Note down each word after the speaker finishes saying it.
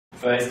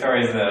So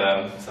iScore is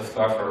a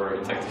software for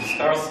interactive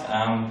scores,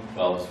 and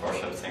well, this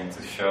workshop is going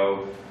to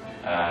show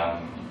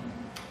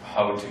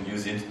how to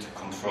use it to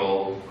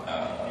control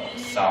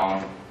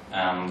sound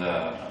and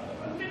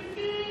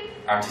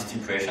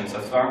artistic creation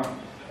software.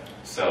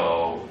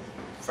 So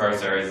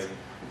first there is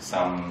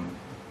some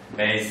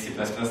base C++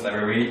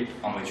 library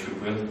on which we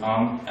build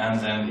on, and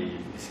then the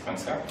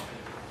sequencer.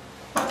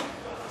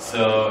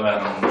 So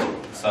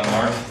some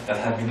work that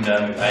have been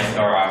done with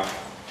iScore are,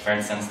 for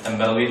instance,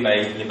 Tumbleweed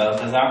by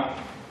Balthazar,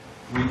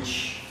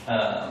 which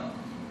non,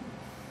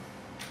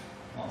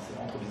 c'est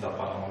vraiment trop bizarre de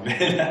parler en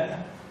anglais là.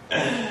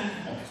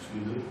 En plus tous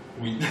les deux.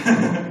 Oui.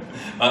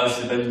 Ah, je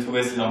sais pas du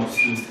tout si dans le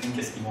stream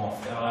qu'est-ce qu'ils vont en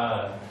faire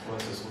là. Ouais,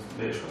 ça se trouve.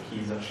 Mais je crois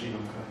qu'ils archivent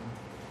donc.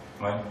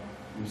 Ouais.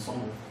 Il me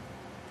semble.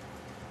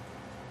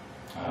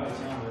 Ah ouais,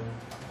 tiens, ouais.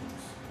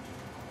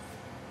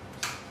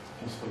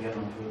 On se regarde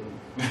un peu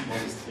dans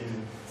les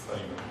streams. Ça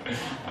rigole.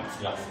 Un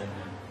petit Larsen.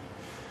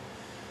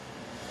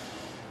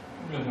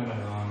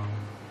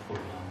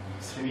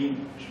 Streaming,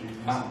 je l'ai dit,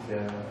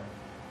 c'était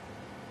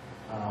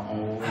en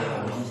haut.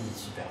 Oui,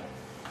 super.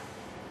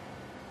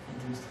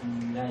 Vidéo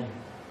streaming live.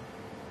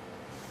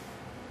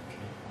 Ok,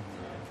 en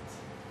direct.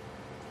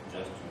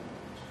 Just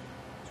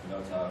to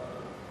not have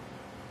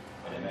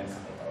elements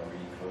that are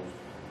really close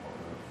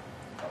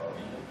to our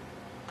window.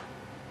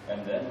 And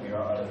then we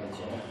are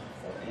allocating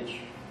for each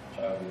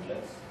child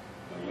widgets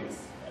the width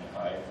and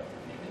height that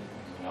is needed.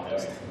 There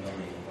is no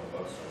little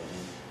box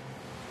already.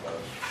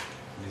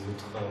 Les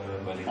autres,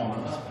 les en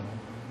bas,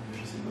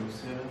 je sais pas où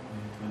c'est là, on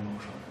est même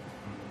workshop.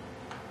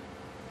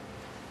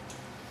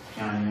 Il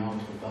y a un lien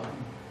autre part.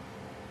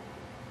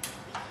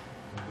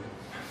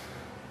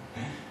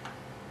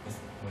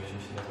 Ouais, je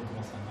sais pas trop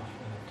comment ça marche.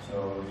 So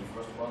the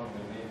first one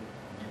will be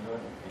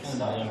given its Quel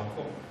derrière en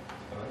cours.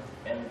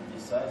 and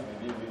this size will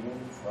be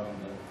removed from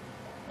the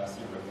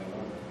massive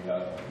rectangle that we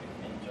are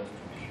making just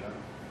to be sure.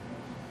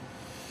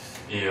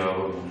 Et du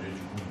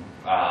coup,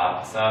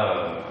 à ça,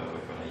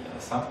 voilà, il y a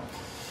ça.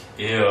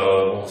 Et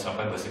bon, c'est en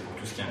fait, c'est pour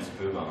tout ce qui est un petit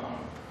peu,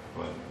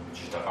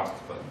 digital art,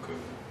 quoi. Donc,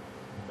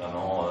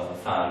 vraiment,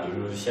 enfin,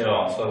 le logiciel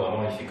en soi,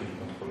 vraiment, il fait que du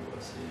contrôle, quoi.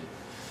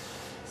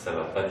 Ça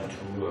va pas du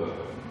tout.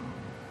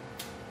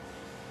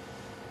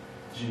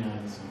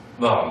 Généralisme.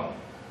 Bon,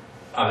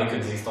 avec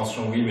des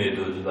extensions, oui, mais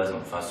de base, non.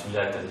 Enfin,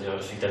 celui-là,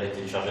 c'est-à-dire, celui que tu avais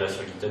téléchargé là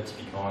sur GitHub,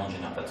 typiquement, il ne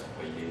génère pas de son,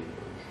 quoi. Il est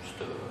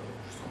juste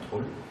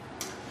contrôle.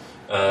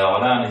 Alors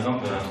là, un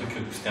exemple, un truc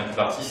où c'était un peu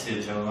parti,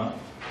 c'est Jean-Monnet.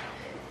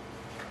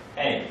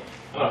 Hey,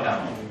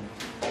 welcome.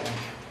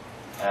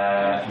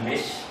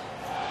 English?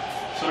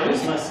 Sorry,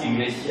 it's nice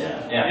English?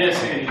 Yeah.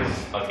 Yes, it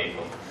is. Okay,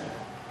 cool.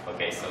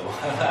 Okay, so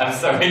I'm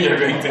sorry you're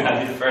going to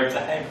have it for a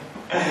time.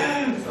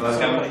 So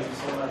welcome.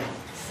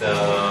 So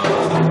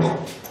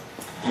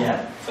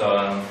yeah,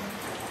 so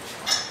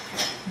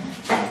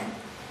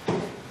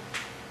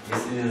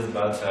this is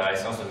about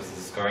iScore, so this is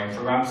a scoring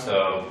program.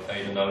 So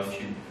I don't know if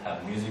you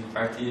have music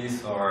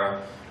practice or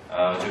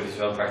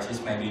audiovisual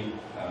practice, maybe.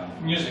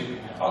 Music.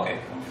 Okay.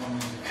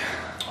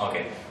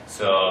 Okay.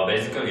 So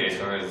basically,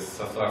 iScore is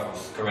software for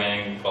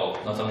scoring. Well,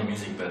 not only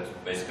music, but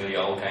basically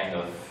all kind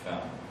of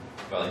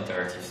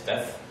interactive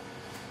stuff.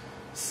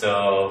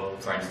 So,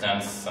 for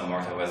instance, some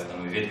work I was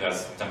done with it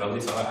was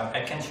Tumbleweed. So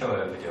I can show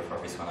a video for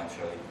this one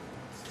actually.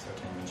 It's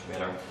certainly much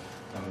better.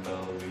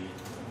 Tumbleweed.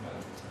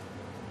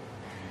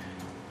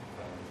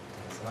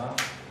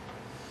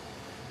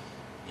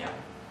 Yeah.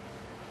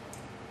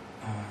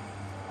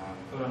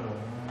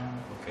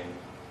 Okay.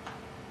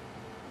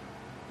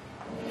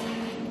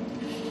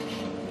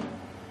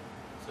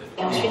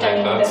 Et ensuite un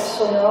univers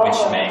sonore.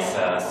 Which makes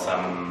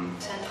some.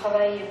 C'est un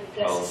travail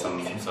Well, some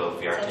plastique. films of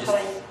the C'est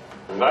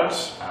un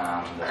artists.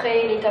 travail.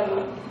 Créer les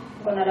tableaux.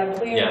 On a la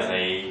brume Yeah,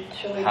 they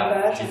sur une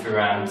have page.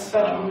 different,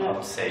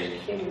 on say,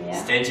 a lumière.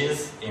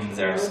 stages in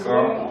their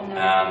score.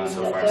 And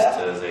so, for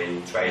instance,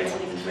 they try to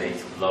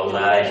make low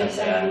light and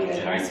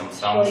generate some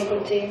sound. Sur les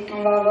côtés,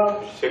 on va avoir.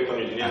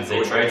 And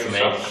they try to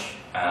make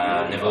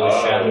an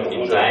evolution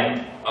in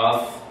time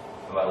of,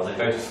 well, they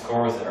try to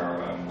score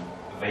their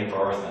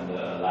vapors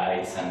and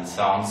lights and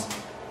sounds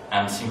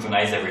and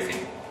synchronize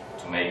everything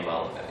to make,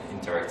 well,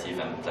 interactive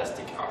and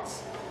plastic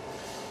arts.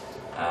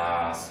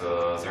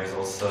 So there is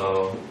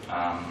also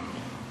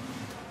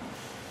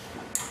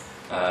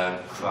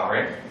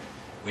CIEREC,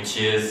 which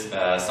is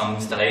sound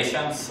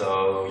installation.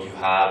 So you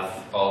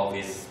have all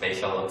these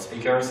spatial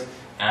loudspeakers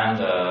and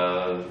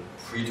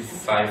 3 to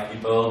 5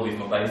 people with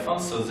mobile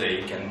phones, so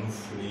they can move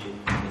freely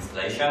in the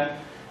installation.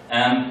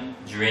 And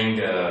during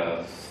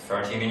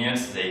 30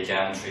 minutes, they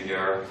can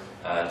trigger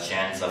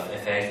chance of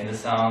effects in the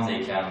sound.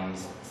 They can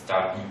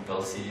start new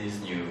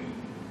pulses,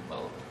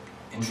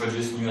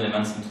 introduce new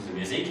elements into the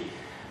music.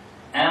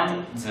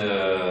 And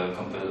the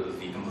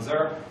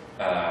composer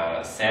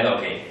said,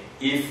 okay,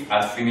 if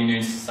at 3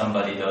 minutes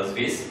somebody does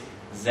this,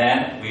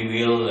 then we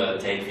will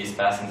take this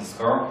pass in the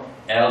score,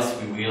 else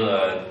we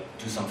will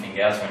do something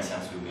else. For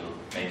instance, we will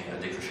make a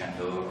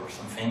decrescendo or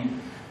something.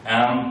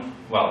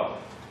 Well,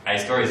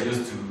 iScore is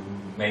used to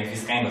make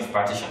this kind of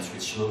partitions,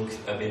 which look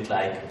a bit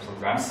like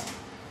programs.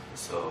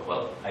 So,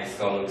 well,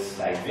 iScore looks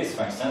like this,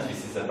 for instance.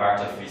 This is a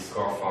part of the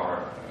score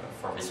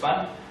for this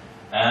one.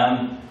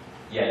 And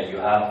yeah, you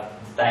have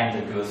the time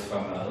that goes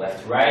from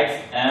left to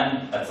right,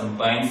 and at some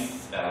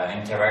points,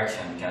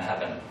 interaction can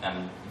happen.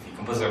 And if the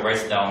composer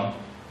writes down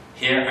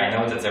here, I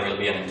know that there will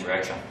be an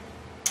interaction.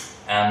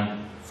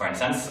 And for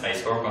instance,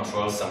 iScore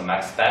controls some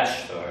max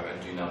patch. So,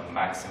 do you know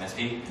max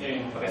MSP?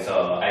 Yeah. Okay,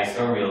 so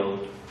iScore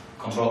will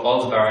control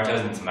all the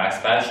parameters into max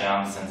patch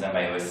and send them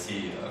by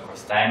OSC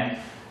across time.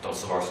 It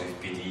also works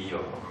with PD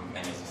or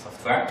many other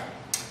software.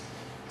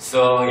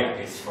 So yeah,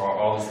 it's for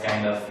all this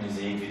kind of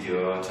music,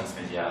 video,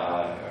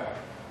 transmedia,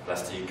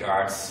 plastic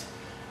arts.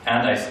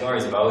 And iScore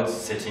is about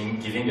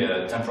giving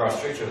a temporal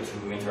structure to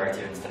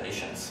interactive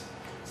installations.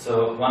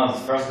 So one of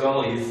the first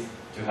goals is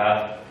to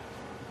have,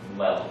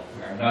 well,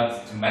 we are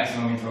not to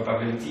maximum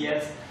interoperability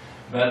yet,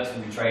 but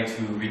we try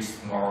to reach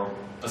more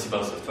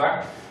possible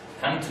software.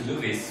 And to do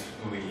this,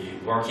 we're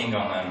working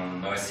on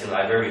an OSC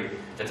library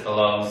that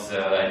allows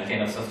any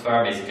kind of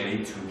software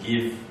basically to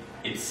give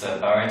its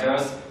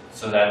parameters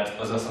so that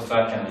other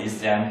software can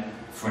list them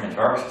through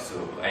network. So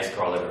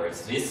iScore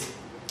leverages this.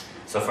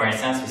 So for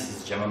instance, this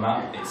is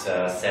Jean-Monnet. It's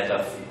a set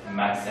of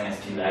max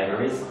MSP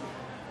libraries.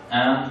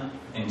 And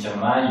in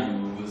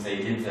Jean-Monnet, they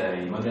did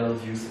a model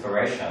view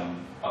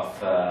separation of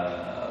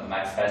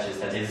max patches.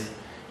 That is,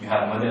 you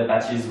have model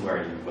patches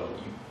where you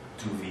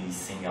do the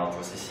signal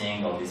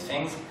processing, all these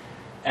things.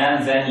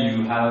 And then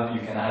you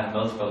can have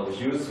multiple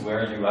views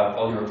where you have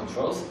all your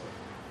controls,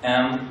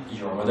 and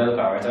your model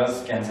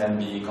parameters can then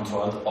be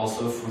controlled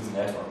also through the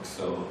network.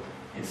 So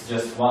it's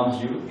just one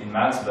view in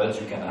Max, but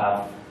you can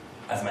have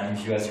as many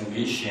views as you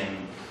wish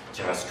in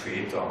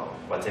JavaScript or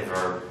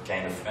whatever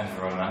kind of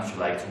environment you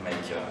like to make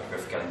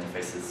graphical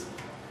interfaces.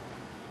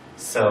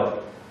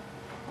 So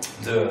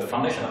the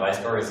foundation of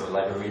iScore is a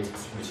library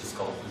which is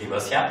called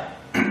Libosia,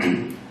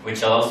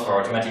 which allows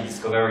for automatic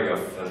discovery of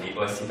the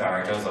OSC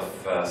parameters of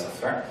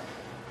software.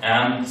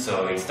 And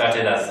so it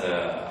started as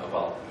a,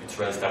 well, it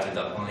really started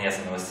only as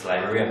an OSC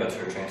library, but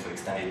we're trying to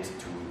extend it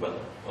to, well,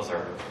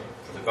 other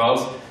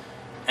protocols.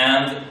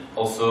 And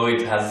also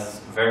it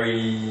has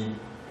very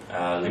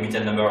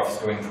limited number of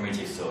scoring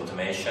primitives, so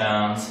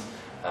automations,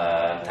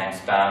 time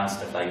span,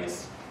 stuff like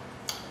this.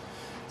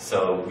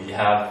 So we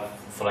have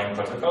following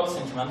protocols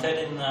implemented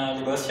in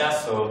Libosia.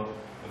 So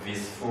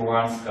these 4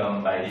 ones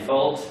come by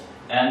default.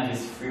 And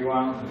these three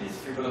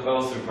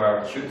protocols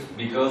require Qt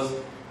because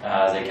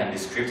they can be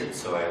scripted,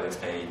 so I will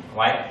explain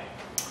why.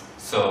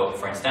 So,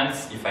 for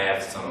instance, if I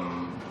have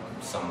some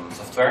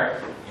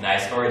software in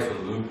iScore, it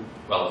will look,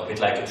 well, a bit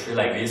like a tree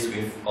like this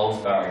with all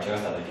the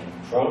parameters that I can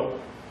control.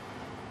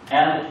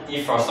 And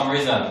if for some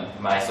reason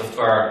my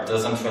software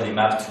doesn't really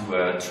map to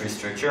a tree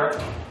structure,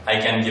 I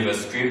can give a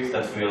script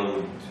that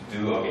will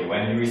do, okay,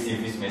 when you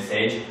receive this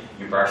message,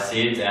 you parse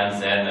it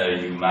and then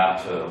you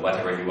map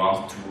whatever you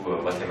want to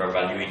whatever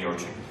value in your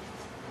tree.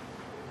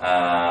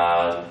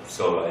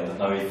 So I don't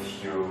know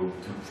if you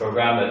do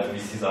program, but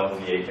this is how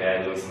the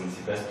API looks in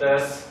C++,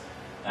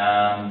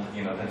 and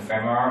in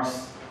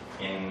openFrameworks,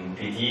 in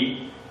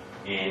PD,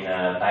 in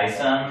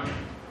Python,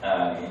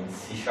 in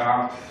C#,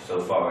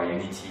 so for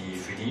Unity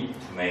 3D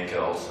to make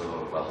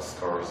also, well,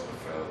 scores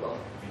of well,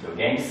 video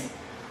games,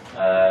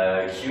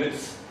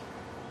 Qt,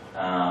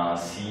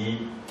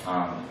 C.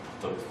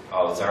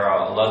 There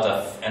are a lot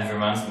of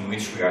environments in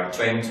which we are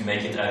trying to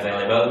make it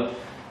available,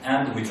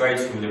 and we try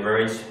to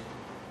leverage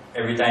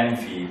every time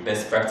the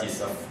best practice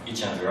of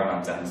each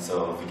environment. And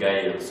so the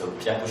guy, so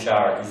Pierre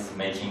Pouchard, is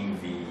making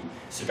the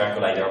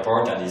supercollider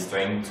port and is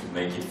trying to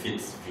make it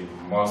fit the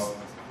most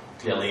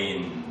clearly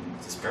in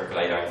the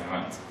supercollider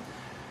environment.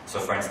 So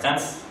for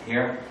instance,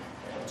 here,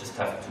 I just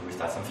have to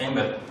restart something,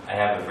 but I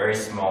have a very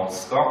small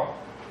score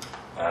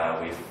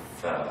with,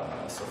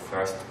 so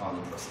first on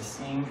the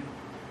processing.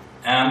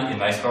 And in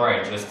my score,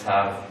 I just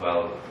have,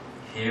 well,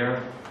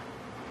 here,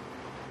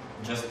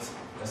 just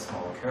a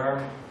small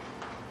curve,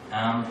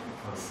 and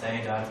we'll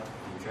say that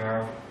the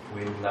curve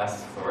will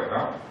last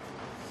forever.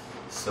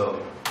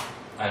 So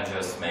I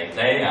just make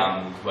play,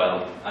 and,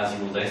 well, as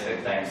you would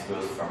expect, time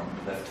goes from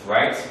left to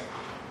right.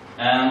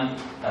 And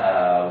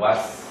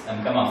what's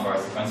uncommon for a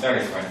sequencer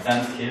is, for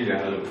instance, here you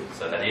have a loop.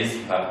 So that is,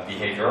 you have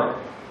behavior,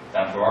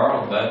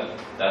 temporal, but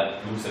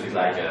that looks a bit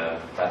like a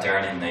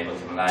pattern in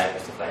Ableton Live or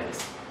stuff like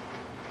this.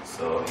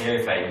 So here,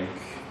 if I look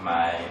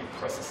my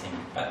processing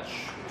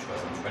patch, which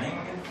wasn't running.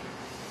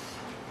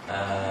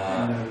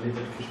 A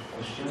little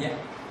question. Yeah.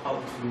 How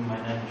to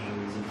manage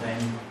the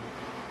time?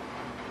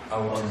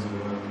 How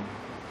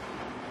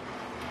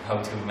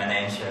to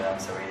manage? I'm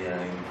sorry,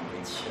 in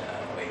which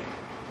way?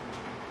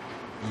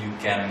 You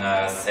can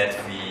set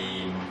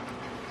the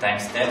time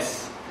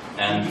steps,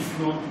 and if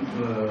you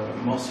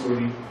want more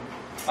slowly.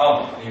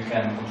 Oh, you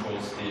can control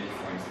speed,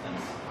 for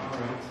instance.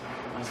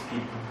 Alright,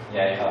 speed.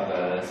 Yeah, you have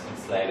a speed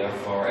slider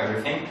for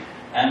everything.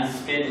 And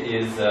speed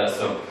is,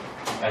 so,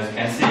 as you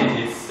can see,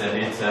 it's a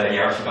bit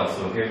hierarchical.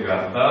 So here you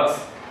have a box,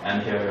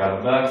 and here you have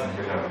a box, and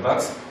here you have a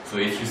box. So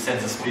if you set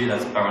the speed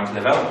at parent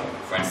level,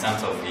 for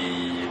instance, of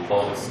the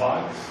box,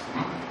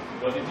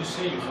 What did you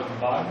say? You have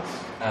bugs?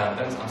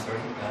 Bugs, I'm sorry.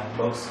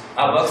 Box.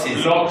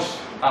 Boxes. Logs.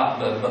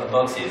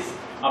 Boxes.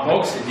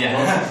 Boxes.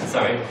 Yeah,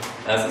 sorry.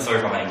 Sorry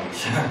for my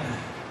English.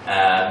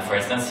 For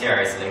instance, here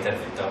I selected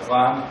the top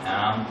one,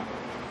 and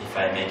if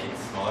I make it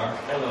smaller,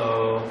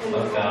 hello,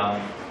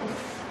 welcome.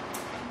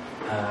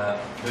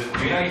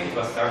 Do you know if it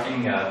was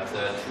starting at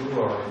 2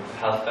 or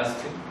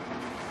 2:30?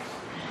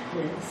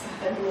 Yes,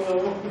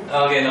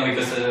 no. Okay, no,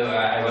 because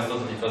I was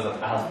told it was at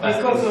 2:30.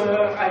 Because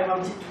I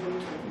wanted to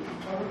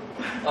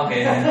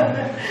Okay.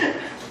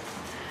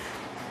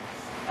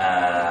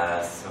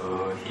 So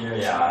here,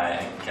 yeah,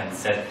 I can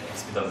set the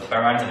speed of the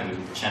parent, and it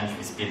will change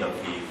the speed of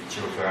the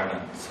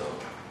children. So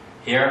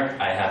here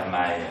I have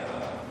my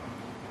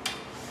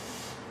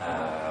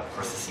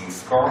processing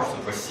score. So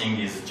processing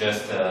is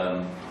just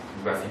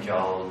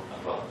graphical,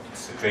 well,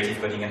 it's a creative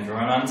coding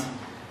environment.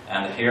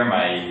 And here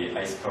my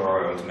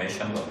iScore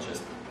automation will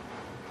just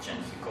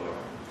change the color.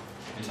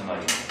 It's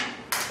annoying.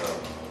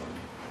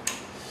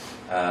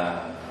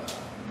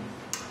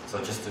 So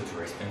just to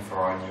explain for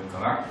our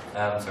newcomer,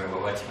 sorry,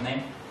 what's your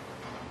name?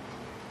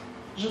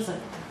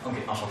 Joseph.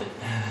 Okay, enchanté.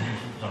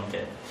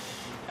 Jean-Michaël.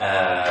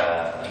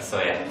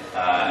 So yeah,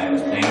 I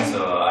was playing, so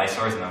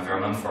iScore is an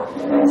environment for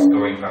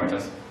storing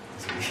parameters.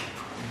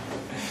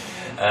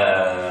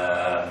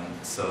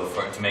 So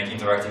to make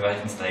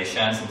interactive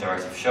installations,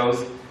 interactive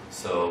shows,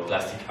 so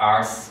plastic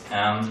arts,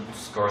 and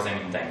scores them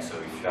in time. So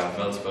if you have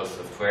multiple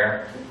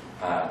software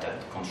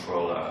that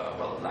control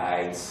well,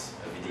 lights,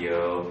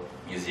 video,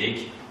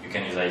 music, you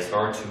can use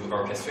iScore to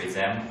orchestrate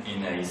them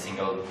in a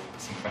single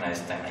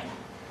synchronized timeline.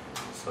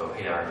 So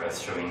here I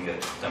was showing a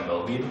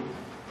tumbleweed,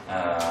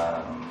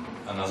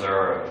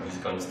 another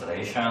musical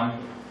installation.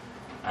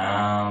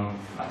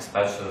 Max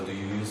Patch, so do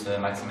you use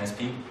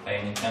MaxMSP by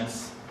any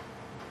chance?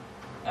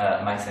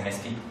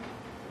 MaxMSP?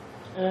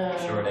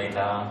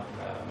 PureData?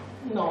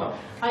 No,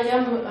 I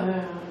am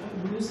a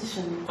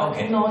musician, but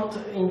okay. not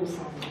in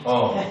Informatique.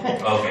 Oh,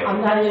 okay.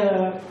 And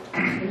I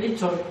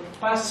little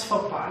pass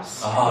for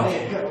pass. Oh,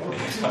 okay.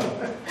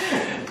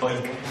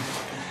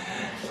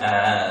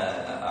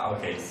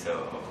 Okay,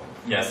 so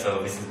yeah,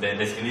 so this is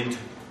basically to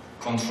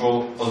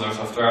control other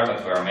software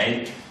that were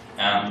made,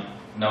 and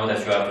now that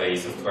you have a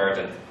software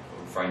that,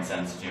 for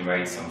instance,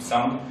 generates some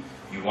sound,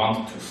 you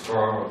want to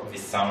store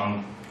this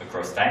sound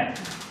across time.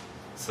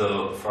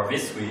 So for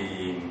this,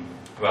 we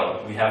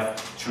have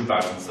two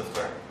parts in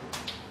software.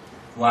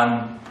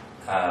 One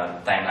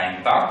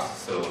timeline part,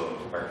 so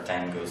where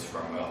time goes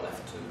from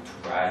left to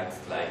right,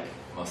 like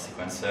most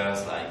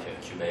sequencers, like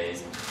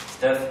Cubase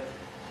stuff,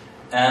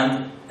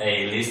 and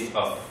a list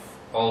of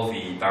all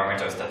the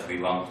parameters that we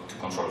want to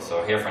control.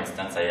 So here, for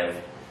instance, I have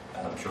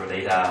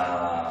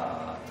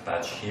PureData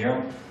patch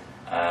here.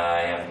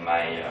 I have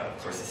my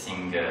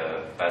processing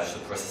patch. So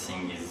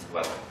processing is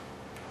what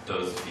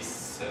does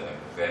this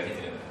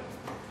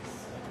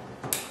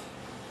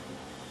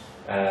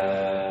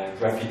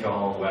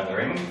graphical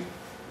rendering.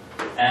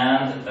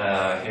 And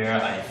here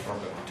I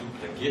forgot to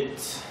plug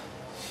it,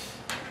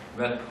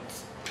 but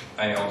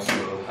I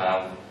also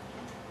have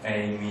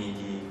a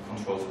MIDI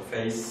control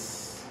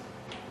surface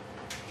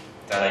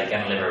that I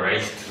can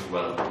leverage to,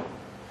 well,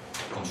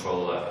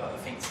 control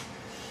things.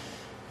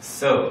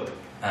 So,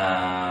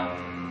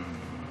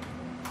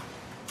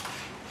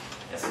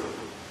 yes.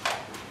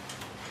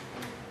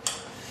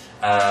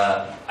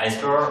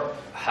 iScore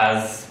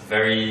has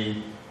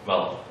very,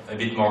 well, a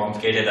bit more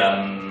complicated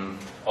than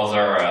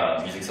other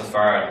music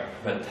software,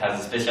 but has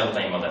a special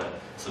time model.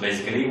 So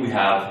basically, we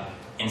have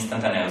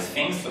instantaneous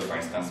things. So, for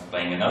instance,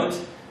 playing a note,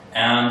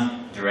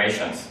 and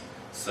durations.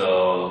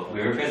 So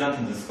we represent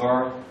in the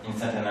score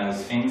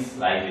instantaneous things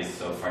like this.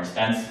 So for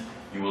instance,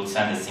 you will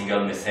send a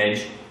single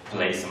message,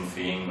 play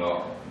something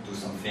or do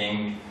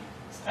something,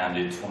 and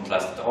it won't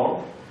last at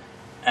all.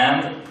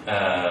 And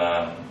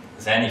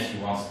then if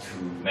you want to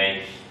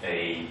make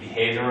a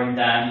behavior in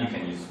time, you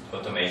can use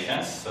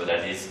automations. So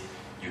that is,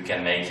 you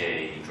can make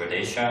a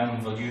gradation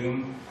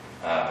volume,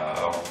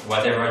 or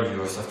whatever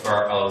your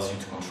software allows you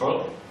to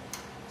control.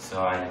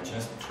 So I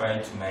just try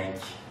to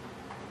make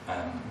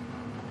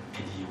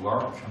PD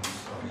work. I'm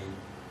sorry.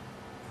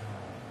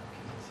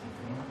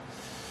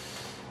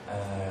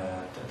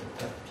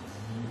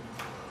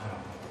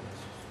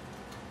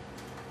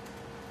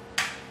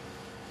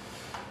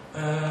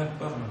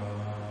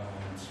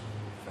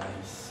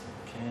 Device,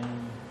 okay.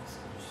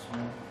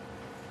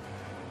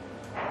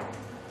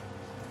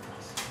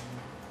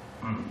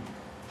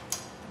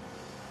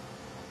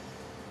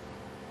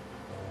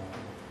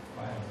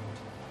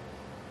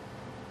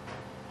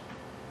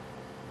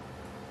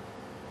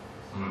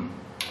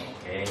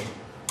 Okay. I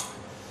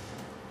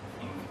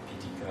think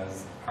PDCas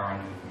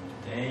aren't with me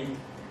today.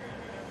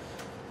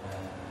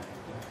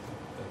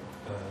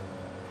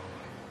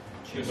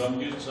 You don't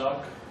use Jack?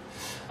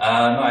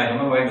 No, I don't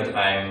know why, but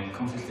I'm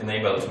completely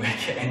unable to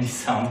make any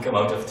sound come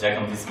out of Jack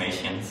on this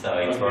machine, so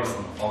it works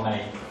on all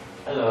my...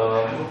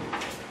 Hello!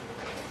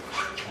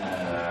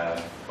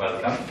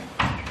 Welcome.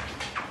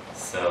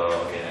 So,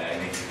 okay, I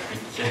make a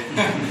quick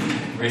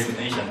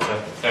presentation.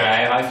 So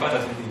I thought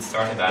that it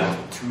started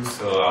at 2,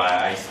 so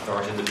I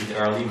started a bit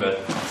early, but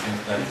it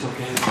seems that It's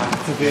okay. It's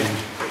okay.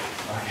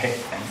 Okay,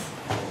 thanks.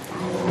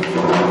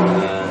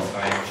 So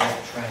I just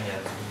try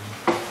to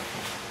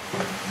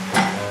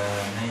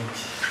make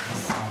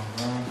some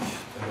work.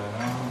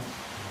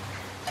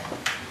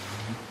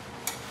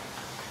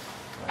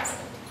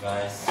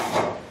 Guys,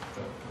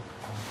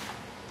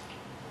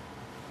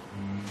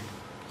 I'm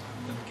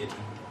not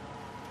getting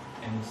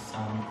any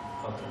sound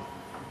out of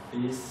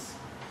this.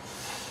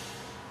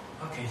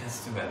 Okay, that's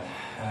too bad.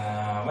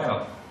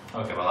 Well,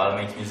 okay, well I'll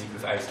make music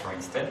with iScore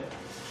instead.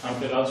 Are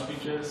the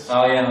loudspeakers?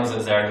 Oh yeah, no,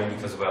 they are good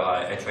because, well,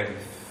 I tried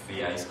with the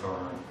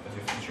iScore a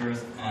few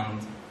features and,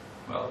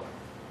 well,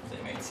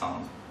 they made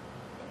sound.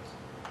 But,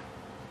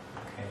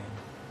 okay.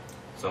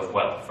 So,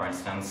 well, for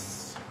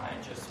instance, I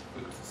just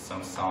put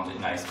some sound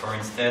in iScore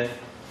instead.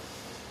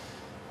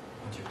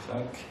 Audio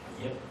clock,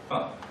 yep.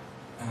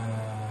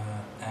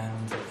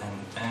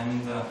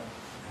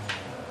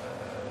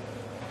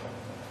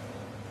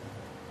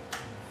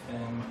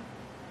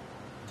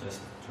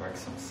 Just drag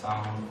some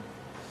sound.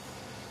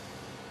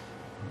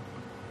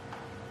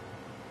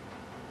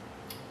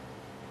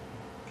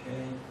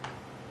 Okay.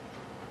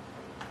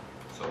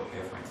 So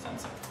here, for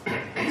instance,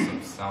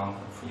 some sound,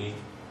 hopefully.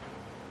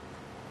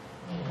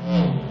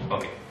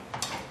 Okay.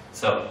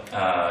 So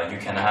you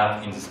can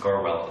have in the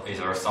score, well,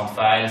 either sound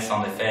files,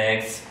 sound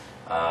effects,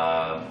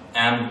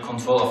 and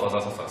control of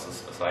other software.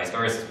 So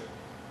iScore is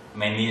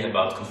mainly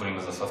about controlling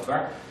other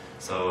software.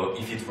 So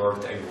if it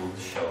worked, I would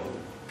show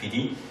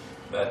PD,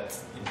 but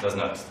it does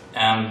not.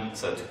 And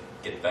so to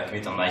get back a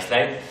bit on my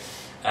slide,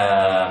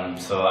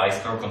 so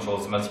iScore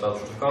controls multiple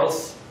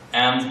protocols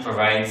and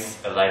provides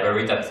a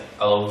library that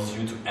allows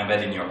you to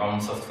embed in your own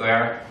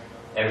software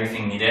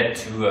everything needed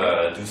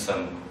to do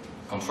some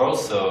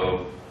controls.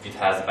 So it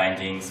has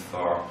bindings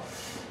for,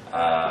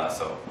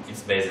 so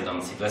it's based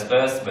on C++,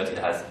 but it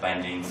has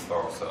bindings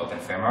for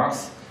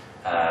openFrameworks,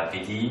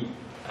 PD,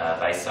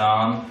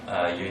 Python,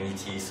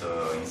 Unity,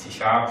 so in C#,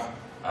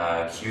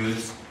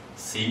 Qt,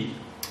 C.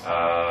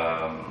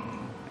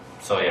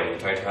 So yeah, we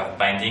try to have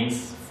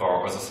bindings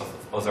for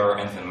other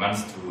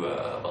environments to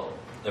well,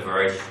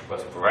 leverage what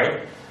we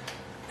provide.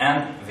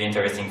 And the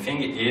interesting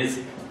thing is,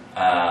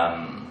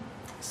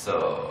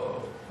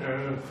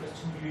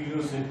 Question, you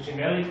use a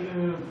generic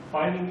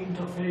binding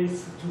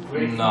interface to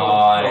create? No,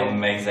 I didn't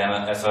make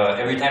them. So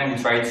every time we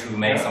try to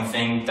make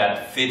something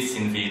that fits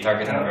in the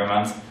target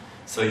environment,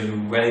 so you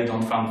really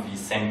don't find the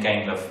same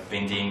kind of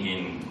binding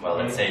in, well,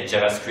 let's say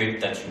JavaScript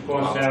that you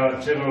want. Because there are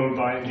general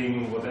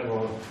binding,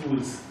 whatever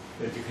tools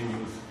that you can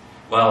use.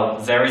 Well,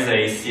 there is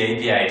a C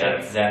API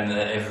that then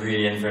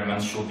every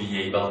environment should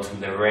be able to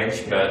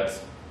leverage, but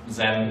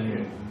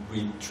then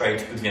we try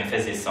to put the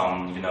emphasis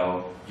on, you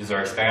know, user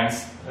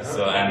experience,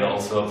 so and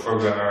also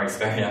programmer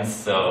experience.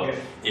 So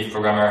if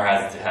programmer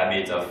has the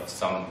habit of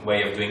some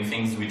way of doing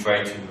things, we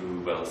try to,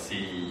 well,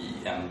 see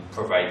and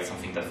provide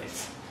something that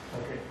fits.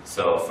 Okay.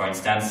 So, for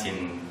instance,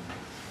 in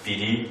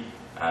PD,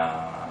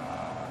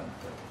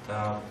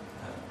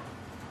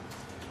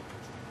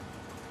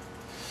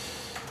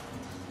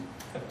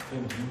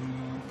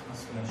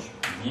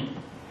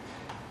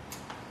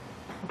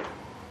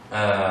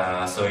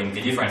 so in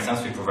PD, for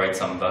instance, we provide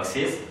some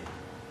boxes,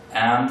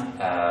 and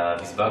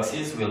these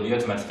boxes will be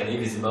automatically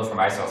visible from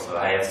iScore. So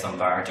I have some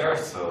parameters.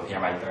 So here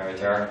my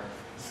parameter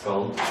is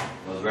called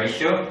node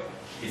ratio.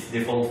 Its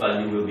default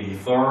value will be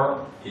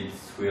 4. It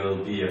will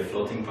be a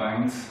floating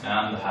point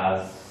and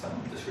has some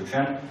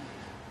description.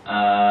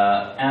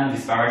 And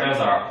these parameters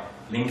are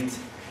linked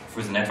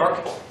through the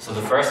network. So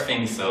the first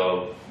thing,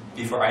 so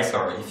before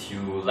iScore, if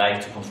you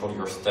like to control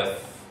your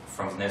stuff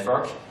from the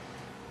network,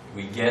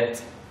 we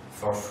get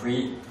for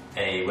free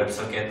a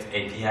WebSocket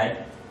API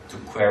to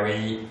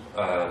query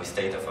the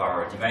state of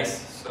our device.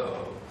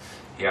 So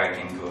here I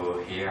can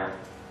go here,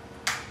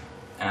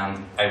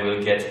 and I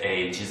will get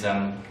a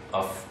JSON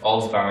of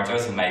all the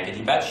parameters in my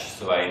PD patch,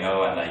 so I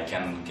know and I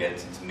can get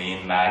the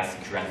min, max,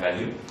 current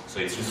value. So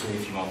it's useful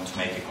if you want to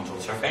make a control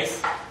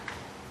surface.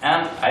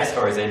 And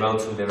iScore is able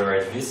to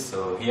leverage this.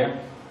 So here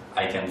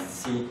I can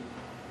see,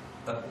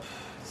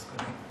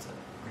 disconnect,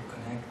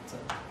 reconnect,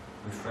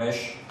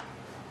 refresh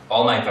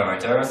all my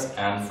parameters.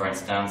 And for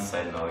instance,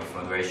 I don't know, if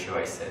node ratio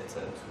I set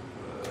to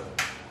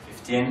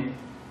 15,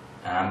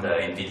 and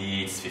in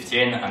PD it's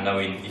 15, and now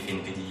if in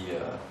PD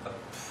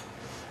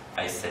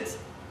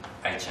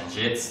I change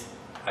it,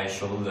 I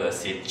should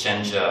see it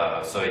change,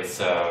 so it's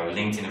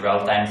linked in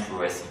real time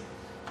through SE.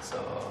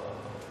 So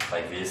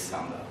like this,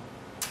 and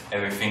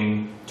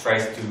everything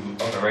tries to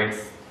operate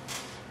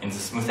in the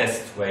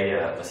smoothest way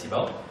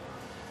possible.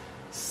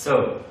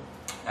 So,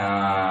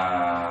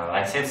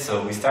 like I said,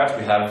 so we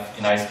have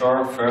in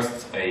iScore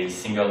first a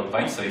single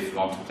point. So if you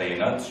want to play a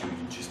note, you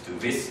just do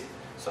this.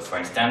 So for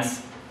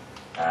instance,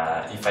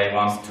 if I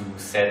want to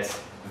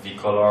set the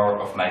color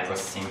of my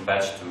processing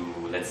patch to,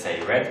 let's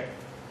say, red,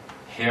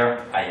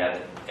 here I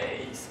add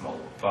a small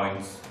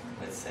point,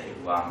 let's say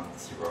 1,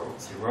 0,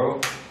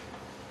 0.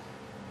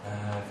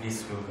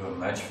 This will go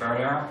much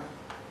further.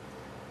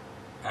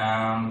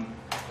 And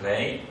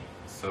play.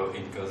 So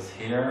it goes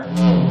here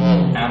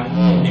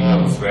and it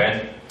becomes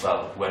red,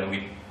 well, when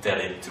we tell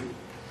it to.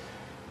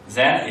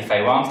 Then if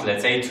I want,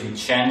 let's say, to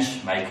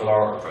change my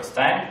color across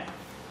time,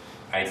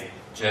 I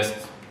just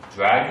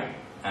drag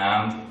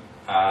and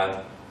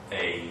add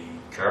a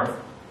curve,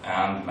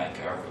 and my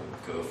curve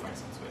will go, for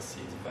instance, with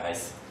the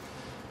device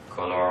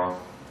color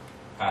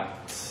at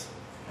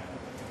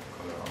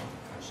color.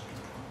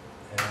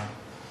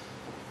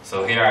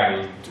 So here I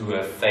will do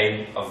a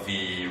fade of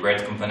the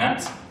red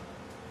component.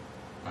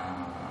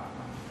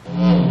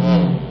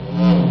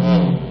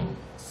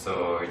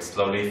 So it's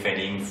slowly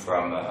fading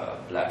from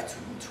black to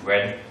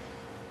red.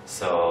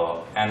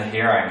 So, and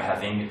here I'm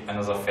having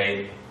another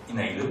fade in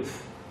a loop.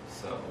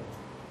 So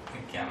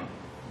you can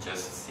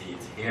just see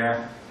it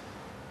here.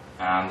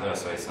 And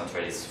so it's not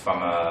red, it's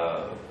from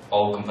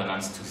all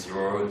components to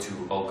 0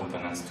 to all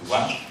components to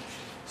 1.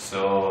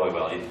 So,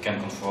 well, it can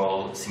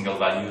control single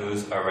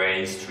values,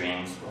 arrays,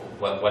 strings,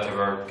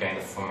 whatever kind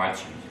of format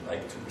you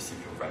like to receive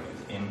your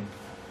values in.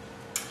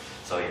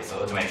 So yeah, so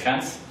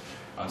automations,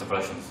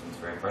 interpolation is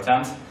very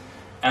important.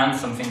 And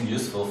something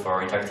useful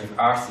for interactive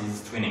arts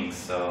is twinning.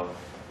 So,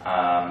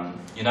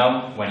 you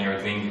know, when you're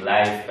doing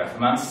live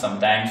performance,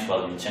 sometimes,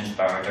 well, you change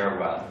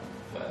parameter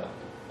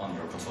on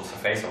your control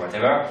surface or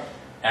whatever,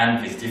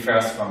 and this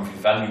differs from the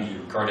value you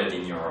recorded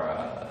in your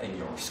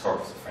score,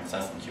 so for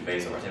instance, in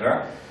Cubase or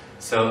whatever.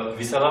 So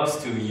this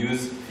allows to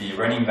use the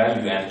running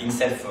value, and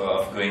instead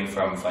of going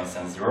from, for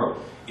instance, 0,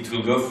 it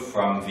will go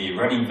from the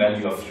running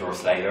value of your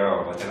slider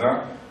or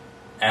whatever,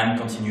 and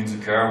continue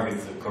the curve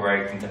with the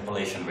correct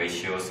interpolation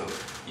ratio. So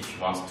if you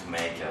want to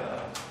make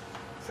a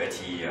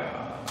pretty,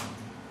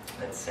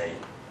 let's say,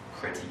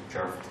 pretty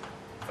curved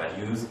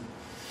values,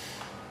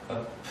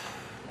 up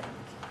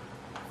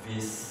like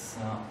this,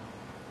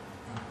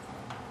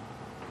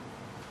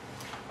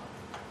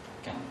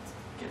 can't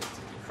get it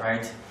to be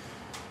right.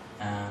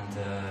 And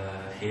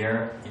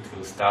here it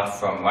will start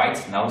from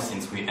white. Now,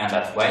 since we end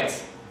at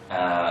white,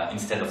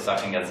 instead of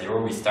starting at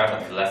 0, we start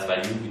at the last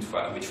value,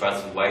 which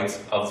was white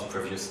of the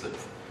previous loop.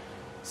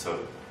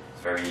 So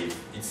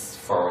it's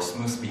for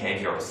smooth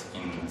behaviors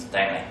in the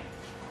timeline.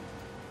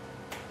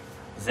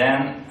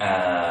 Then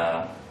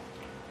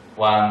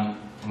one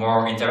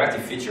more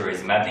interactive feature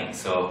is mapping.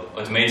 So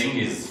automating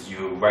is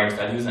you write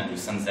values and you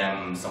send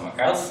them somewhere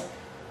else.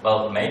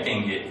 Well,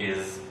 mapping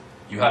is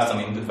you have some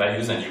input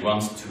values and you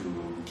want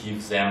to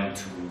give them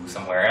to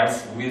somewhere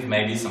else with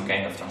maybe some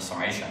kind of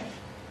transformation.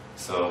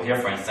 So here,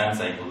 for instance,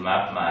 I will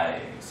map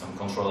some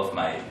control of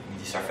my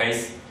MIDI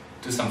surface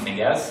to something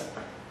else.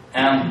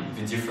 And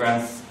the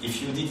difference,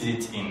 if you did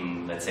it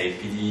in, let's say,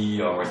 PD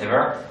or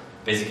whatever,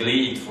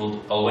 basically it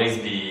will always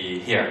be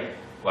here.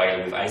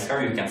 While with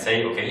iScar, you can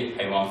say, okay,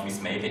 I want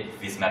this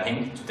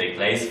mapping to take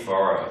place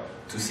for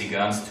 2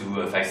 seconds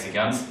to 5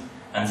 seconds.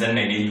 And then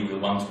maybe you will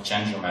want to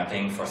change your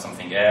mapping for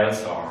something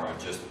else, or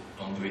just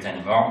don't do it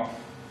anymore.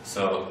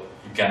 So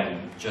you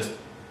can just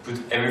put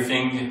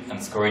everything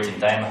and score it in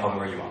time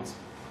however you want.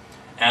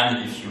 And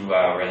if you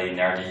are really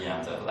nerdy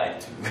and like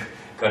to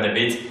code a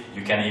bit,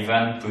 you can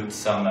even put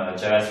some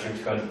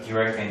JavaScript code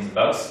directly in the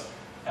box,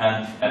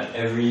 and at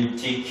every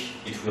tick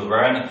it will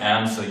run,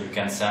 and so you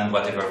can send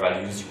whatever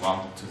values you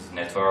want to the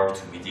network,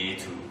 to MIDI,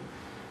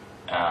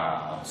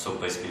 so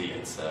basically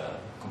it's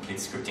complete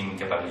scripting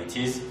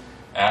capabilities,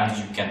 and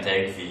you can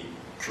take the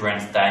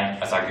current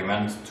time as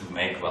argument to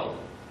make, well,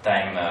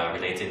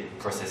 time-related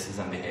processes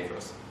and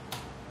behaviors.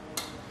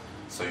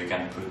 So you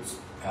can put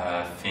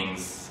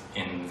things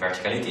in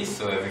verticality,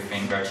 so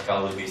everything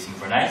vertical will be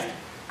synchronized.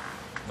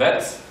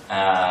 But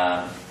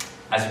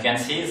as you can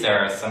see,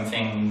 there's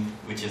something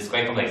which is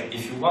quite complex.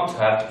 If you want to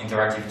have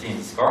interactivity in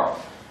the score,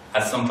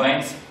 at some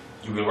point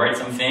you will write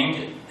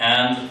something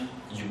and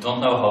you don't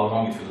know how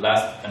long it will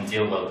last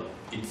until, well,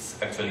 it's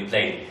actually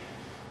played.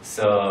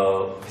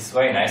 So this is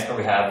why in iScore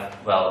we have,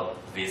 well,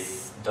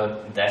 these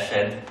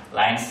dashed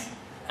lines,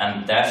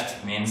 and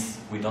dashed means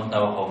we don't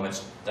know how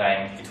much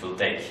time it will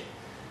take.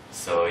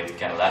 So it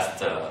can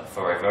last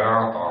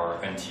forever or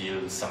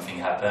until something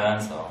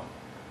happens. Or,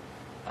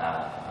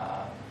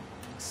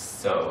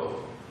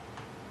 so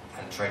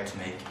I'll try to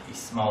make a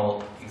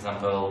small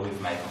example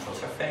with my control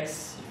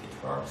surface, if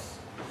it works.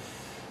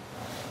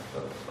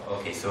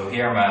 Okay, so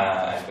here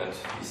I've got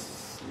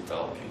this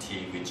little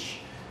beauty which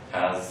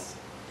has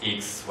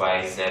X,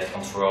 Y, Z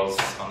controls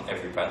on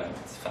every button.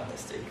 It's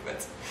fantastic.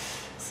 But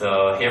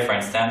so here, for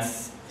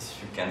instance,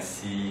 if you can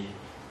see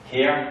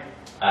here,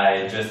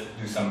 I just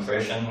do some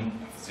creation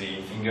of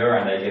the finger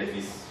and I get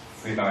this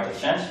 3 parameter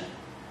change.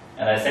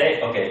 And I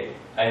say, okay,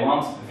 I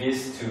want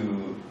this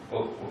to,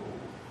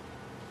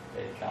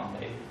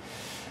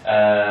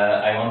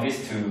 I want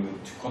this to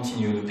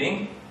continue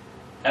looping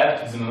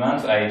up to the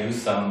moment I do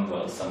some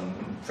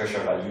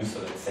pressure value, so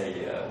let's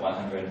say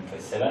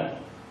 100+7.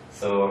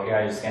 So here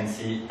as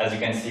you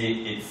can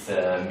see, it's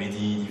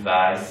MIDI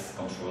device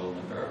control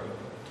number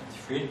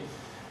 23.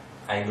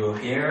 I go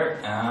here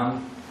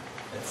and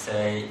let's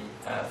say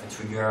the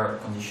trigger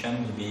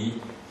condition will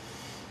be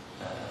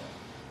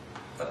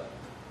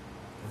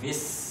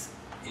this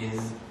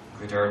is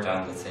greater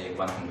than, let's say,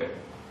 100.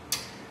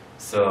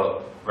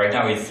 So right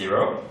now it's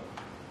 0.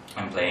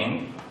 I'm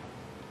playing.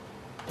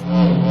 It's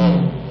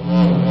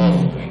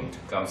going to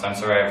come. So I'm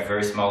sorry, I have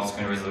very small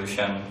screen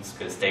resolution,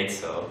 screen state,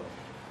 so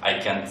I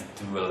can't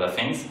do a lot of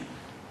things.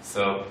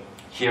 So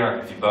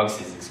here the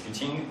box is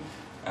executing,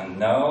 and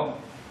now,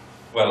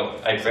 well,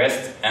 I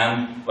pressed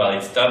and, well,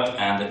 it stopped,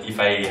 and if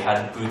I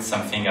had put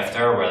something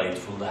after, well, it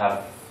would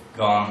have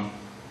gone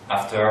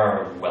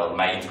after, well,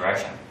 my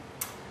interaction.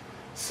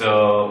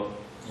 So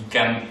you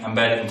can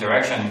embed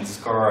interaction in the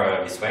score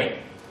this way.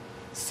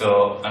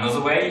 So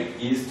another way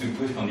is to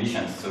put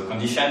conditions. So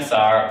conditions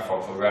are,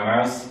 for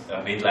programmers,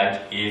 a bit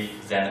like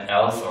if, then,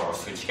 else, or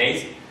switch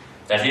case.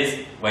 That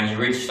is, when you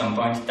reach some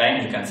point in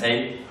time, you can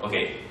say,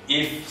 okay,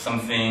 if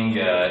something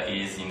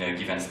is in a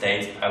given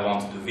state, I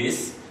want to do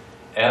this.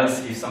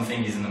 Else, if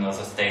something is in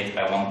another state,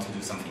 I want to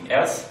do something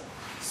else.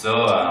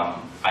 So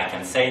I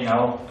can say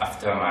now,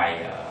 after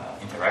my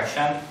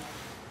interaction,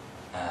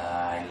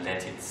 I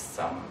let it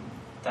some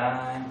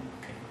time.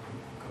 Okay,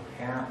 go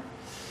here.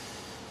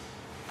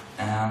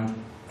 And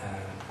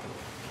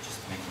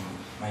just making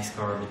my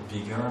score a bit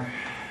bigger.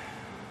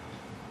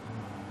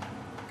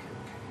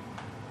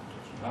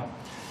 Okay.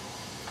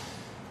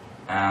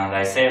 And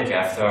I say, okay,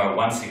 after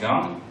 1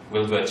 second,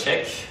 we'll do a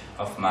check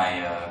of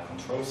my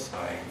controls. So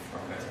I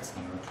forgot it's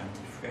number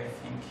 23, I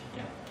think.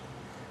 Yeah.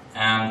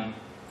 And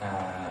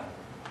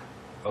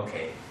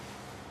okay,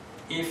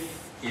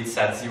 if it's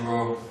at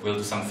 0, we'll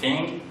do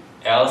something.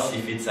 Else,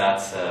 if it's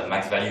at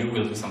max value,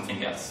 we'll do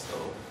something else. So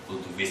we'll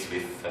do this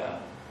with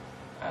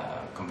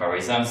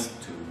comparisons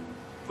to,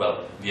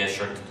 well, be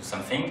assured to do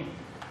something.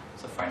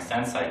 So for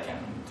instance, I can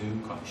do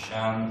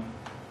condition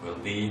will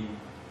be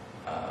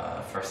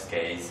first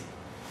case.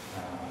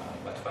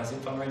 What was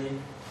it already?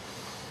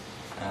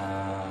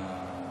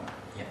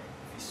 Yeah,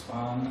 this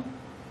one.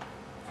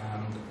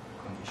 And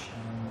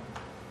condition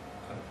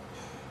up.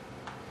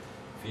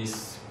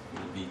 This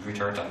will be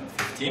greater than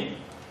 50.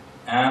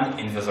 And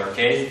in the other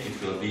case,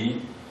 it will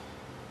be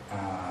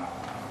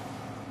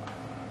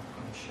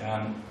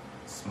condition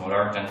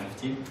smaller than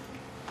 50.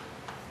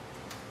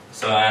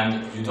 So,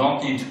 and you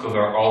don't need to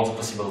cover all the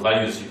possible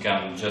values. You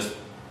can just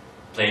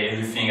play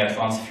everything at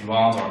once if you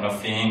want, or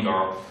nothing,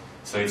 or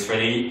so it's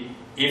really,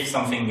 if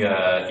something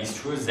is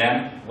true,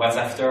 then what's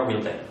after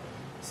will play.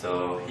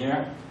 So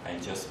here, I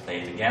just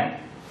play it again.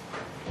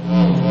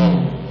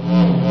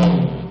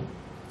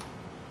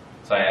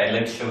 So I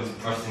let show the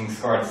processing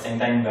score at the same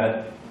time,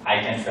 but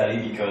I can't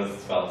really because,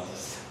 well,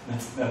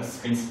 there's no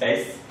screen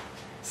space.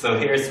 So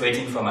here it's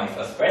waiting for my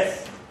first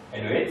press. I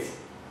do it,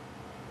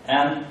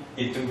 and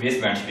it took this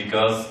branch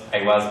because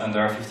I was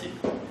under 50.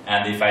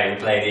 And if I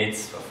replayed it,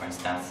 so for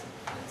instance,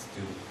 let's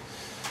do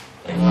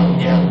like from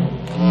here.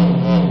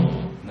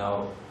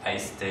 Now I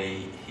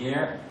stay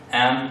here,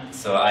 and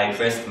so I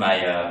pressed my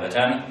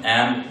button,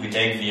 and we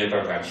take the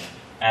upper branch.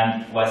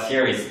 And what's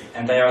here is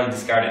entirely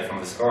discarded from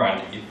the score,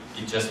 and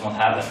it just won't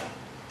happen.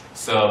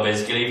 So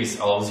basically, this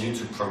allows you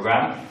to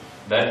program,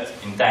 but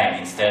in time,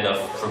 instead of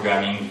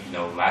programming,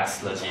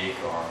 max logic,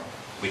 or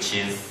which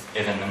is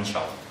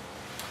evidential.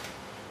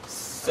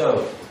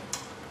 So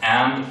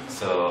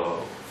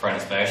for an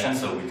inspiration,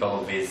 so we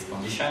call these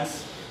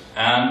conditions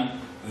and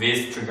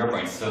these trigger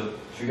points. So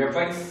trigger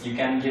points, you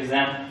can give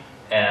them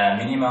a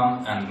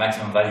minimum and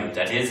maximum value.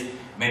 That is,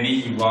 maybe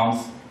you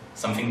want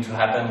something to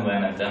happen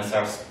when a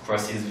dancer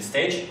crosses the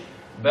stage,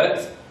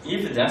 but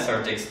if the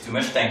dancer takes too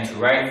much time to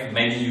arrive,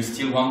 maybe you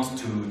still want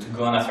to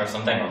go on after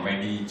some time, or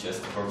maybe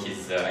just broke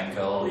his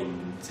ankle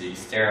in the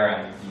stair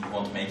and you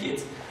won't make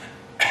it.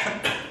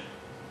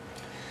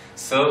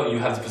 So you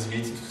have the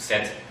possibility to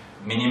set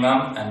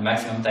minimum and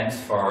maximum times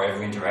for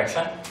every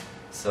interaction.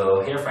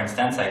 So here, for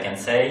instance, I can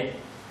say,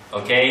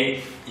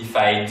 okay, if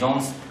I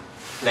don't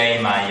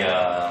play my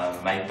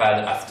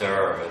pad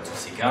after 2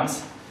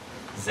 seconds,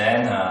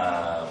 then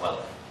well,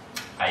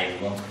 I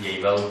won't be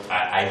able.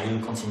 I will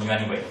continue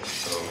anyway.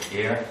 So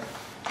here,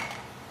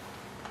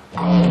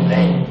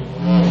 play,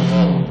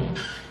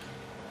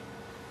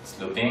 it's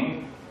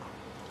looping,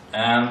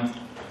 and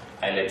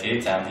I let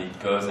it, and it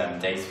goes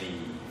and takes the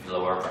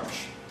lower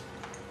branch.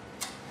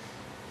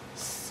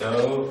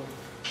 So,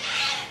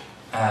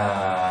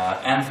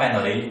 and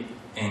finally,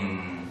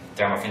 in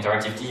terms of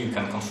interactivity, you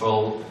can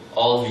control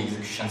all the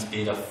execution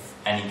speed of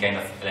any kind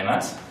of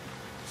element.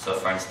 So,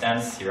 for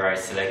instance, here I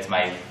select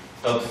my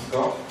top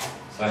score.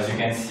 So, as you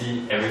can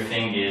see,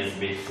 everything is a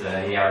bit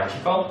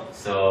hierarchical.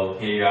 So,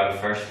 here you have the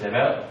first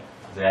level,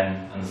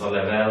 then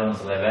another level.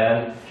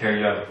 Here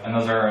you have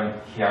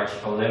another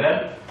hierarchical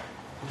level.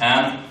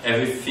 And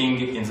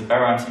everything in the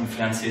parent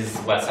influences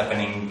what's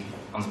happening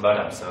on the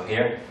bottom. So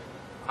here,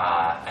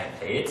 I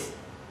play it,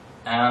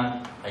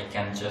 and I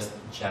can just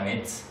jam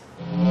it.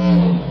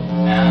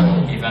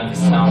 And even the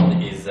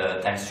sound is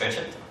time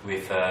stretched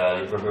with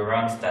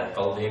libreruns that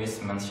Paul Davis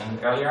mentioned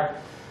earlier.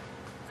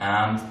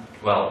 And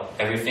well,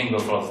 everything will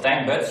follow the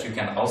time, but you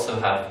can also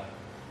have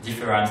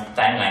different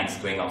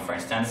timelines going on. For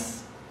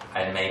instance,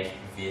 I make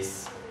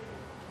this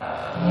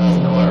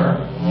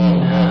slower,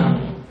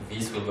 and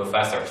this will go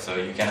faster. So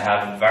you can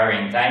have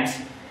varying times,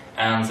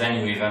 And then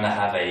you even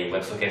have a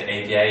WebSocket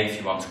API if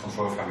you want to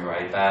control from your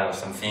iPad or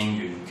something.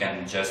 You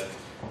can just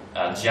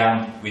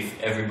jam with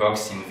every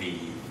box in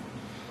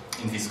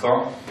this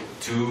core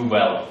to,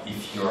 well,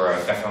 if your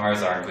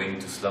performers are going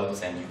too slow,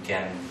 then you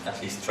can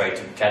at least try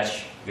to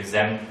catch with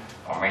them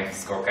or make the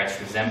score catch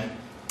with them.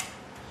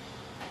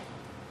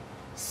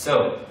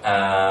 So,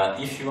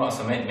 if you want,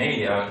 so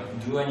maybe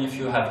do any of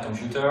you have a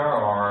computer,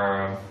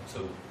 or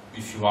so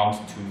if you want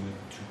to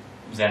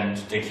then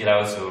to take it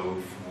out, so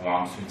if you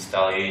want to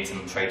install it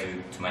and try to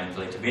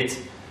manipulate a bit,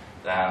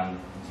 then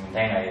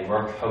I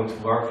how to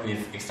work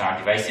with external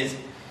devices.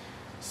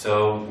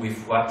 So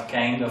with what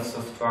kind of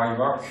software you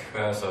work?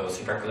 So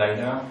Super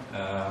Collider,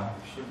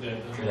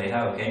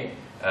 PureData, okay.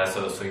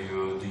 So do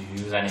you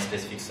use any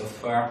specific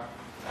software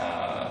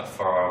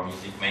for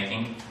music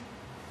making?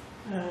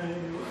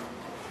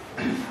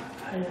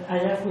 I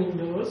have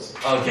Windows.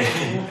 Okay.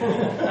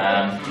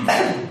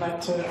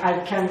 But I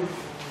can.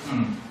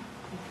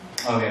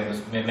 Okay,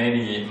 but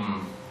maybe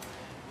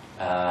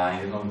I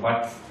don't know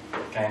what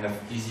kind of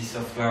easy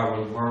software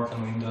will work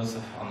on Windows.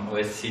 On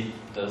OSC,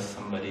 does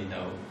somebody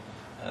know?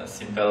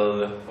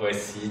 Simple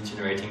OSC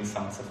generating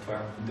some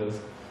software Windows.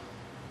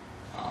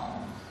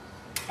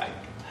 I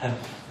don't have.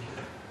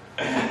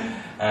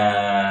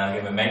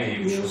 Okay, but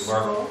maybe we should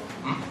work.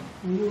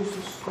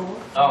 MuseScore.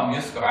 Oh,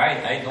 MuseScore.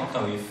 I don't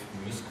know if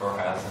MuseScore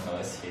has an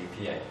OSC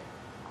API.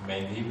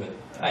 Maybe, but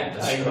I'm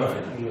not sure.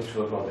 I'm not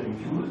sure about the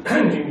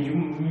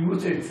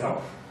Muse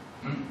itself.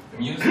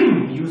 Muse?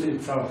 Muse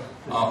itself.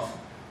 Oh,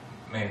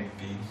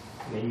 maybe.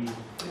 Maybe.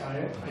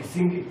 I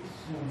think it.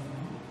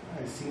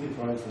 I think it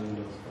runs on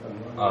Windows, but I'm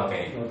not,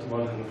 okay. Not 100%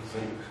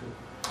 sure.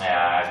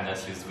 Yeah, I've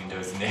not used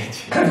Windows in ages,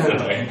 so I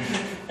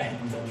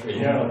don't really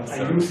know. I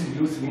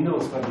use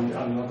Windows, but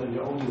I'm not in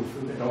the audio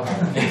field at all.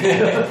 Okay.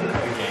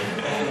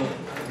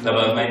 No,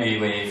 but maybe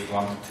if you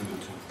want to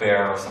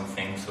pair or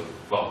something, so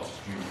well.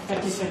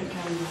 But if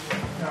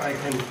I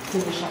can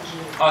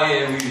télécharger. Oh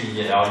yeah, really,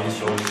 yeah. I'll use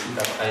your sheet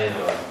après.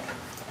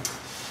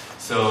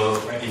 So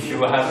if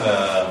you have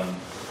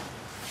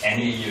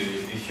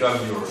if you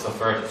have your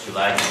software that you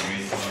like and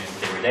use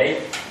it every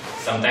day,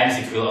 sometimes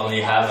it will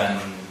only have a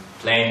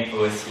plain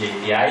OSC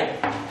API.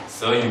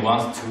 So you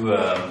want to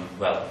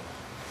well,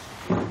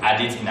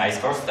 add it in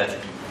iSource that you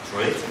can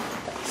control it.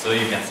 So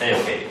you can say,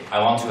 okay, I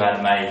want to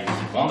add my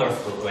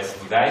wonderful OSC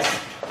device,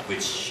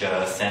 which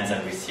sends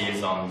and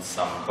receives on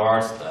some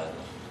ports that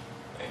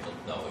I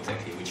don't know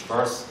exactly which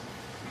ports.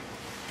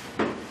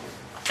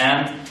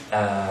 And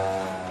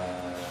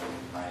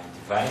my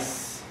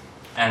device.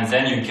 And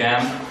then you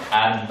can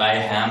add by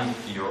hand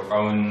your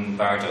own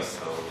parameters.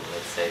 So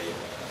let's say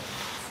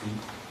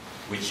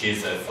which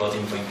is a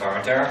floating point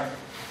parameter.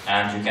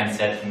 And you can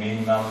set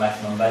minimum,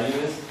 maximum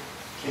values.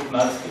 Click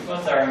modes. Click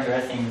modes are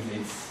interesting.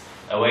 It's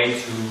a way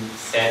to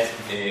set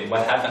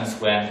what happens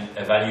when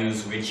a value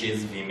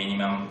reaches the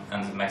minimum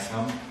and the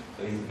maximum.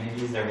 So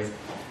maybe there is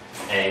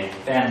a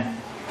pen,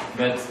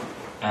 but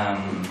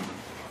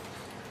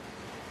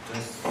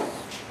does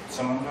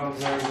someone know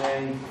there is a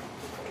way?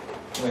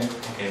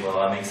 Okay, well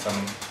I'll make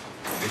some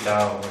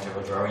guitar or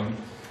whatever drawing.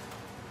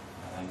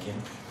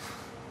 Again.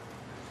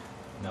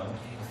 No,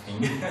 nothing.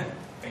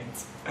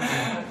 Paint.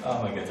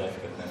 Oh my god, I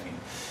forgot nothing.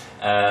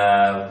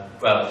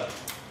 Well,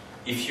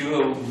 if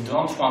you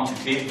don't want to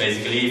clip,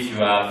 basically if you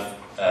have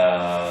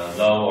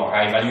low or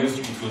high values,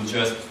 it will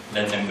just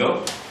let them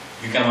go.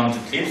 You can want to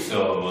clip,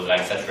 so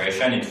like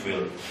saturation, it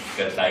will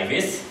get like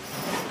this.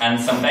 And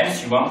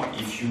sometimes you want,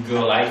 if you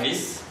go like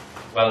this,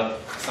 well,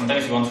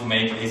 sometimes you want to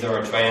make either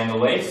a triangle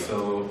wave,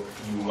 so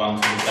you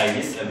want to look like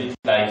this, a bit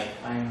like...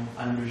 I'm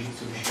allergic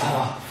to the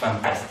Oh,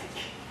 fantastic.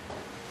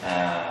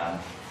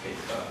 Okay,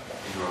 so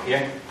you go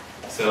here.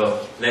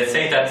 So let's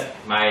say that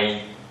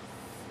my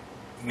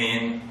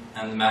min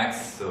and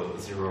max, so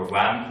 0,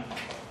 1,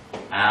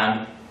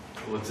 and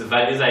with the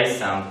values I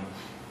send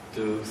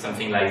to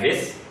something like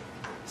this.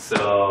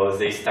 So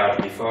they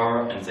start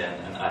before and then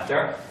and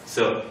after.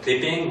 So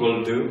clipping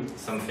will do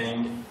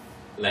something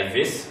like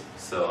this.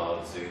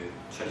 So the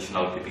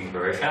traditional clipping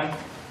operation.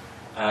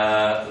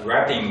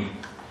 Wrapping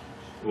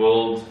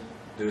will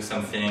do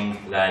something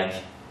like.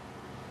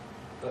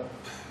 Don't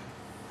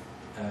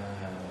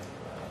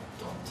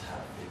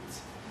have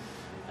it.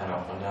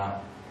 Alors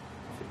là,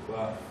 on fait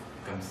quoi?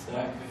 Comme ça.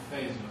 Like the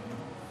phase.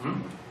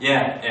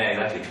 Yeah,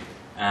 exactly.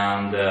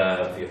 And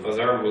the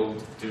other will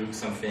do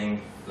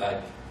something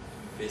like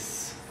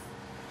this.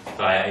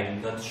 So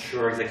I'm not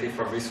sure exactly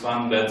for this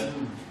one, but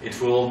it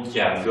will,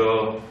 yeah,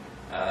 go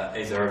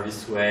either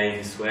this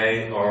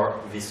way, or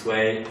this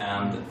way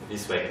and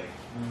this way.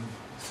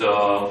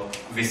 So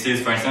this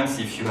is, for instance,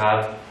 if you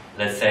have,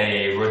 let's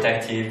say, a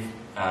rotative,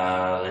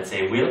 let's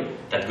say, wheel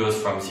that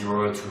goes from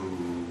 0 to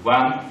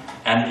 1,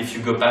 and if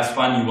you go past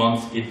 1, you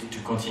want it to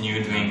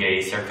continue doing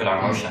a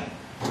circular motion.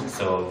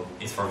 So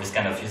it's for this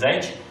kind of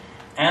usage.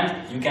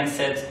 And you can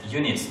set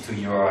units to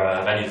your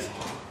values.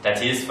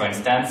 That is, for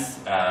instance,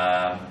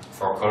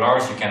 for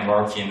colors, you can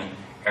work in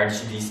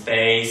RGB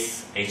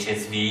space,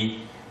 HSV.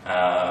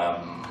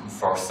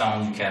 For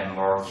sound, you can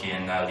work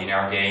in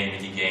linear gain,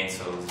 MIDI gain,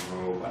 so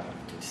 0, 1,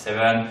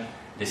 27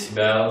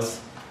 decibels.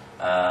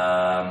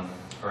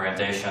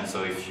 Orientation,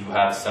 so if you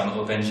have some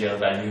OpenGL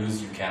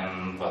values, you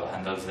can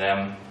handle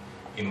them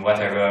in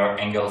whatever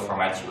angle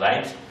format you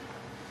like.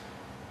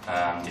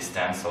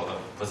 Distance or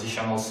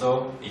position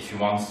also, if you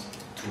want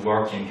to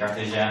work in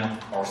Cartesian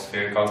or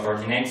spherical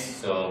coordinates.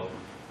 So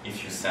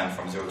if you send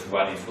from 0 to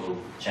 1, it will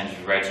change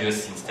the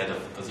radius instead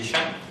of the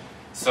position.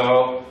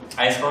 So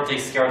I4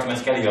 takes care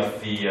automatically of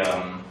the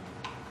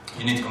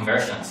unit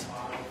conversions.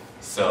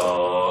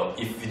 So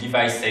if the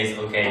device says,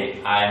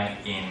 okay, I'm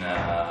in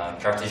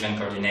Cartesian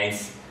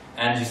coordinates,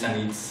 and you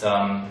send it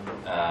some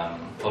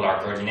polar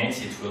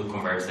coordinates, it will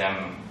convert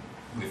them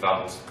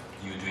without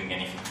you doing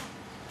anything.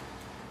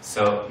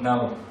 So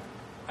now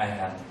I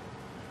have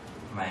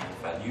my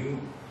value,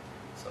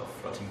 so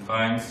floating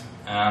points,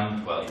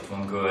 and well, it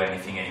won't go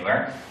anything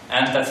anywhere,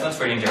 and that's not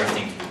really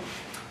interesting to do.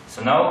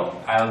 So now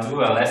I'll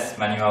do a less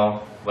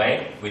manual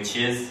way, which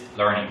is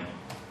learning.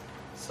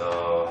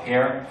 So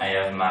here I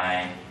have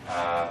my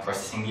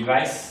processing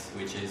device,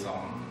 which is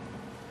on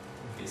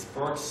these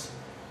ports.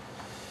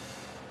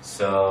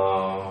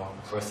 So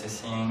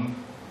processing,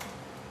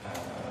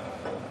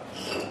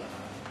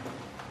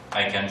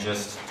 I can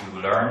just do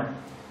learn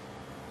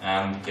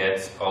and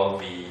get all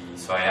the,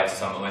 so I have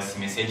some OSC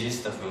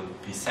messages that will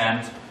be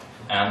sent,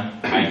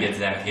 and I get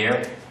them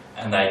here,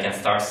 and I can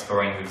start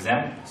scoring with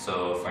them.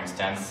 So for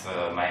instance,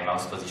 my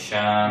mouse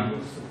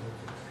position,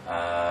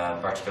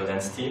 particle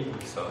density,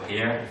 so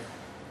here,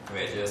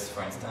 radius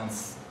for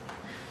instance,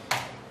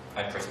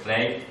 I press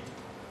play,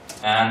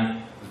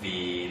 and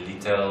the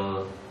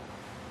little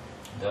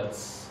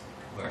dots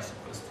were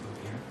supposed to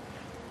appear.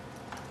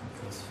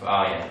 Because,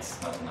 oh yeah,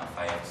 it's not enough,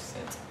 I have to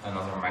set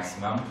another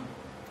maximum.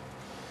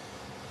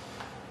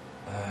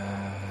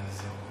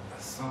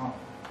 0%.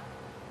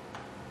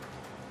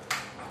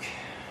 Okay.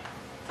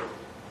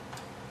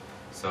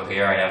 So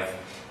here I have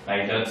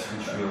my dots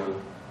which will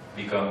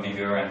become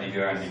bigger and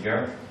bigger and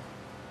bigger.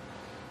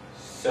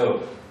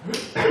 So,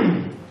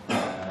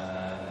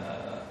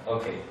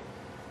 okay.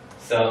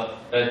 So,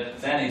 but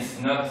then it's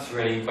not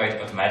really quite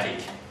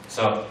automatic.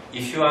 So,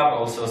 if you have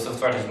also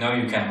software that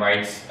you can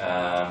write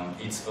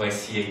its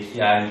OSC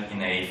API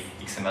in a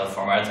XML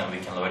format and we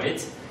can load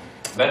it.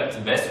 But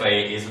the best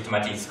way is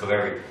automatic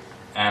discovery.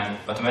 And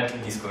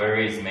automatic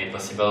discovery is made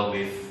possible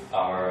with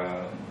our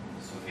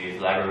the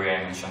library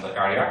I mentioned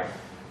earlier.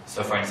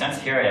 So for instance,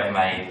 here I have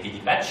my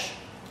PD patch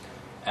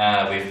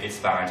with its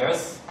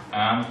parameters.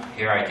 And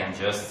here I can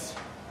just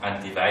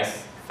add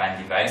device,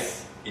 find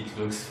device. It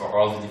looks for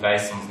all the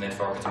devices on the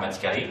network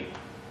automatically.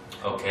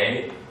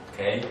 Okay,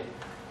 okay.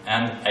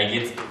 And I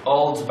get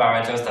all the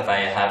parameters that I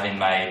have in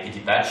my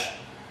PD patch.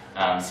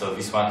 So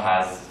this one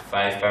has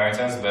 5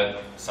 parameters,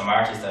 but some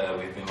artists that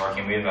we've been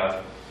working with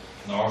have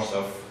north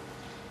of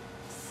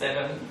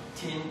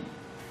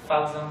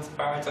 17,000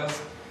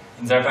 parameters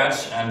in their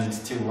patch, and it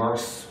still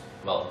works,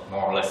 well,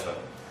 more or less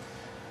well.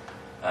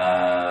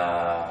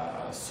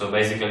 So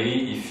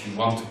basically, if you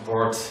want to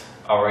port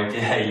our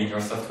API in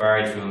your software,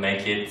 it will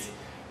make it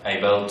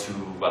able to,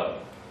 well,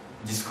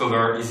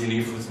 discover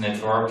easily through the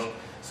network.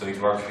 So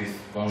it works with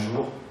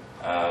Bonjour,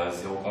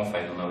 ZeroConf.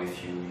 I don't know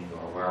if you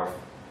are aware of,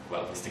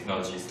 well, this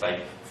technology is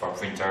like for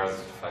printers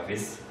like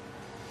this.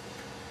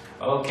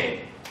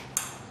 Okay,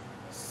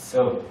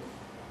 so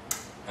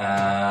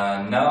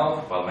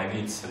now, well,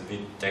 maybe it's a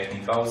bit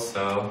technical,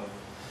 so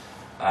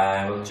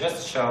I will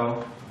just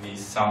show the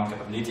sound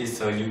capabilities.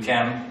 So you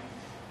can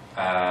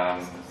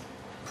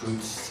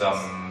put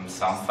some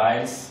sound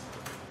files.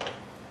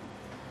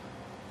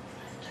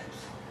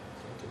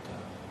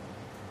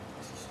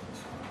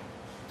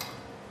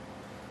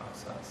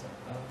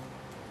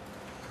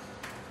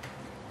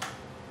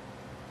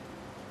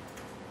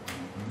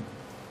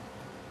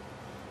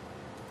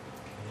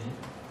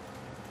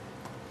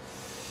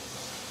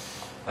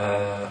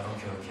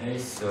 Okay,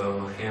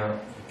 so here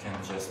you can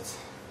just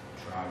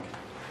drag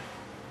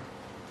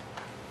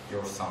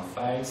your sound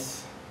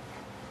files.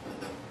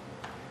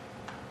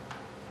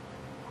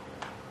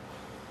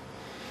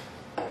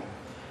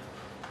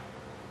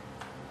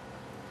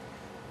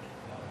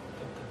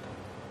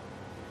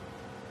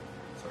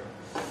 Sorry.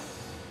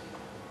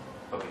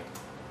 Okay,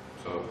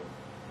 so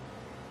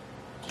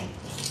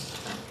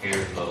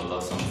here's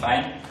the sound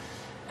file.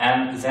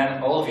 And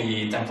then all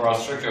the temporal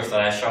structures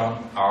that I've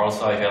shown are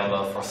also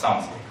available for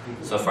sound.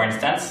 So for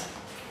instance,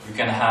 you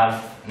can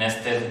have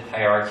nested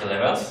hierarchy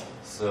levels.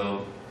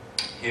 So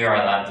here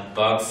I'll add the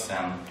box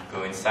and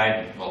go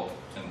inside. Well,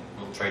 and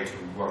we'll try to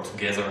work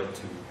together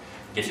to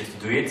get you to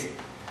do it.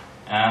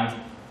 And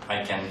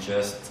I can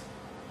just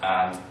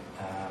add,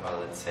 well,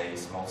 let's say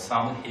small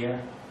sound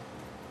here.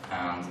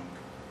 And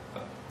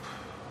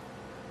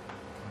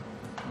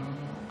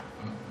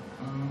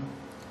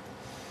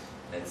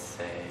let's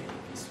say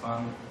this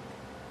one.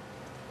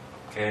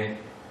 Okay.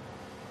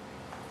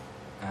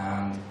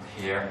 And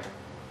here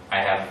I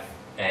have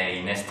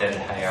a nested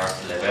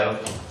hierarchy level.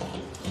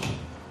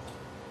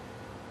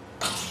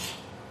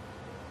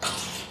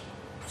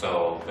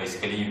 So basically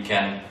basically you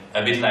can,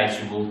 a bit like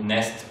you would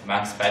nest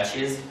max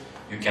patches,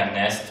 you can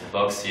nest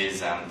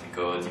boxes and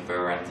go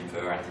deeper and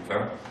deeper and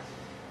deeper.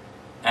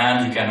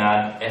 And you can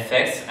add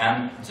effects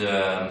and,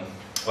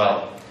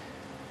 well,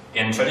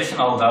 in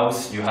traditional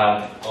DAWs you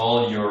have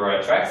all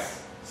your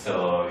tracks,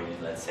 so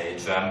let's say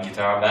drum,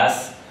 guitar,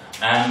 bass,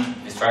 and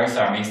these tracks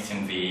are mixed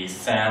in the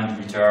send,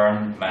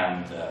 return,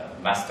 and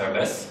master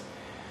bus.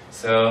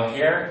 So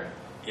here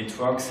it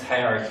works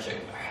hierarchically.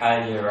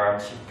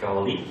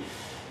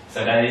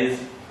 So that is,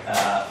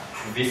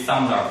 these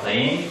sounds are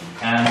playing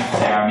and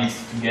they are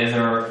mixed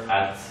together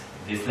at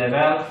this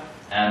level,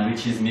 and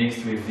which is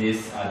mixed with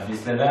this at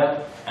this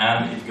level,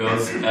 and it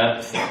goes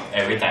up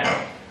every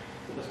time.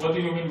 What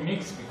do you mean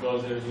mix?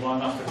 Because there is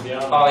one after the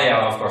other. Oh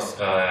yeah, of course.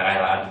 I'll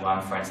add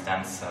one, for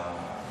instance.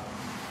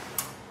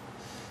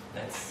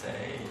 Let's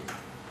say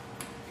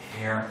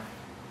here.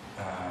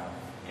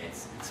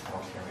 It's more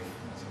clear with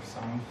another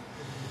song.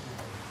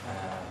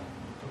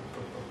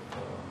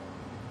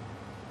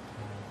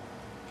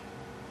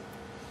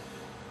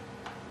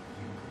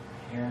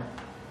 Here.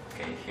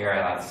 Okay, here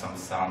I'll add some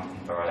sound in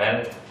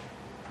parallel,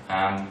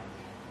 and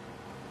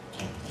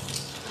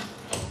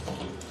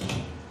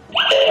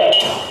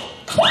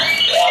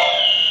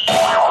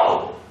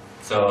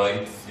so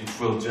it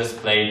will just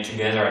play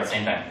together at the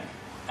same time.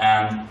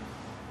 And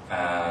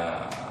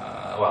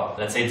well,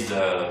 let's say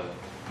the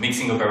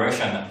mixing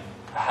operation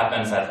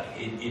happens at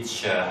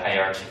each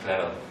hierarchic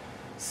level.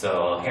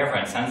 So here, for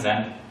instance,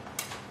 then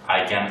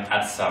I can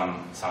add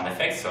some sound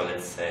effects. So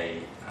let's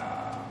say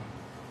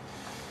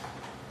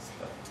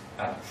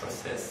add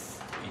process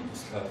in the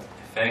slot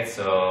effect.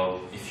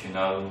 So if you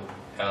know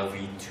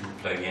LV2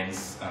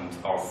 plugins and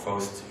or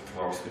Faust, it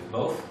works with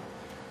both.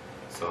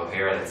 So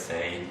here, let's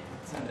say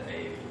it's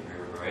a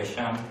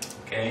reverberation,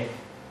 okay.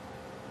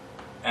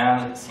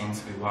 And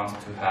since we want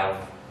to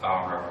have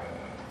our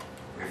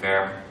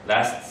reverb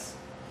lasts,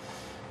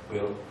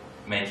 we'll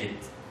make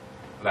it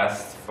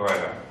last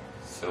forever.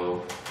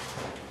 So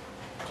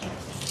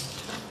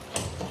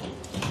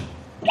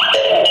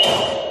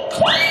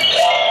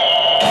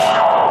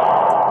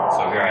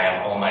here I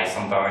have all my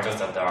sound parameters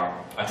that are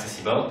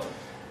accessible,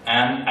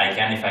 and I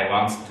can, if I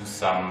want, do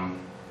some,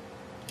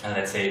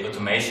 let's say,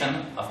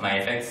 automation of my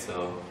effects.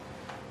 So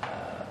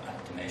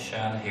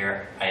automation,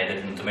 here I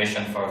added an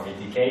automation for the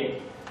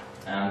decay,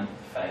 and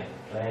if I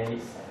play, you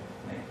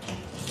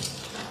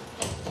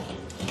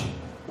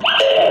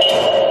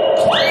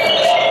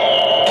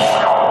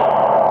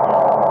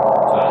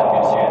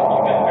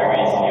can very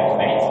easily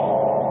automate.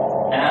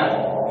 And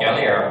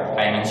earlier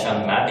I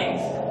mentioned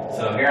mappings.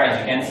 So here, as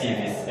you can see,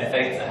 this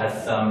effect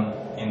has some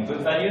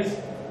input values,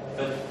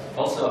 but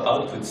also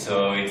output.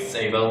 So it's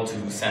able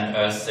to send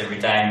us every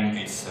time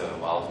it's,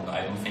 well,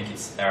 I don't think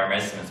it's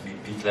RMS, it must be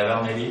peak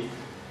level maybe.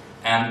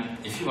 And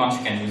if you want,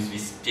 you can use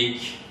this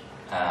peak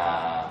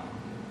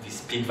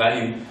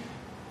value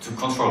to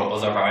control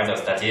other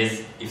parameters. That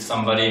is, if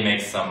somebody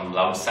makes some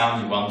loud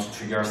sound, you want to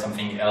trigger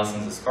something else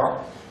in the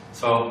score.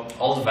 So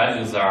all the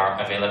values are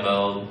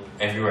available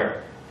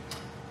everywhere.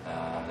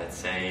 Let's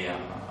say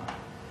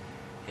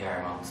here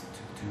I want to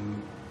do,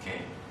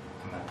 okay,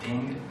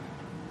 mapping,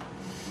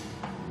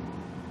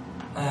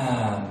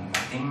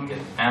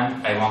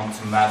 and I want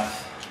to map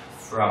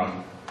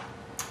from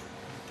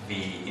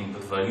the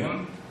input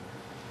volume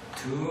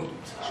to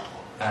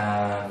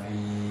the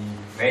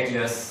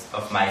radius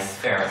of my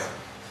spheres.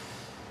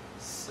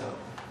 So,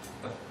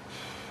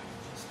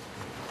 just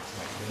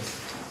like this,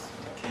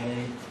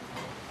 okay.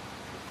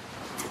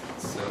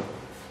 So,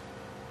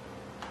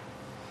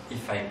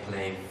 if I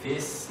play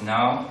this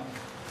now,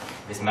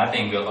 this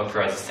mapping will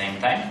occur at the same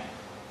time,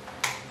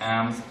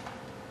 and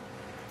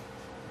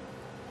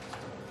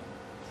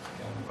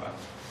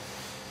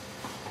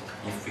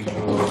if we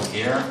go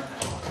here,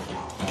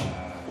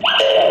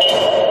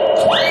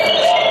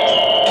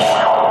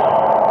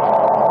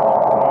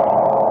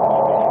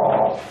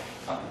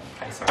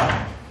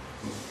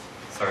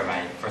 sorry,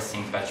 my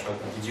pressing patch.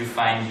 Did you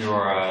find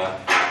your?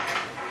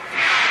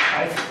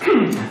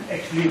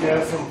 Actually, there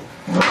are some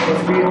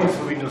possibilities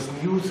for Windows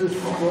Music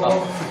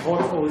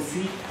support OC.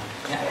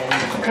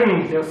 Yeah.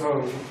 And there's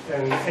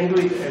an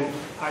Android and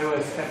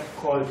iOS app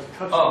called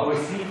Touch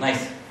OC.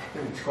 Nice.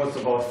 Which costs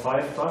about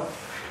 $5.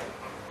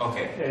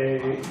 Okay.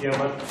 Yeah,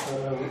 but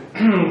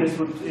this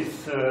would,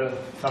 if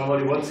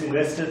somebody wants to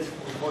invest it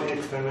before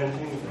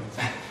experimenting,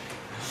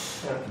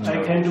 no.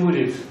 I can do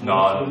this.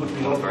 No,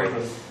 not very.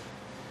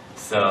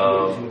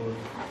 So,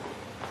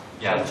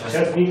 yeah,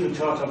 just need to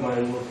charge up my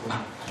notebook.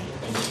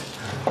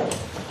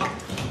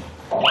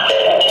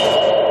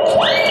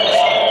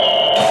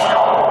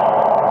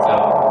 So,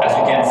 as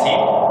you can see,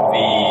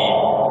 the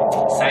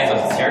size of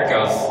the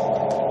circles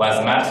was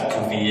mapped to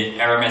the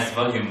RMS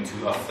volume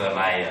of the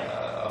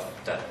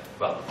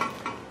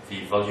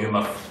volume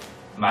of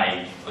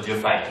my audio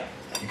file.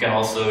 You can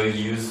also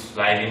use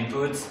live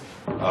inputs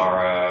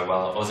or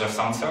other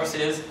sound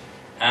sources,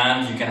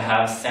 and you can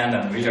have send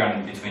and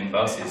return between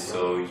boxes.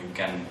 So you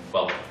can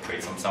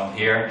create some sound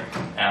here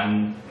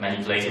and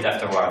manipulate it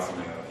afterwards in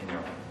your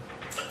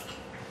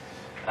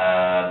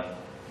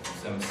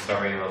I'm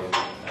sorry,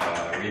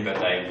 I'll read, but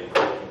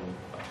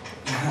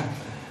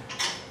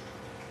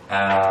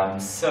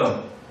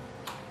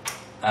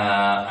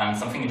and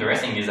something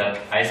interesting is that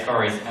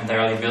iScore is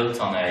entirely built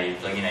on a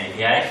plugin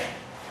API.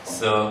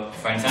 So,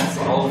 for instance,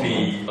 all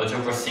the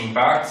audio processing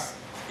parts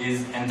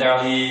is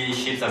entirely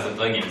shipped as a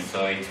plugin.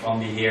 So it won't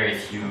be here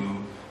if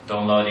you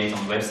download it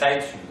on the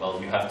website.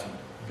 Well, you have to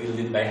build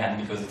it by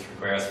hand because it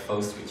requires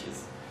Post, which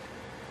is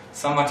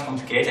somewhat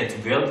complicated to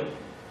build.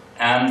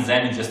 And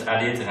then you just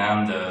add it,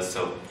 and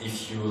so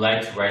if you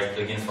like to write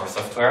plugins for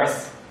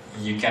softwares,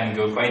 you can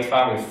go quite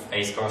far with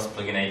iScore's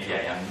plugin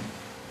API. And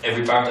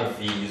every part of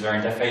the user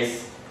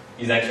interface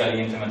is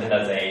actually implemented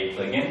as a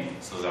plugin.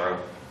 So there are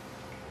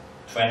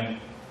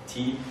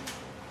 15,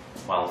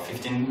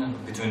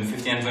 between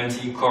 15 and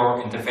 20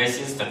 core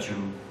interfaces that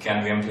you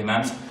can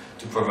re-implement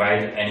to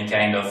provide any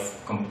kind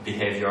of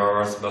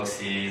behaviors,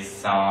 boxes,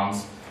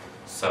 sounds.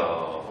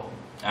 So,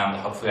 and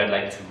hopefully I'd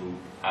like to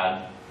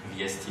add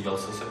VST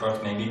also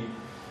support maybe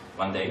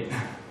one day.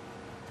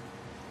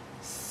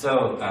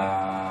 So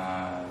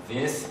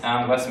this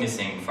and what's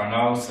missing for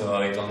now. So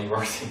it only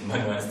works in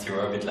mono and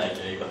stereo, a bit like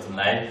Ableton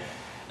Live.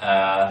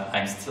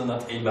 I'm still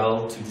not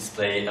able to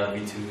display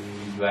LV2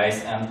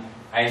 UIs, and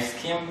I've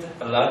skimmed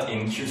a lot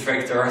in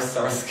QTractor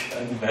source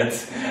code, but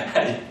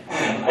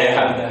I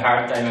have a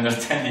hard time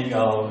understanding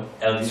how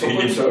LV2 It's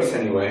open source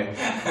anyway.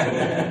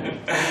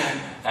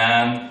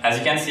 And as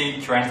you can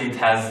see, currently it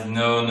has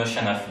no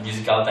notion of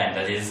musical time.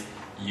 That is,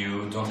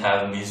 you don't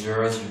have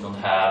measures, you don't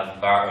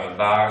have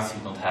bars,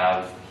 you don't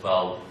have,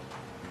 well,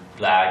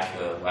 black,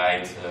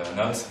 white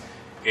notes.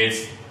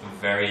 It's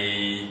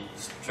very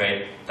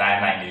straight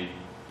timeline.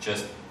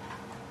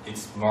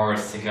 It's more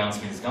seconds,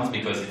 milliseconds,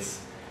 because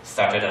it's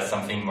started as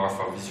something more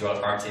for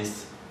visual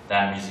artists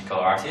than musical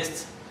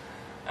artists.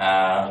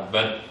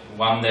 But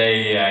one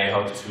day I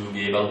hope to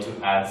be able to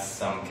add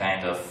some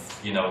kind of,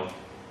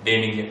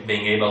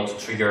 being able to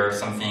trigger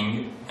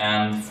something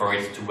and for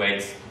it to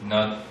wait,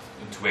 not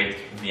to wait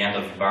the end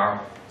of the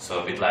bar,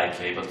 so a bit like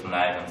Ableton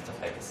Live and stuff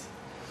like this.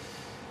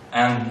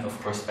 And of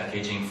course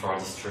packaging for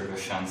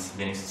distributions,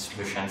 Linux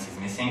distributions is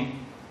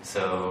missing.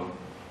 So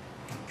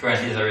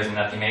currently there is an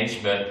app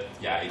image, but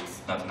yeah, it's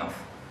not enough.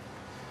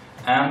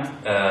 And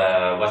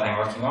what I'm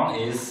working on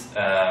is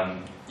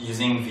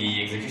using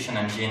the execution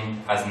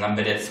engine as an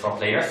embedded score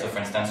player. So for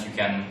instance, you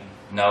can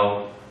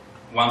now,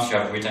 once you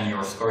have written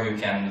your score, you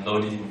can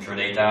load it in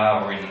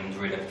PureData or in an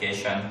Android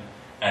application,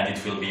 and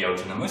it will be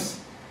autonomous.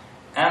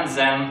 And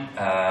then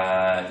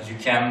you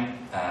can,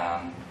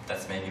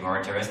 that's maybe more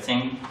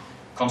interesting,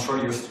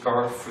 control your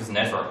score through the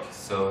network.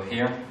 So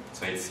here,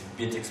 so it's a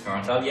bit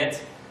experimental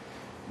yet,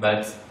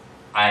 but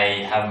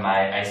I have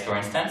my iScore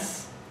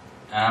instance,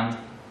 and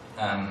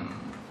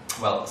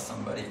well,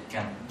 somebody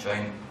can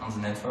join on the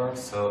network,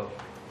 so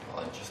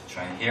I'll just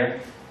join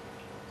here.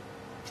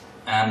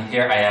 And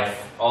here I have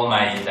all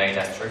my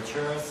data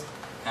structures,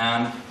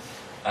 and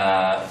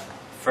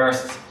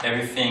first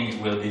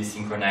everything will be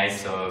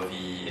synchronized so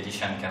the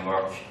edition can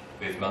work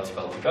with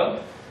multiple people.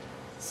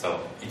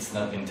 So it's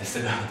not been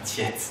tested out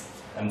yet,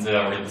 and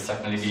there will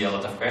certainly be a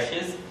lot of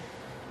crashes.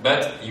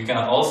 But you can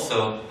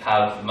also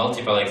have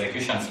multiple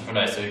executions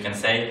synchronized, so you can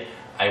say,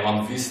 I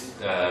want this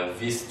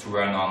to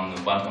run on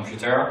one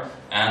computer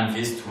and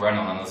this to run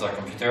on another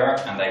computer,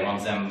 and I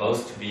want them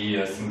both to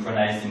be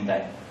synchronized in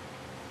time.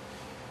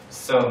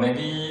 So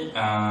maybe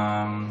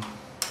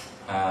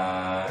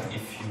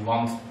if you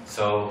want,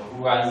 so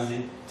who has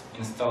it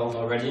installed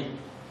already?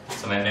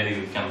 So maybe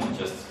we can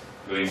just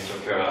go in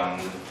circle,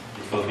 and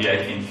it will be, I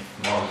think,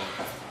 more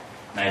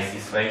nice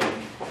this way.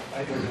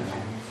 I don't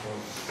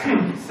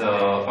know. So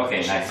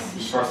okay, nice.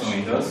 First on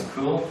Windows,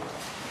 cool.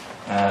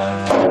 I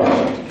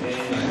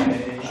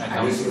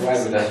will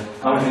survive with that.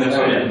 I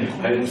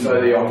didn't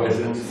say the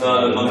opposite.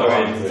 No, don't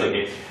worry, it's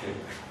okay.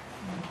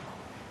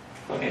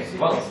 Ok,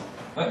 well,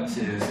 ouais,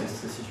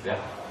 c'est super.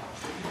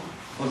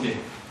 Ok. Je suis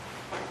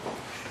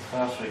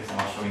pas sûr que ça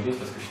marche sur Windows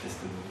parce que je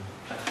teste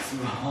pas très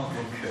souvent.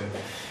 Donc,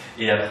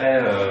 et après,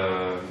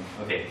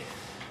 ok.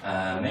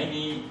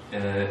 Maybe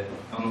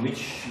on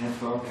which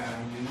network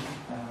are you?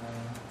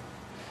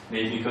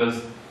 Maybe because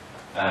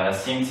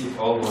since it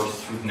all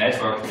works through the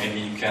network, maybe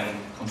you can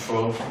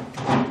control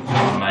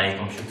on my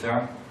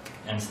computer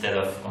instead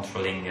of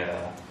controlling.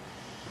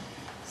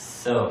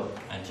 So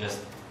I just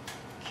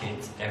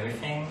kit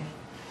everything,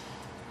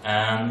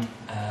 and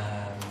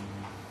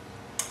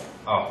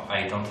oh,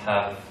 I don't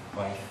have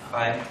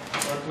Wi-Fi.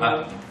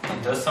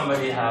 Does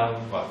somebody have?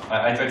 Well,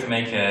 I try to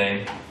make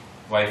a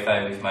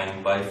Wi-Fi with my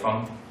mobile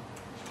phone.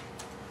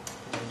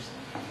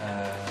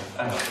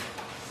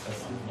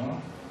 That's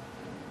no.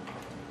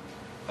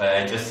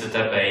 I just set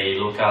up a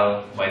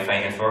local Wi-Fi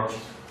network.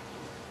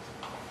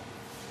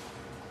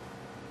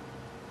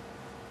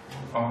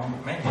 Or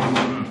maybe.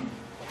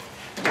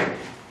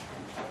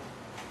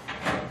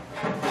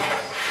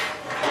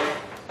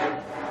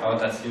 Oh,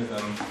 that's you.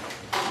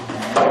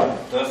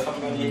 Does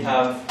somebody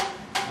have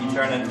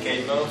internet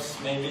cables,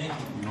 maybe?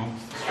 No.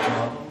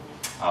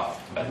 Oh,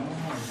 bad.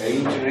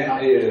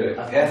 Internet,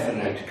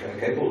 Ethernet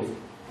cables.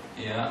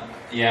 Yeah,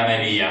 yeah,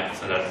 maybe, yeah,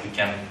 so that we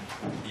can,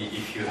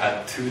 if you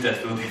had two,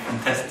 that would be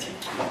fantastic.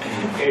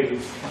 Okay.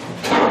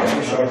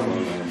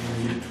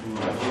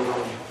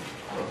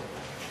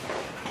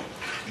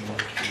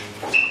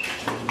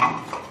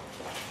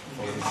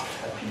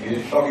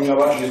 You're talking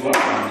about this one?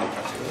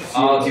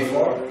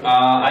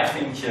 I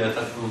think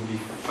that will be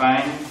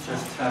fine,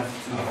 just have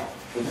to...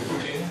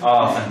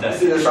 Oh, This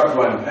fantastic. is a short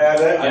one.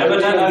 Yeah, but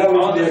then I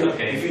found it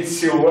okay. If it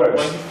still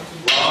works.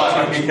 I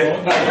did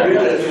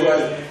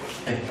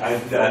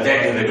that a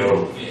decade ago.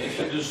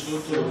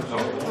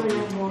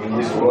 In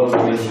this world,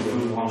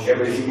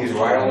 everything is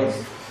wireless.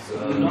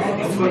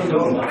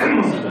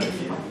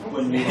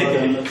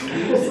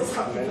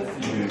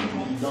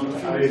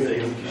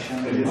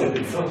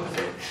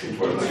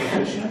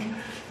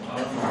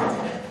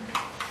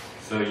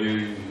 So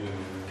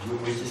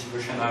which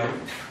distribution are you?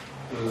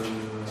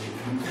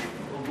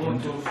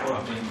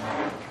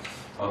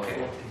 Okay.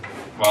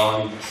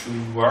 Well, it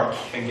should work,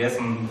 I guess,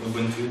 on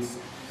Ubuntu. It's,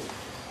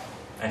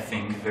 I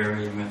think,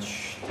 very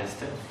much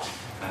tested.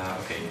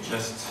 Okay,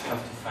 just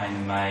have to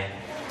find my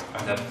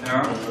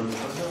adapter.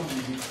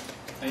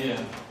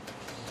 Yeah.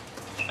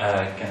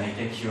 Can I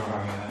take your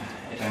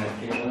Ethernet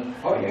cable?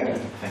 Oh, yeah.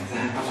 Thanks.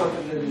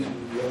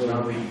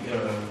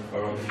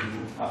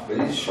 But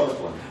it's a short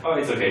one. Oh,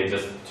 it's okay,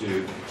 just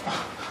to...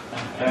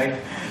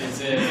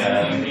 It's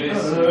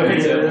English.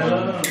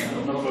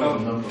 No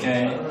problem.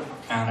 Okay.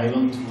 I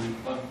want to.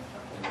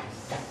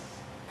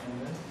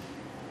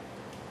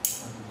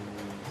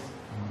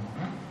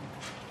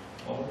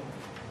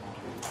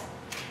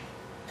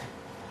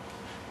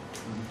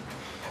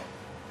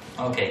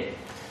 Okay.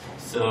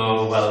 So,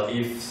 well,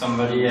 if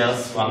somebody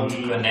else wants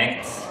to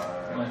connect,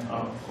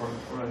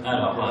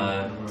 alors,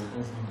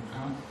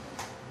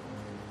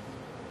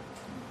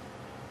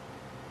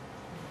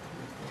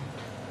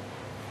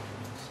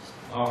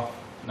 oh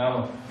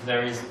no,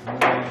 there is no.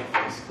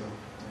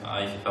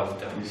 I felt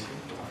that.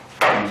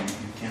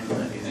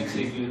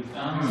 Execute.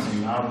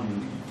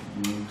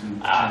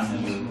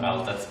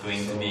 Well, that's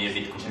going to be a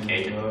bit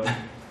complicated.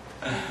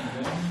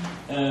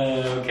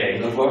 Okay.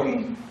 Not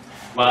working?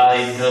 Well,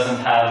 it doesn't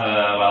have.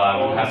 Well, I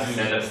will have to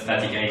set up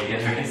static IP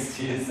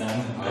addresses,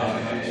 and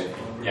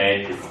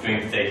yeah, it's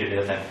going to take a bit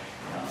of time.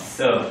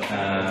 So,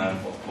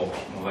 bon,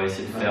 on va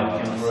essayer de faire.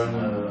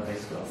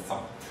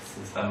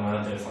 C'est moins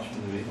intéressant, je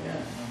suis désolé.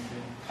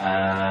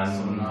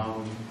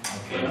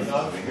 Okay, so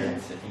we're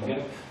setting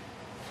up.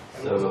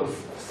 I'm also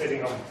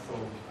setting up, so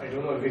I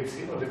don't know if it's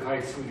on the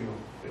Kai Studio.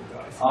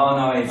 Oh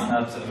no, it's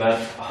not. But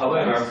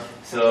however,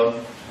 so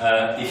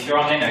if you're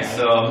on Linux,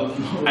 so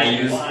I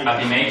use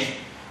AppImage.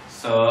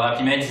 So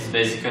AppImage is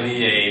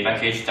basically a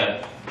package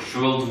that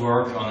should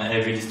work on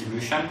every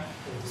distribution.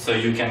 So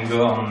you can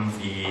go on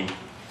the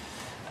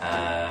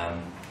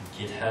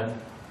GitHub.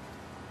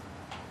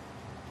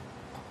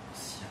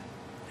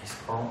 I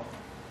scroll.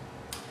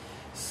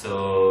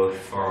 So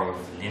for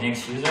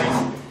Linux users,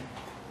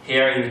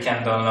 here you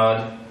can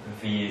download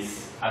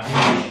this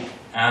AppImage,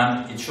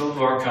 and it should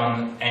work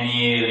on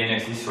any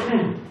Linux distro,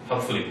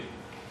 hopefully.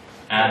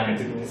 And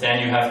then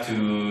you have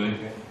to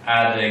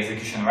add the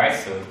execution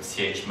rights, so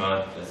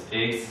chmod plus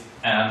x,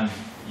 and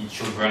it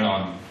should run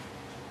on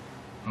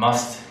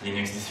most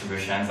Linux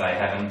distributions. I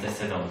haven't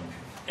tested on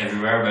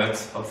everywhere, but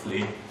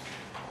hopefully.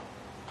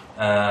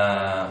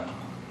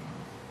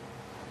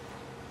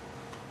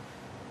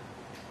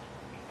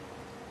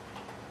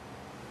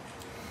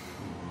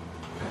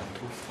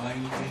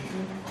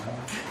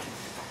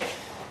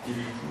 Et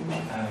du coup,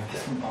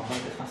 qu'est-ce qu'on peut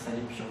peut-être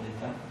installer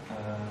PureData?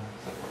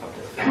 Ça pourra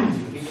peut-être faire un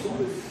petit peu.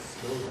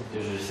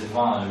 J'essaie de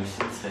voir un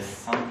logiciel qui serait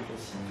simple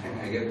aussi.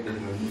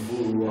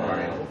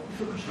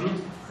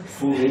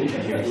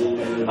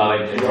 Ah ouais,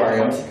 le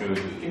problème c'est que du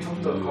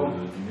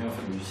mieux en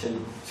fait le logiciel,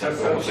 ça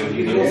fait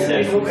lui-même,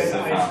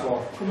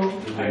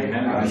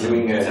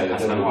 ça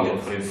principalement à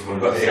contrôler le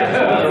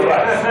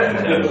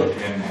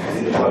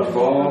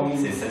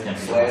c'est ça qui est un peu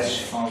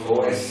sans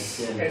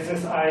logiciel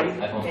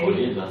à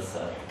contrôler, ben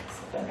ça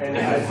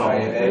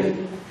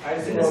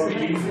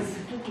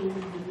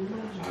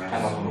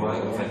alors moi, en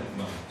fait,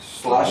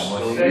 Slash.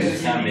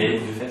 mais de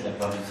fait, la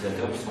plupart des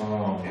utilisateurs sont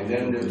dans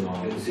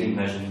des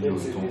images vidéo, donc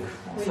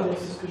ça.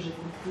 C'est ce que j'ai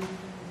compris.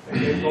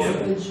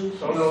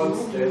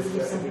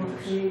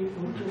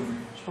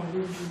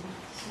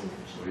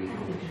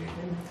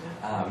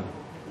 Ah oui.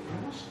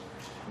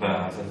 Ben,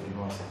 ça c'est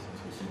bon, ça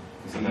aussi.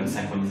 Ça va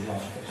synchroniser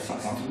ensuite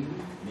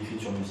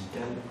l'écriture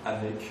musicale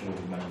avec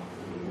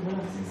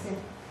Voilà, c'est ça.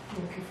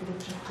 Donc il faudrait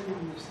que j'apprenne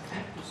ça.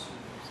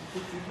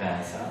 Ben,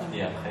 ça,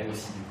 et après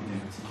aussi du coup des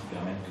outils qui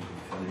permettent de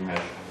faire des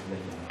images. Là,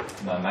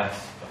 il y a Max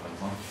par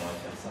exemple qui permet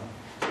de faire ça.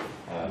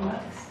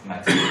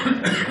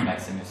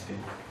 Max MSP.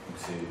 Donc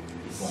c'est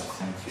bon,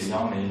 un petit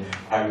client, mais.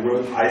 I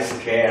wrote I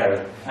scared.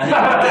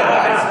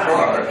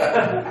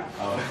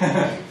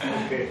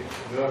 Okay,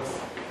 works.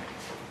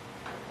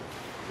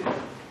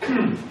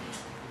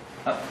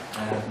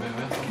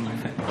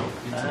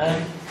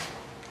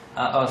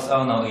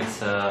 Oh no, it's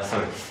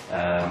sorry. I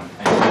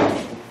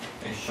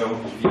show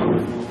the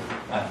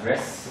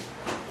address.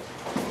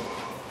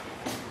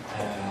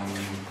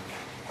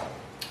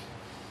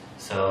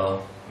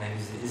 So maybe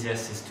the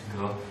easiest is to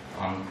go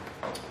on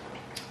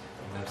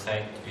the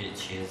website,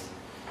 which is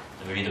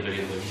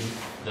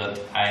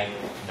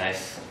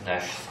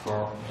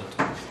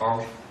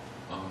www.i-score.org.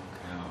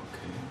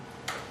 Okay.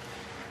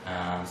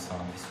 So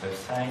on this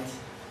website.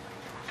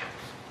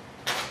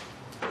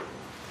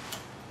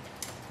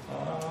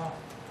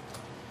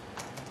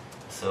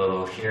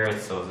 So here,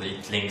 so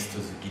it links to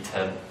the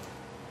GitHub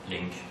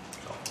link.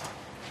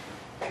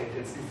 Okay,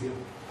 that's easier.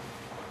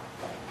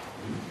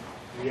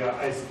 Yeah,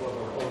 I support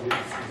all this.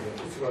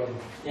 It's running.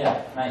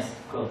 Yeah, nice,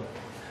 cool.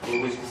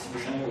 Which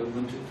distribution are you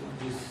going to do?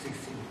 This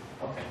 16.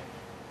 Okay.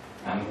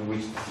 And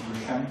which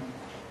distribution?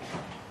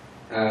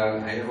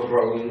 I have a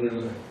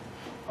problem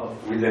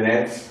with the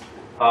net.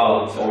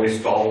 Oh, It always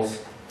stalls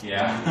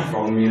yeah.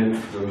 from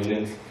minute to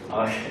minute.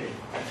 Okay.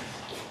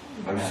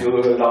 I'm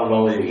still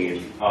downloading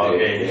it.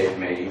 Okay.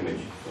 My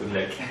image. Good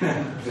luck.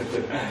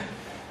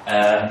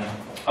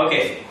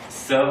 Okay,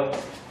 so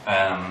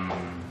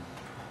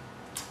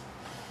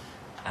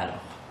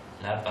alors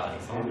là par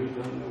exemple.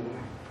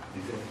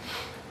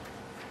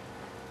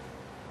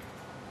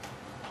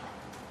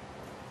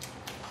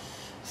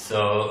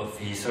 So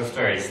the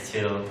software is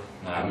still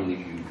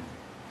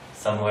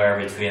somewhere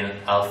between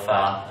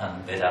alpha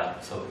and beta,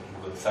 so you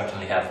will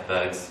certainly have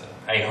bugs.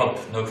 I hope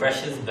no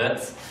crashes,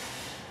 but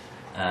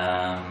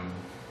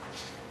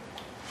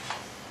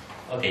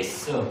okay.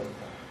 So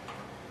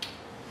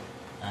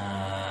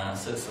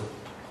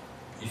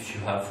if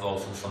you have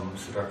also some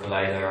super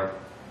collider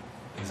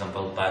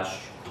example patch,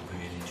 could be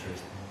really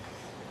interesting.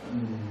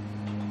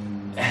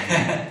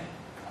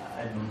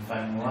 I don't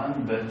find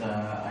one, but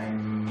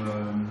I'm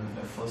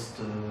a first.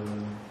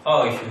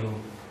 Oh, if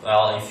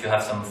you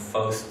have some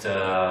Faust,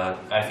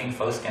 I think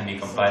Faust can be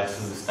compiled to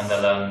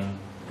standalone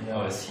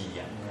OSC.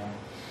 Yeah.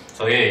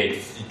 So yeah,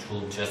 it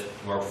will just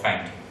work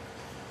fine.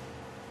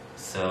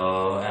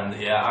 So and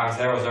yeah, are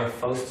there other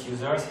Faust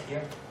users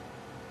here?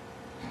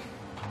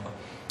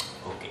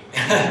 Okay.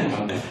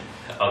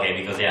 Okay,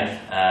 because yeah,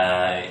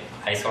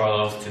 I saw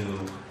those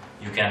two.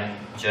 You can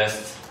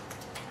just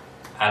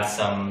add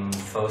some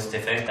Faust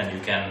effect, and you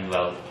can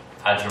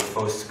add your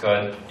Faust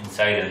code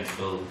inside, and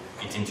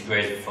it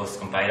integrates with Faust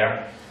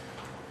compiler.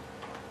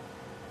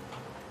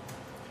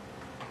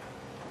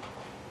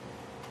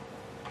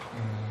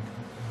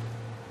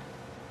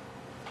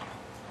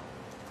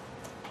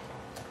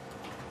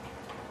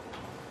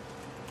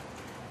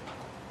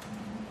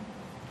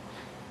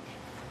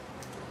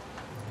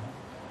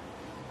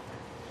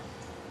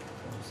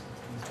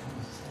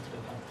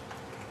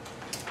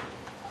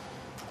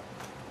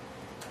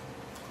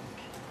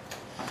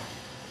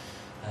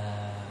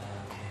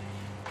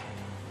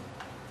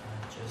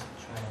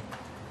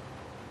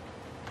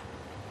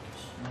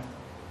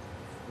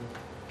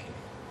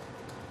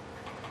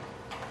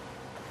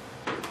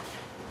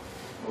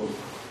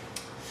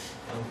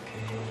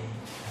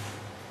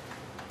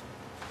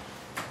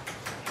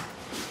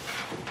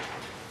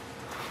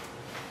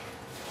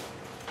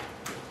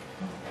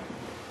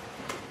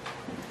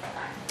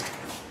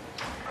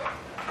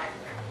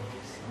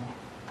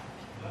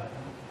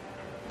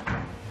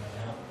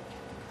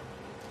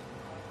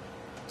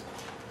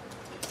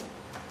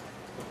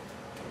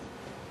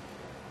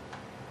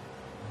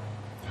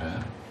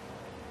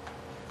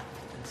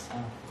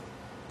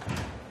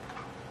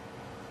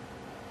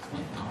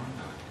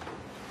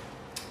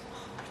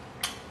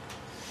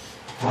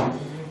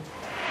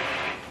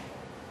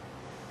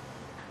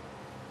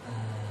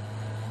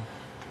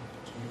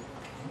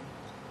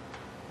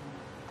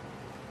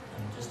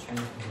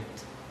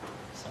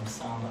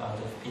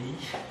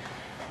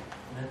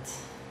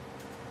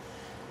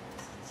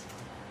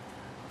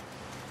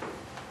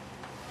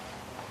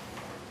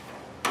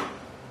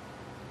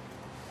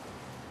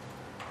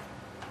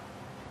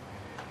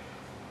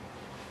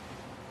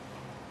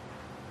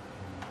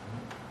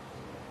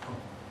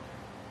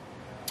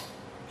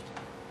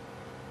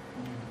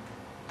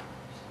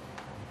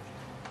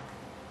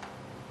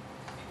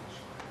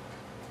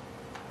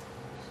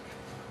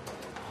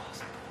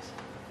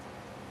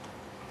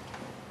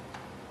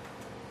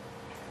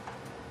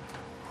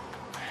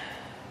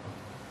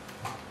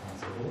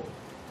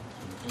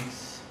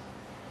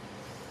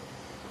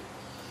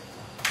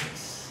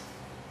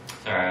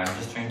 Sorry, I'm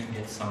just trying to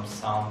get some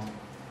sound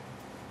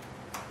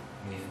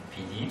with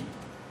PD,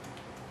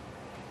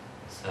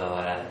 so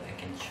I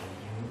can show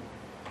you.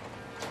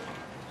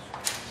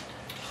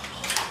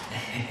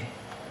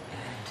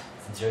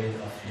 The joy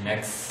of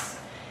Linux.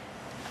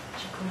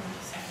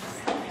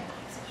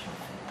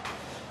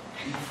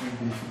 Il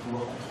faut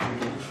pouvoir trouver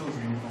quelque chose,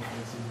 donc en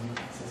fait,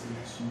 ça c'est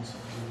juste une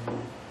sorte de ligne,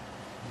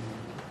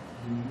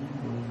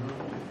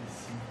 et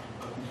si on ne peut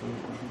pas construire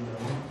quelque chose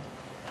d'avant.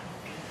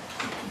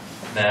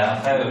 Ben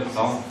après,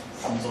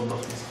 C'est une sorte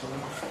d'orchestre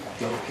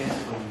qui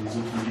orchestre les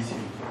autres logiciels.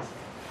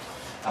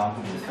 Alors on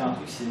peut peut-être faire un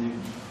truc, c'est vous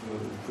pouvez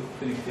vous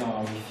connecter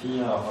en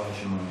Wi-Fi. Alors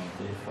j'ai mon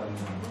téléphone.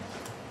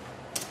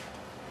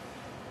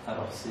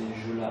 Alors c'est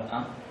jeu là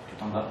 1,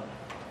 tout en bas.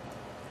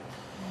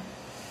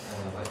 Ouais, je vais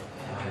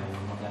vous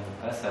demander un mot de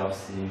passe. Alors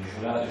c'est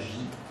jeu là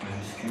J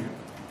majuscule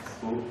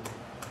O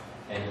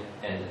L,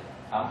 L,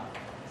 A.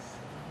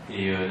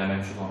 Et la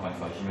même chose encore une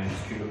fois, J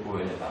majuscule, O,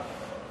 L, A.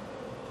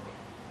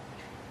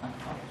 Ça,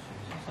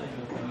 il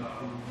va pas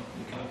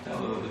les caractères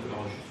de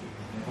couleur juste.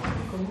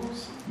 Comment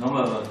aussi? Non,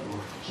 bah, non,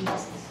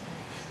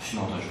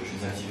 je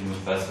désactive le mot de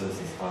passe, ce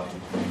sera.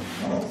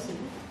 Non, c'est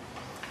bon.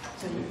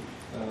 Ça y est.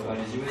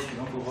 Allez-y, ouais,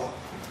 suivant pour voir.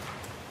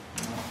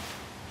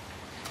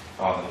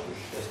 Alors, je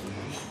teste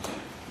juste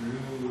le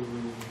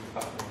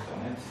parcours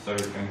internet. So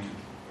you're going to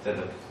set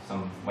up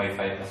some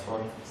Wi-Fi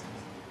password. Let's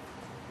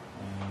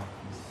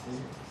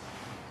see.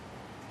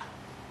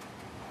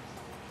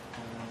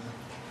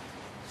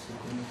 Se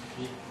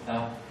connecter.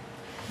 Ah.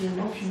 Il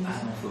manque une. Ah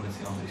non, faut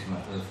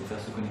faire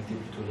se connecter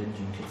plutôt l'aide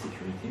d'une clé de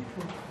sécurité.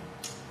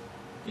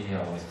 Et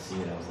alors,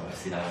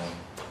 c'est la LLA.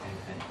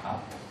 LLA.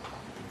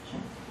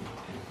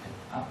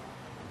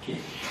 Ok.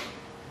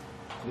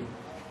 Oui.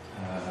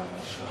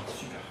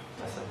 Super.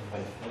 Là, ça devrait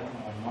le faire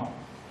normalement.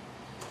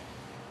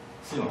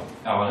 C'est bon.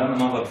 Alors là,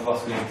 maintenant, on va pouvoir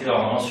se connecter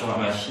normalement sur ma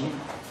machine.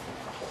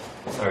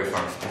 Sorry for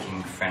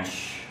speaking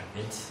French a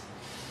bit.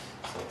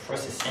 So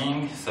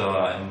processing. So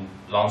I'm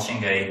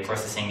launching a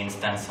processing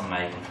instance on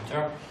my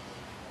computer.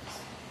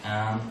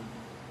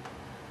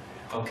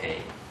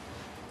 Okay.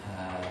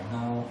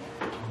 Now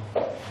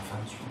 28.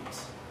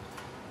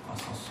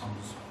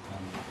 172.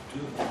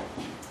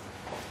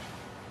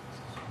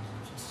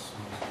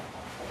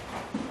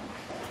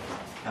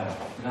 Alors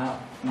là,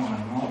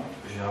 normalement,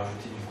 je vais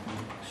rajouter du coup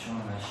sur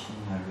ma machine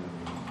le.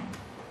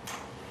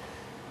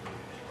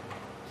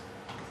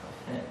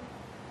 Parfait.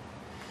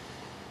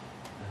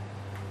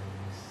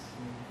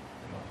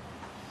 Alors,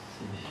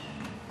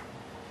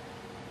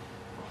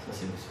 ça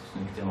c'est se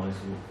connecter en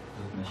réseau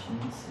d'autres machines,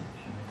 c'est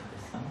je mettrai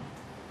ça.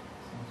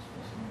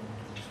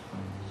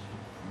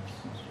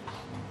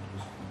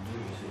 172.18.172.2, je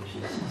vérifie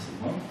ici, c'est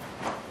bon.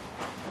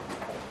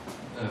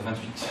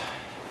 28.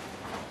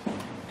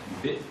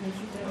 B.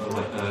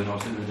 Ouais, non,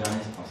 c'est le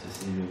dernier,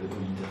 c'est le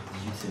leader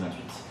 18, c'est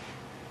 28.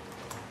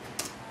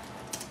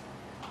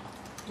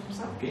 Comme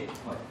ça. Ok,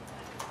 ouais.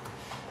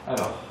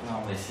 Alors, là,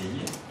 on va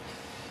essayer.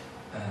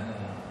 Ok,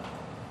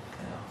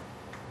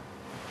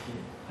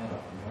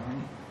 alors, learn.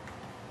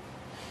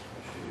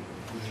 Je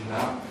bouge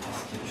là.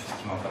 Est-ce qu'il y a des choses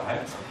qui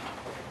m'apparaissent?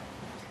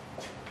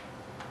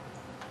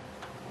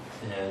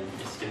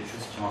 Est-ce qu'il y a des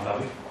choses qui m'ont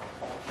apparu?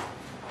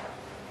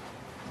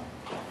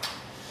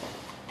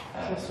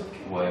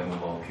 Ouais,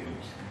 bon, ok,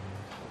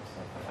 ça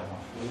va pas faire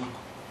grand-chose.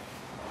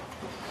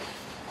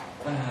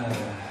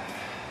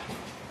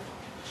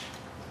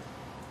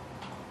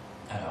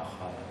 Alors,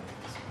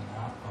 qu'est-ce qu'on a?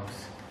 Box,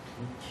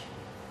 clic.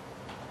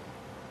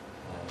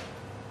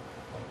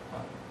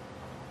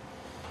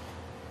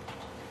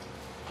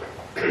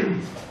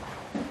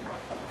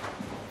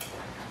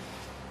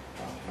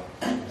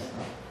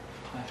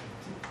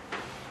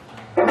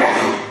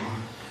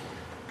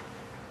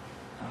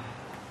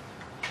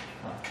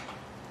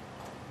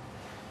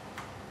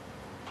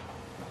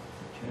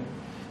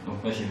 Donc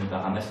moi j'ai mes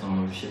paramètres dans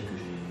mon logiciel que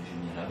j'ai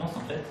mis à l'avance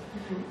en fait,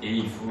 et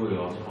il faut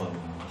leur dire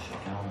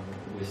chacun où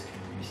est-ce qu'ils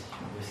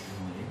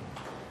vont aller.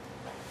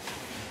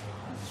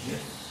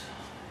 Radius,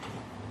 et on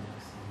va dire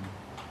que c'est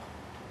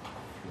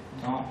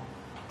flottant,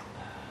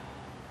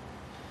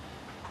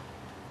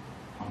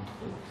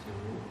 entre 0.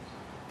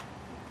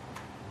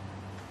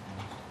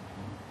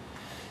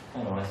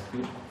 Alors est-ce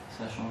que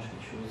ça change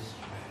quelque chose si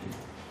je fais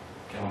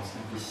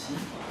 45 ici?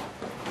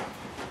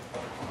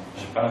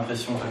 J'ai pas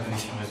l'impression que la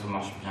connexion réseau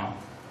marche bien.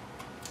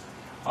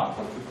 Ah,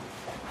 pas peu.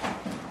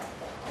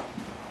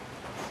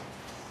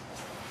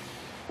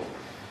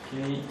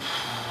 Okay.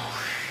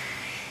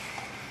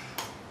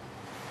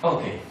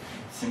 Okay,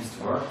 it seems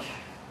to work.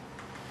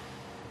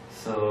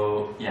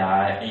 So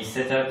yeah, I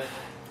set up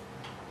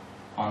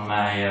on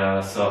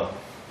my so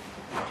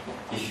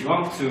if you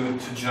want to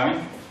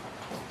join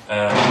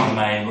on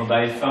my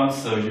mobile phone,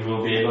 so you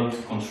will be able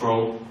to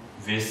control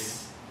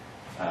this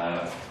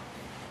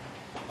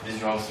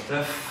visual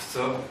stuff.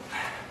 So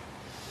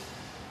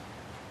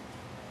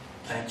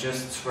I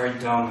just write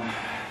down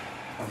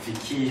the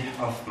key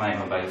of my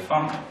mobile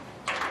phone.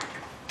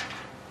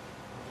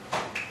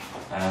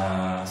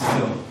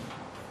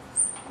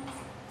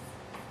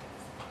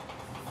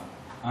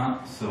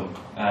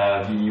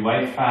 The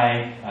Wi-Fi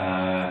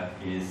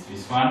is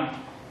this one.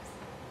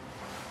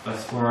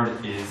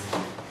 Password is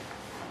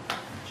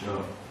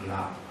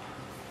Jola.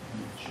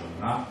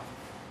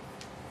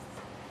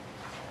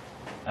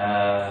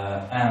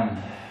 And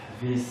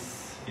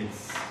this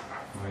it's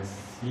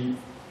OSC.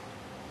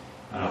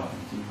 Alors,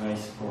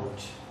 device port.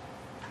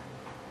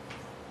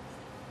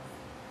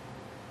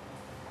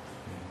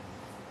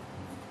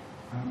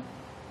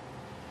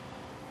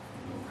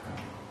 Local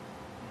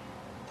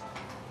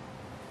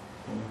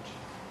port.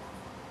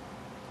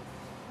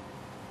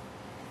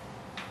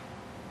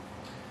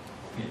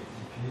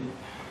 PTP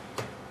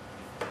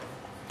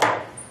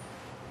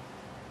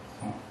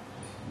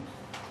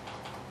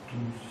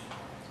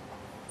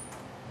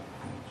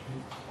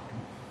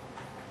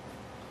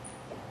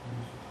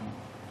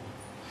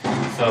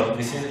 172. So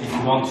this is if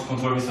you want to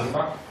control the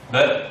software.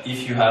 But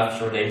if you have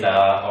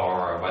PureData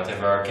or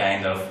whatever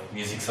kind of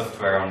music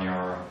software on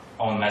your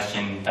own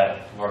machine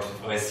that works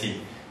with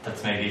OSC,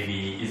 that's maybe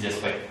the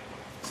easiest way.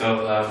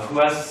 So who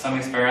has some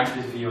experience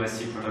with the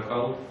OSC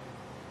protocol?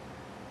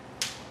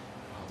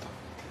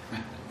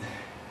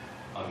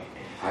 Okay.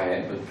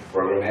 I but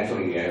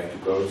programmatically you have to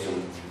code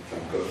some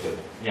code.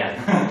 Yeah.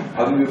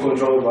 How do you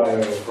control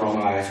by from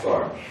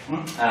iScore?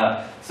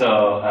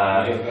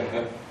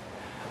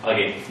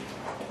 Okay.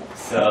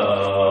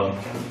 So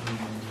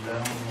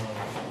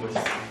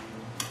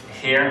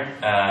here,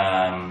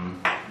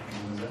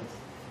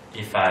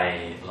 if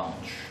I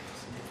launch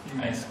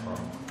iScore,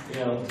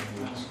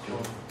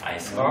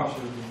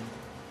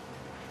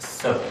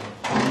 so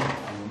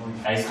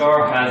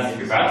iScore has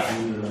three parts.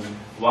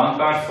 One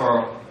part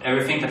for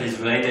everything that is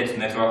related to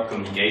network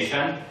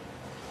communication,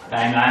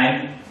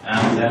 timeline,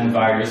 and then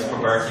various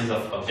properties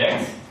of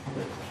objects.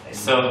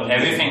 So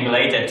everything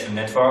related to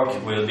network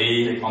will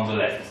be on the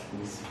left.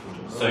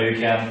 So you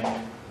can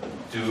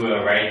do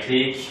a right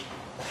click,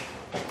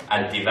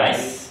 add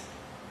device,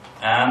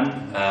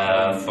 and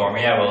for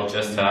me I will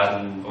just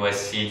add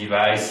OSC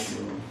device.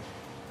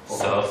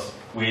 So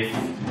with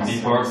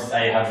these words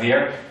I have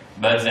here,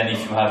 but then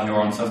if you have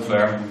your own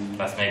software,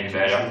 that's maybe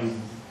better.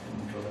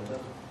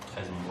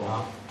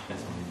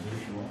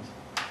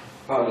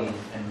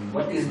 And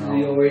what is the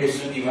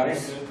OSC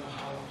device?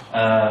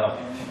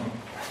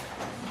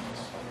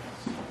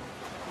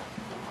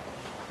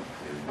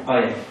 Oh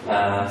yeah,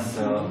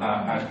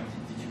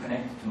 did you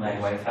connect to my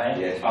Wi-Fi?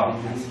 Yes. Oh,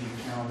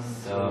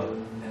 so,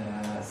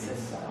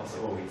 yes,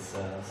 also it's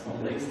small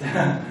text.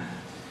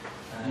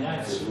 Yeah,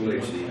 it's Full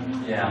HD.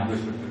 Yeah.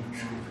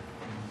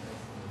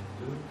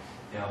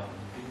 Yeah,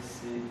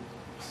 PC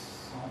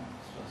 172.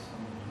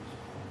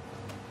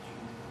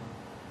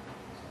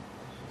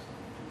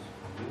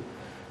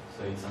 So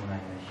it's on my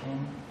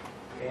machine.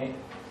 Okay.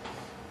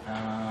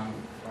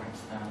 For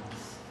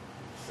instance,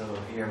 so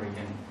here we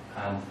can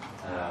add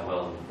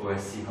well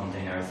OSC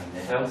containers and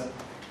methods.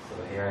 So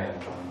here I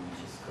have one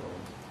which is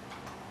called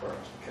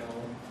vertical.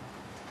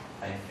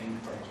 I think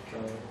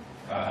vertical.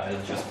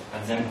 I'll just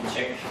add them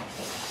check.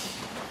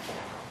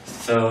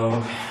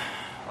 So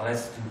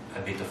let's do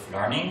a bit of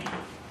learning.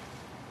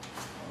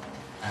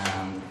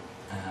 And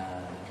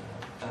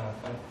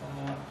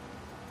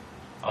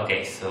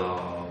okay,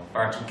 so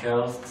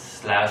particles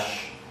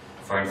slash,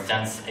 for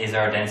instance,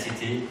 either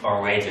density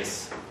or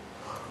radius.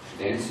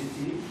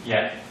 Density?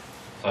 Yeah.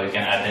 So you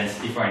can add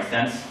density, for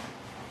instance,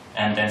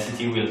 and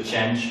density will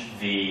change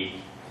the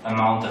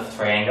amount of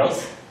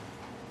triangles.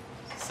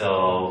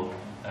 So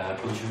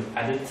could you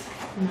add it?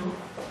 Non.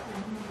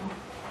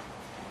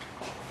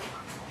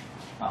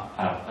 Ah,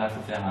 alors là, il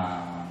faut faire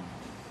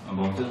un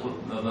bon, peut-être,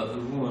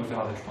 nous on va le faire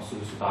avec, je pense,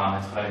 ce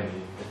paramètre-là, et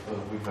peut-être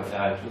vous il va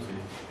faire avec l'autre. Vous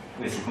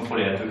pouvez essayer de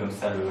contrôler un peu comme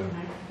ça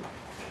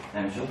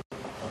la même chose.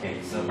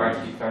 Okay, so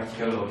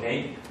particle,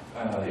 okay,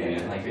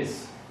 Yeah. like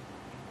this.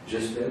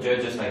 Just that?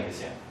 Just like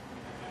this, yeah.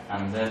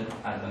 And then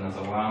add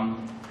another one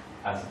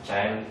as a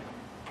child.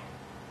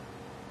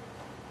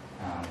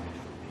 And it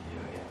will be,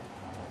 yeah,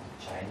 as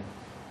a child.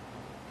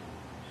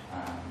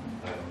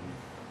 And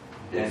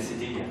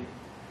density, yeah.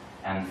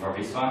 And for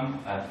this one,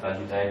 at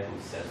value type, we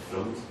set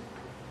float.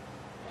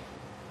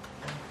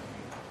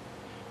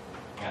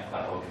 Yeah,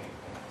 okay.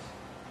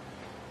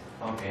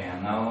 Okay,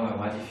 and now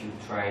what if you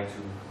try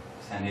to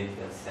send it,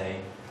 let's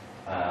say,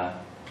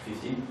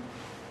 50?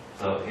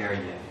 So here,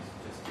 yeah,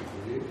 just to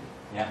put it.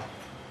 Yeah.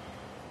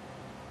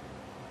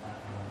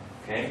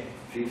 Okay.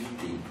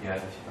 50. Yeah,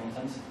 50 for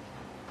instance.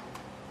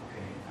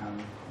 Okay, I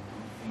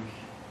think.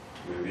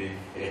 Maybe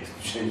it's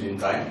changing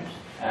time.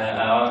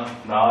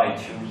 No, it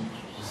should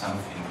do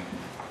something.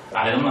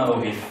 I don't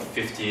know if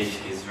 50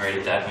 is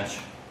really that much.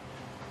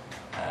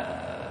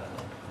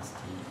 Let's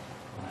see,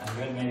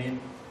 100 maybe.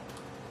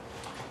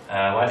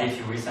 What if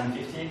you resend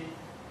 50?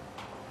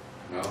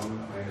 No, I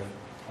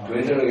have to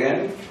enter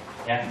again?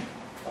 Yeah.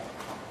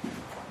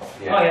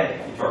 Yeah. Oh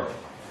yeah, it worked.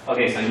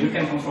 Okay, so you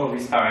can control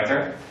this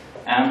parameter,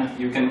 and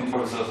you can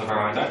control this other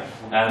parameter.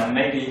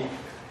 Maybe.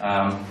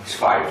 It's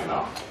 5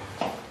 now.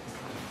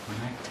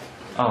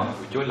 Oh.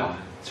 Yola,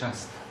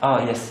 just. Oh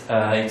yes,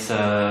 it's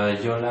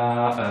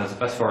Yola. The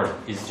password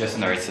is just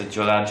another. It's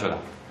Yola.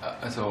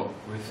 So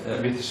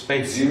with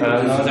space.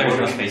 No, there is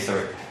no space.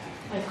 Sorry.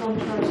 I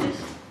control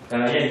this.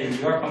 Yeah,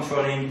 you are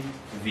controlling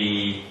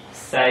the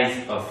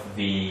size of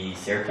the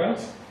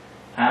circles,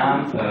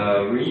 and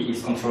Re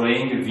is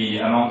controlling the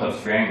amount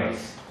of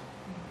triangles.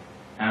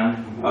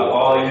 And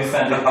oh, you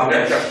send it to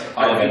the. I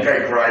think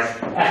I cried.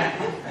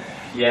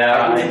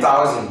 Yeah.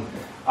 50,000.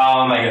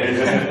 Oh my god.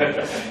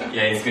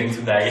 Yeah, it's going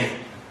to die.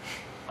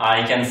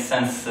 I can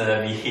sense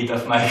the heat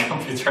of my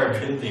computer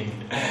building.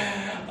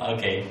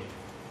 Okay.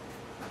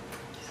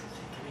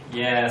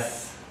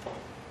 Yes.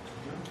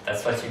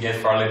 That's what you get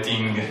for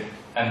letting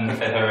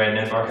unfederated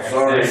network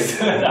access.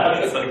 No,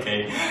 it's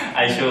okay.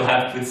 I should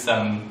have put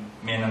some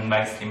min and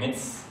max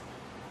limits.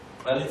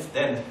 Well, it's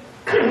dead.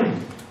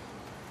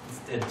 It's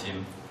dead,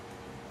 Jim.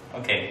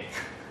 Okay.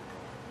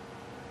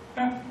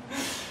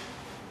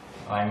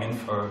 I'm in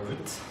for a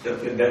bit.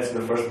 That's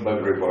the first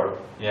bug report.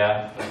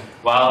 Yeah.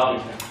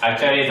 Well,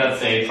 actually,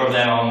 that's a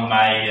problem on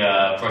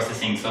my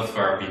processing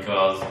software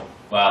because,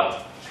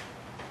 well,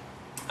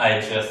 I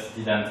just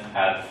didn't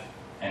have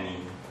any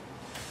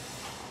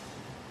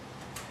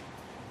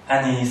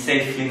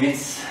safe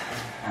limits,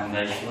 and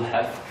I should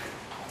have.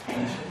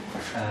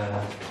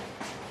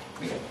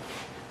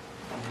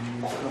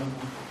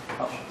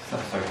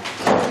 Sorry.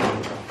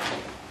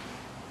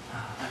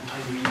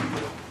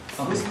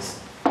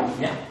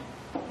 Yeah.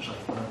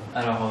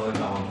 Alors, en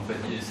fait,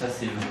 ça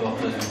c'est le port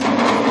de et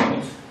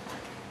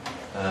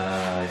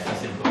ça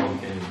c'est le port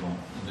auquel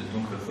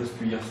donc il faut se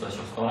plier soit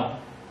sur ce port-là.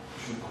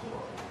 Je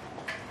crois.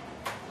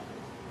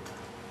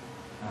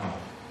 Alors,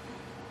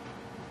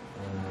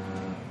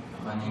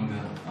 running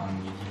on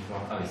UD4,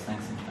 ah oui,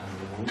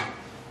 5.5.0,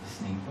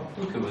 listening port.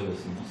 Donc ouais,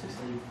 c'est bon, c'est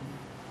ça du coup.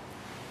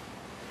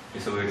 Okay,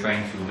 so we're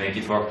trying to make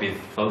it work with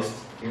Faust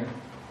here.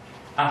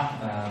 Ah,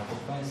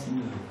 pourquoi ici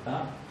ne veut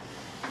pas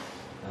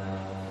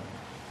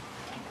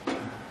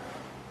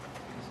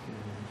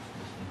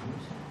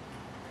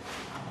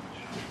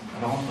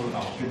alors,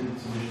 je vais te dire.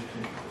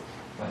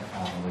 Ouais,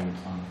 alors on va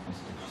mettre un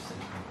statut 7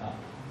 là.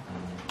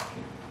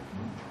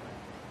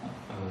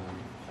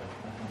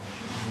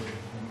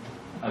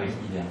 Ah oui,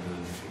 il est un peu.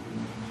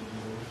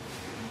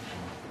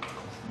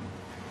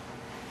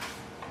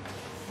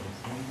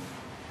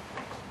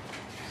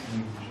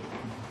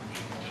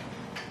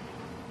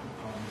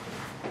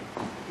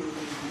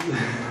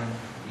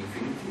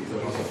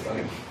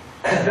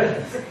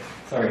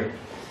 Sorry.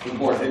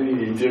 More than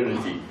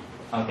eternity.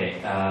 Ok,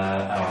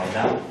 alors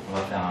là, on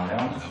va faire un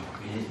learn,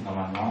 et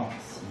normalement,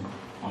 si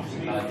on ne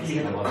sait pas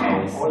qu'est-ce qu'on va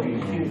faire ici, mais...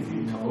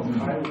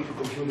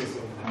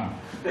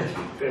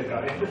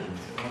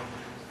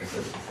 ça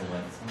doit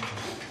être ça.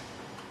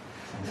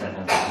 5.7.0,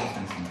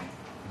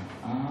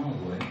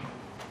 5.5.1, ouais.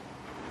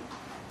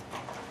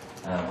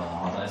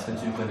 Bah, est-ce que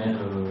tu connais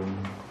le...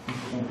 Il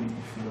faut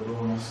d'abord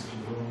relancer le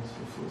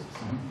faux, c'est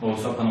ça? Bon,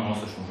 ça, pas normalement,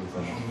 ça change pas.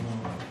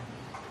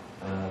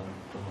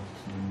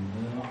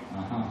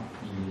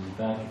 Il dit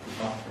pas quelque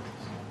part.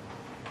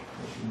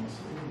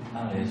 Ah,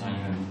 les gens ils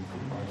me disent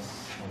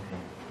ok.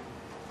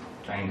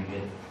 Trying to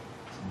get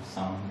some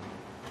sound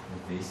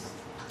with this.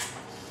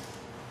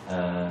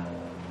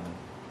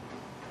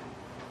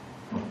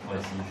 Bon, on va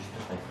essayer juste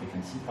la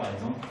frequency par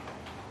exemple.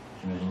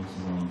 J'imagine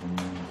qu'ils ont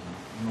donné.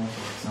 Non,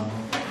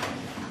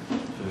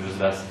 je sais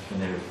pas si tu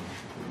connais le.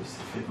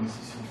 C'est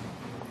frequency sur.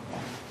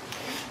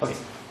 Ok.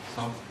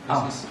 So, how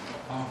to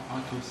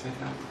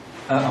set up?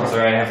 I'm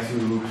sorry, I have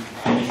to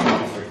finish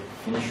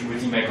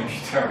rebooting my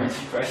computer, which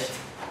crashed.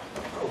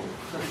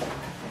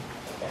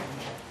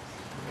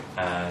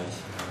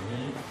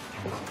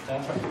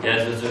 Ja,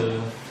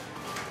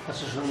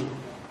 Hast du schon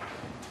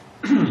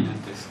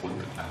Das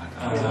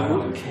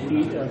runterladen. okay.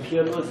 die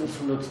IP-Adresse ist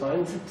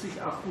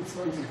 172,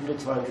 28,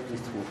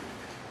 172, 2.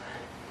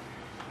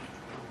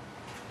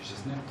 Ist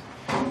es nicht?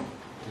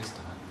 Das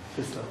da.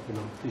 Ist da,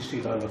 genau. Die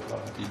steht da in der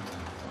Frage. Die da.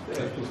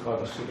 Ich muss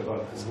gerade, das steht da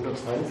gerade.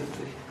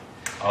 172.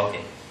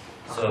 Okay.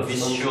 So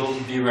this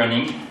should be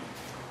running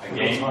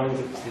again.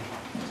 172.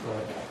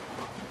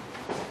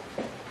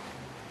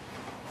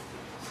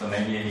 So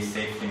maybe the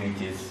safe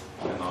limit is,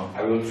 I don't know.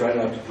 I will try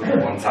not to put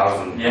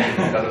 1,000. Yeah.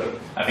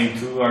 I think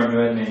 2 are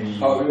good, maybe.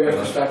 Oh, we have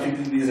to start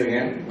hitting these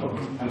again?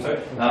 I'm sorry?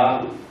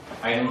 I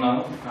don't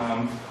know.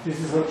 This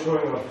is not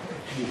showing up.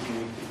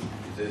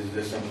 Is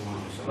there some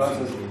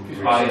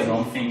I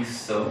don't think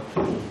so.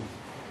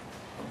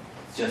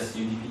 It's just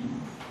UDP.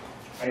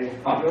 I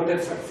don't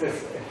have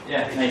success.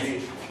 Yeah,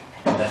 nice.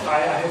 I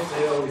have the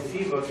OSC,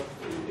 but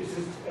is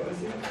this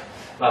everything?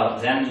 Well,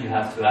 then you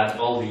have to add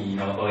all the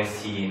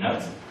OSC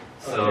nodes.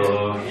 So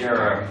Okay.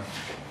 here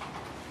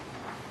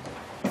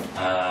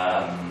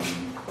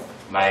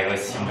my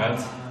OSC node.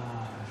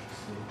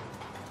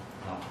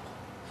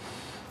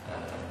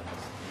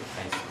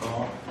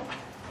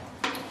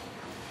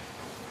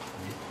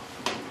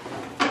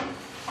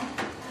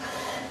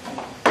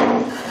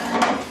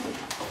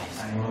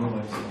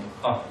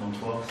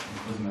 Network,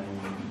 because my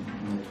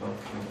network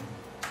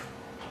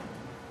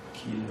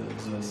kill the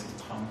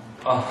system.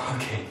 Oh,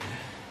 okay.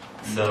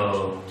 So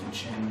to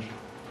change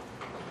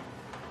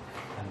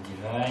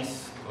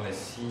device,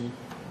 OSC.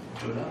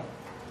 Jola.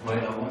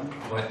 Ouais. One.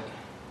 Ouais.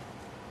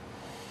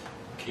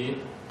 Ok.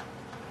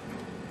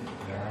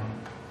 Learn.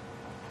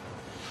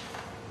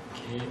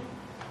 Ok.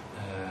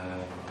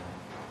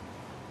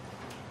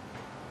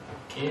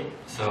 Okay.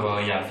 So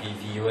yeah,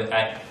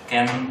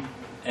 can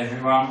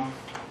everyone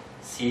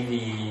see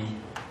the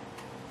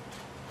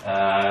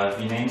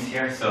names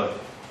here? So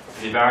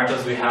the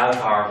variables we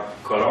have are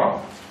color,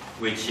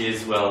 which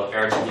is well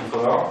RGB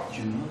color,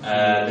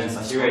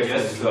 density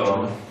radius.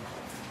 So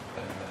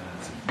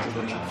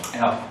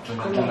alors,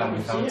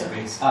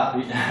 ah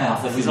oui, alors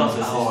ça c'est une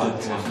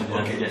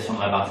application de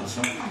la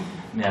partition.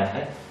 Mais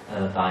après,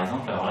 par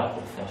exemple, alors là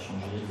pour faire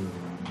changer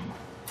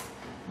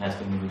mettre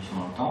une évolution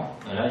dans le temps,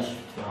 là il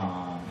suffit de faire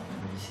un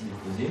lycée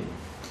déposé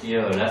et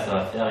là ça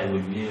va faire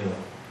évoluer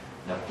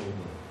la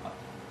courbe. Ah,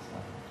 ça a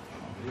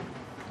changé.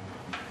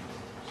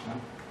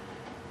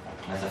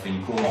 fait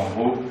une courbe en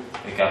gros,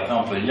 et qu'après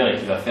on peut lire et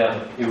qui va faire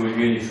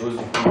évoluer les choses.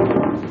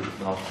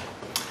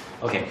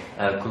 Okay,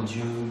 could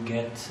you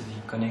get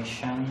the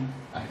connection?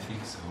 I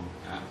think so,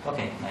 yeah.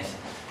 Okay, nice.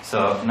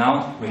 So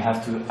now we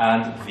have to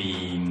add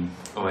the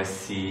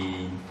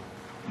OSC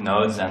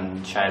nodes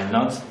and child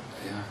nodes.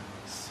 Yeah.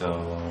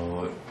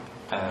 So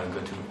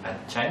go to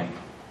add child.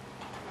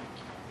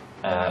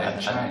 Add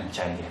child.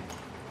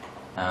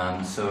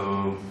 Yeah.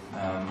 So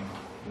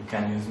you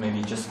can use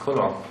maybe just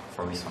color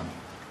for this one.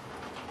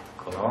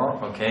 Color,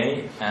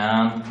 okay.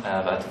 And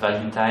but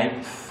value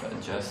type,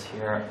 just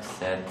here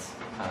set,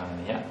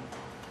 yeah.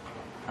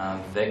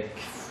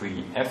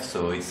 VEC3F,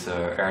 so it's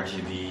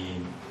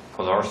RGB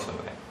color, so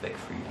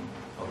VEC3,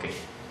 okay.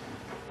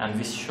 And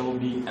this should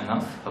be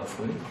enough,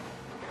 hopefully.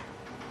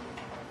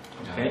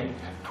 Okay. Yeah, you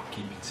have to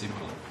keep it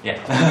simple. Yeah.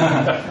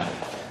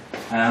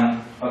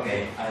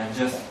 Okay, I'll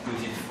just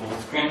put it full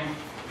screen.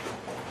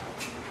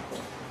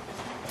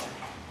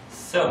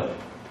 So,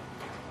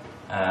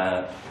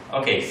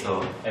 okay,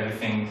 so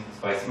everything is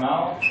quite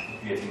small,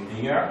 getting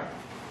bigger.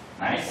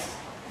 Nice.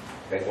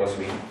 That was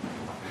me.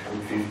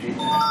 50.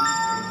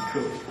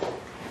 Cool.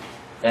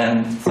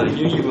 And so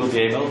here you will be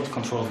able to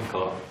control the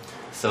color.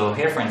 So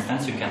here, for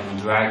instance, you can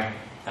drag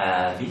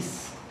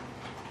this.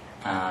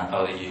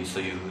 So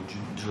you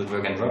do a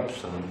drag and drop.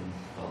 So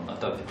well,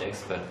 not of the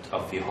text, but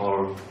of the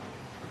whole.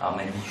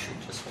 Maybe you should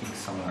just click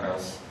somewhere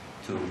else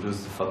to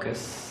lose the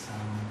focus.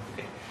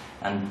 Okay.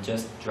 And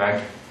just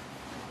drag,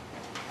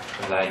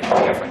 like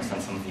here, for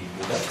instance, on the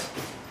bullet,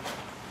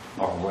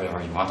 or wherever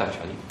you want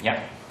actually.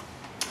 Yeah.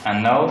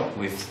 And now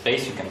with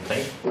space you can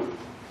play.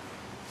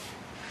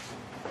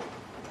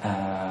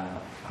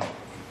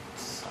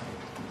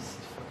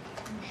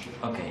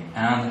 Okay,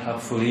 and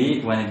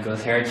hopefully when it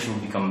goes here it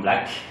should become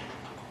black,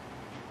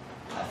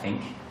 I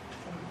think.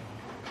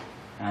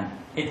 And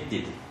it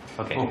did.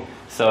 Okay,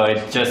 so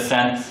it just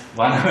sent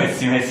one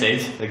OSC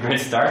message, a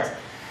great start.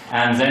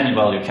 And then,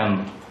 well, you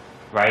can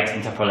write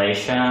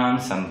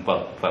interpolations and,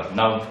 well,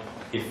 now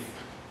if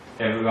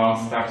everyone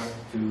starts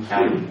to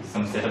have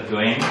some setup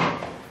going,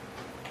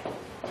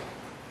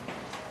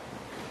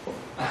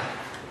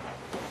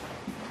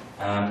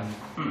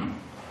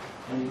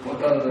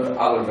 What are the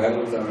other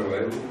values that are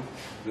available?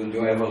 Do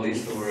you have a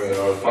list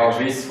or for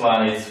this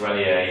one, it's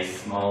really a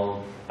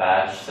small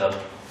batch. So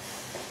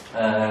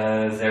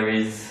there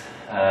is,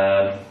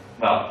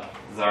 well,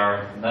 there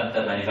are not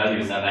that many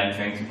values, and I'm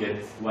trying to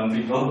get one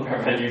people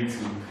per value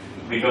to,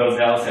 because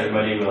else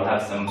everybody will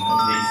have some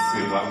conflicts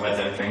with what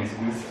they're trying to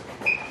do. So,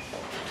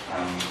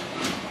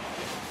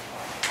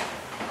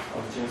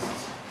 I'll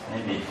just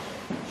maybe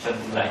shut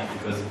the light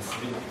because it's a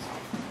bit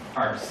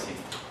hard to see.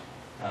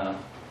 Yeah.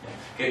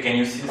 Can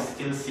you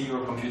still see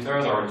your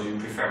computers, or do you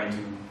prefer me to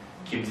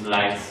keep the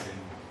lights?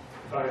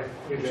 I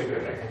can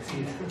see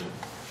it.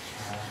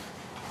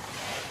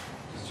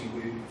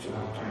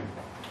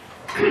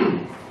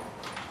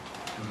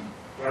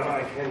 Well,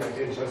 I can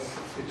just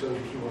switch on the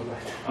keyboard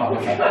light. Oh,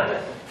 okay.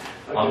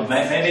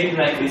 Maybe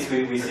like this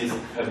we see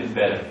a bit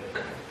better.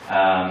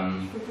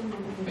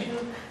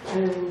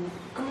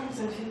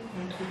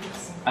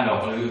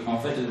 Alors, en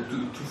fait,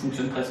 tout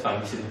fonctionne presque par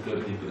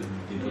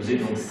glisser-déposer.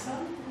 Donc,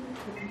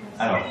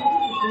 alors,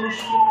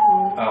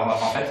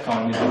 en fait, quand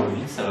on met dans le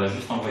vide, ça va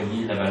juste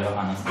envoyer la valeur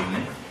à un instant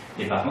donné.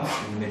 Et par contre,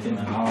 si vous mettez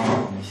maintenant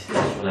ici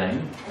sur la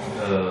ligne,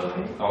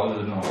 alors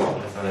non,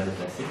 ça va la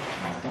déplacer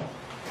maintenant.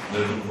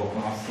 Vous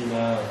recommencez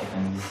là,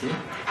 ici,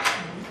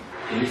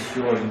 et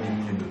sur la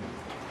ligne 2.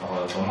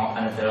 Alors, vraiment à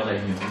l'intérieur de la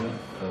ligne 2,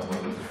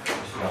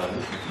 sur la radio,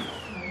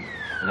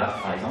 là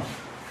par exemple.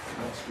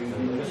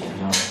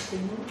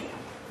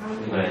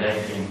 Voilà, là il y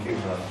a une cube.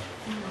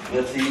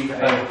 Merci.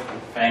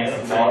 Thanks.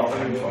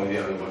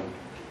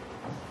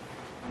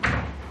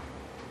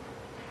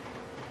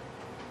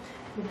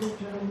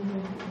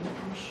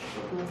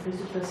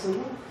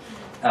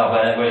 Alors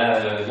voilà,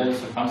 là le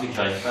seul problème c'est que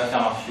j'arrive pas à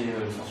faire marcher le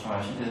son sur ma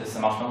machine. Ça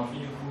marche pas non plus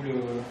du coup le...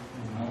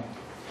 Non.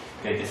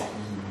 Qu'est-ce qui...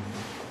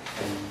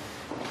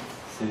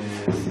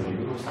 C'est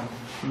rigolo ça.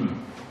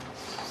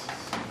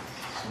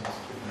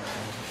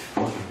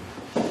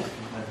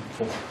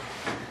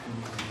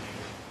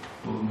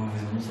 Au mauvais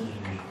ami, ça je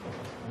crois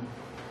pas trop.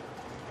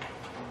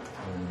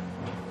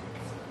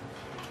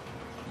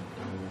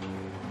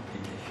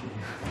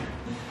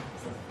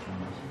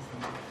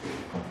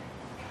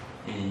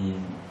 Et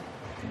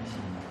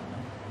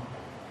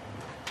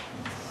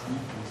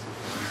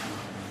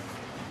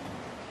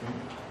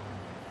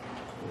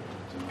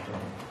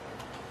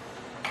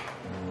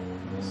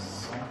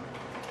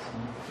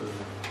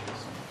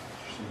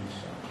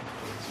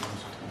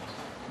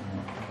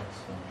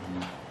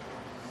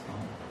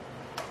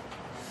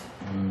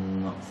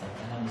non, ça n'a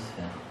pas l'air de se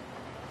faire.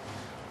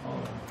 Oh.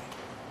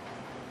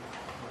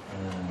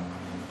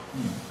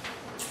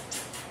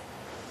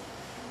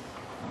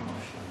 Non,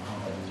 je suis vraiment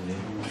pas désolé.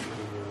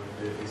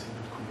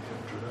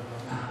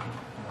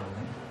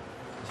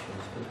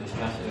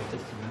 J'espère qu'il y a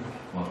peut-être qu'il bug.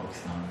 Bon, je crois que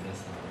c'est un PS,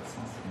 ça n'a pas de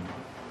sens.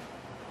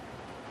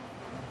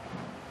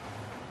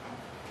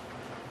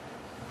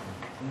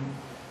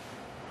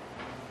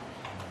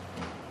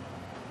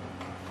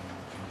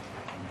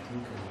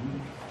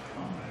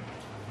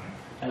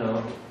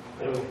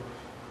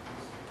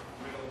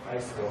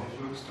 score.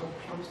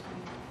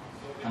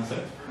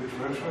 Answer? Which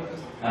version is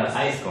it?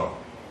 I-score.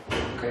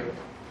 Okay.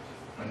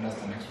 When does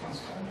the next one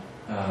start?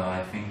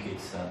 I think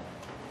it's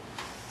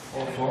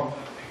 4,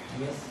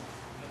 yes.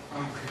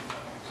 Okay.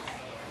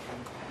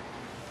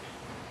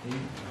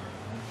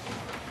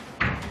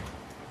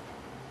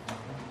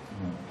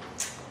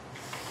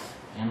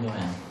 Rien de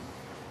rien.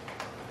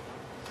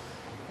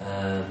 Je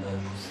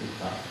sais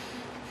pas.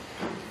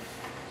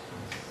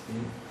 Je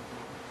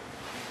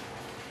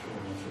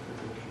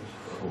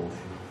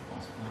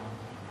pense pas.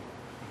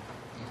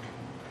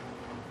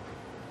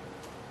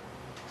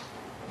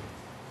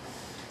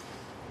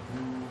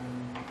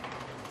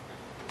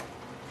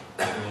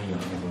 Oui,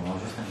 on va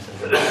juste un message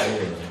de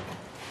mail.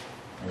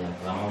 Il n'y a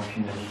vraiment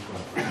aucune magie quoi.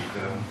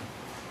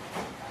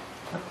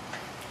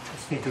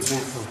 Just need to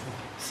bring something.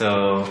 So,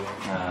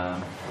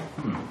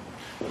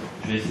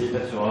 je vais essayer là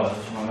sur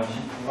ma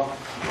machine pour voir.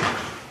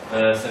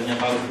 Ça vient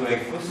par le coup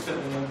avec Faust. Ça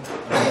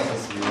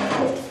c'est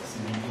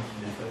Bibi qui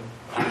l'a fait.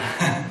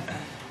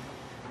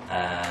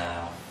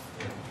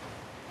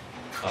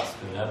 Parce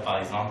que là par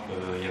exemple,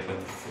 il n'y a pas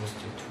de Faust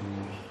tout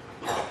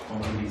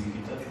dans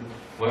l'exécutable.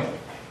 Ouais.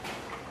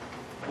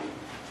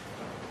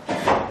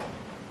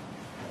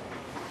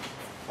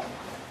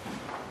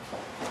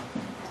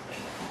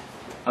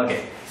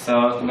 Okay,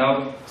 so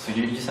now, so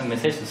you send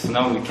message, so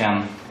now we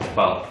can,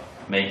 well,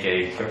 make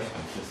a cursor,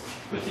 just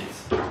put it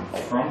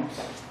in front.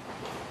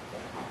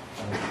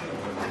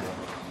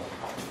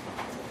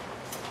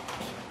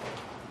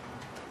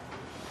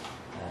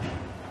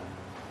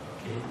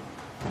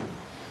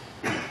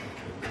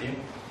 Okay.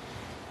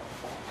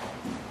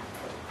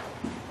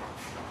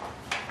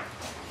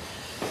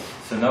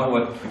 So now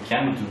what we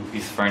can do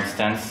is, for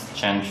instance,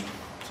 change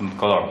some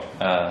color,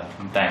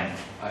 time.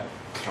 I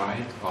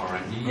tried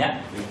already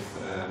with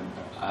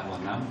other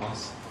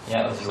numbers.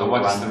 Yeah, so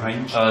what is the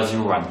range?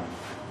 0, 1.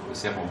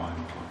 0, 1,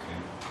 okay.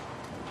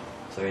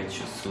 So it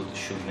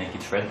should make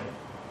it red.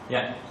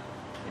 Yeah,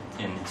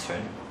 and it's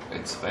red.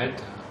 It's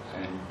red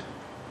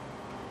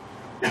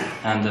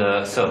and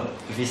so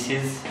this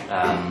is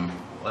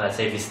let's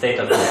say the state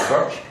of the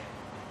network,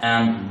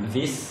 and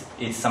this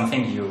is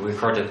something you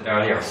recorded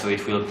earlier, so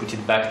it will put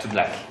it back to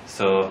black.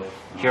 So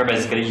here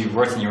basically you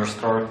wrote in your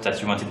score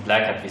that you wanted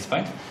black at this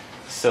point.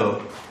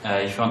 So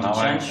if you want to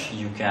change,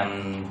 you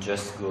can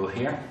just go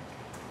here,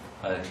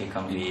 click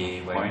on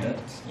the white dot,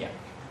 yeah,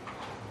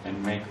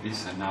 and make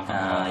this another.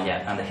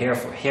 Yeah, and here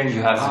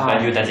you have the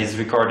value that is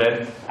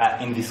recorded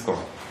in this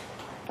score.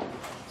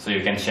 So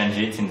you can change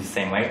it in the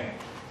same way.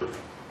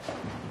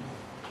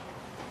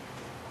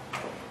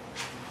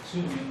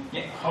 Excuse me.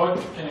 Yeah. How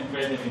can I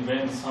create an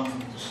event,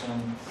 something to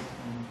send?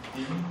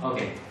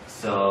 Okay.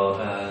 So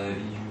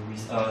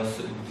so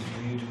do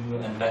you do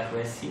an back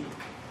OSC?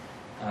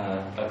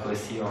 Back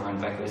OSC or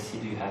unback OSC?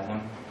 Do you have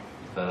them?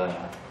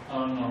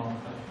 Oh no.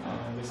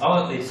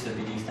 Oh, it's a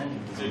video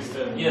extended.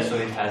 Extended. Yeah, so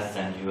it has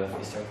then you have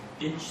Mr.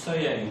 Pitch. So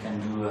yeah, you can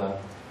do.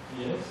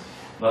 Yes.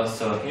 Well,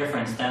 so here, for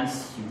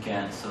instance, you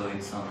can. So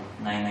it's on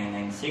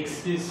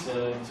 9996. It is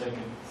check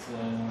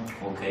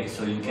it. Okay,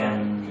 so you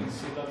can. You can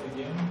see that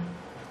again.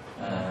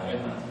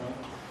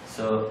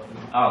 So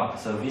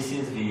this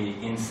is the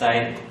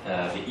inside,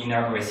 the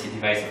inner OSC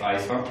device of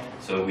ISO,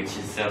 so which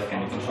is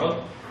self-can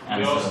controlled.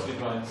 And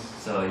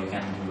so you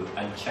can do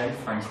add child,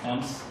 for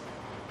instance,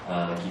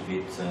 give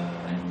it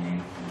any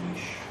name you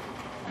wish,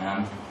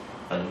 and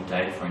value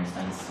type, for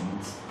instance,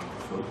 int,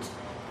 float.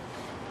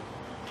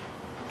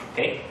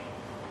 Okay.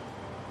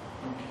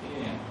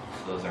 Okay.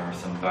 So there are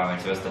some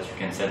parameters that you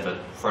can set, but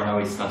for now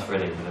it's not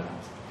really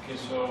relevant. Okay.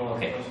 So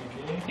okay.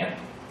 Okay. Yeah.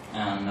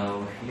 And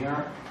now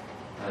here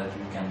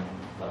you can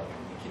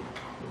make it,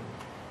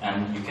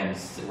 and you can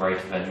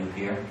write value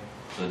here,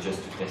 so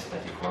just to test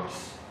that it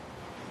works.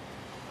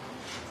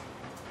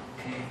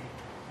 Okay.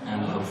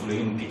 And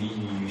hopefully in PD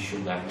you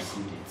should have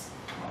received it.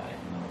 I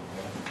don't know.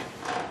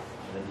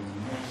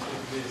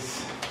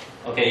 This.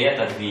 Okay, yeah,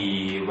 that's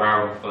the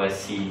raw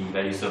OSC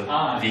value. So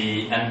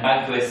the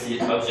unpacked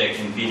OSC object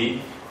in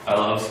PD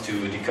allows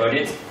to decode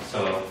it.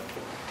 So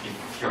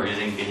if you're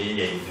using PD,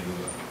 yeah, you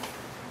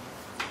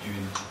do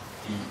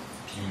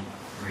DP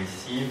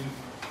receive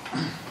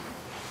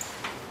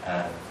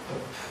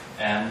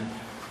and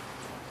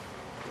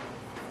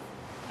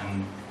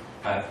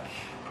unpack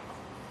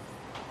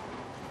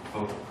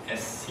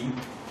OSC.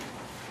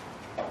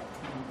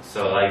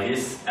 So like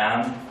this,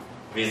 and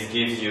this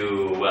gives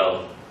you,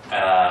 well,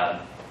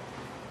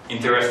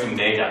 interesting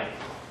data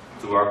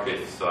to work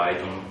with. So I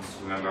don't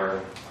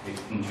remember the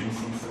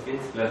intrinsics of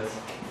it, but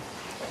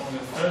On the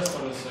first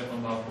or the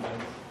second outlet?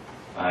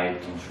 I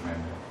don't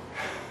remember.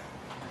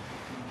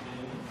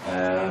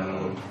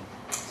 Okay.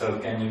 So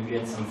can you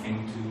get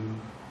something to?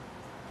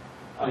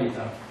 Oh,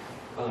 yeah,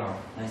 color.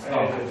 Nice.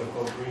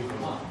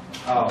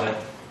 Oh, but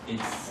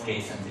it's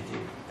case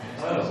sensitive.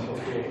 Oh,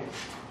 okay.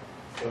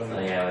 So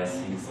yeah, I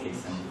see it's case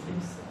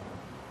sensitive. So.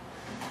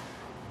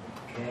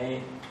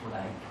 Okay,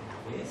 like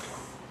this.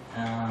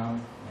 Let me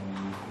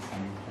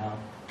send it down.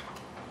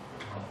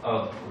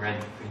 Oh, red,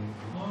 green,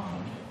 blue. Oh,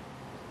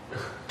 okay.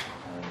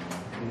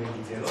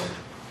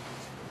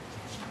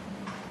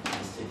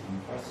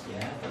 course,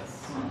 yeah,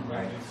 that's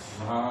right.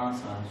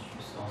 20, 28,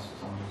 172,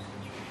 178.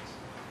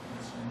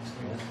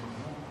 Yes.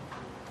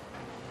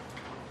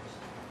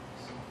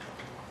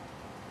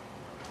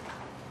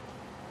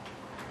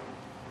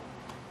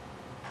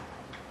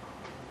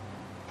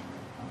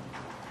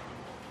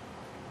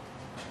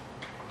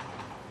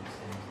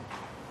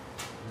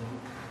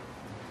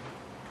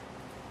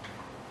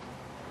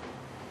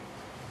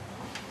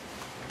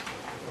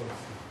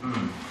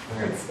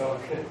 It's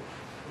okay.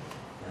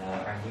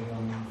 Are you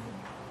on?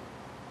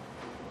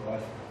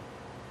 Right.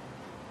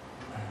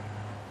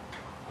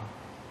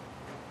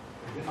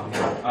 Okay.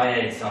 Oh yeah,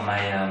 it's on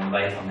my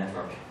mobile phone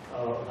network.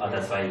 Oh, okay.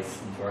 That's why it's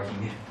not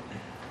working.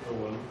 No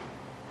one.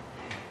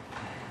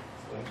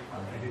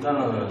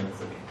 No,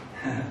 it's okay.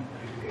 I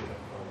didn't get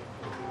that far.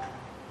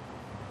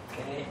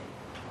 Okay.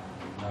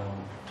 No,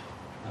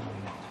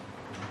 we have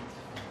to.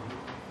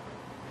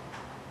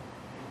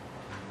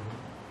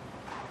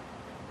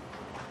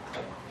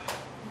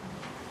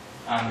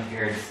 And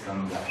here it's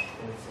come back.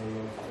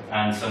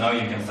 And so now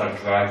you can start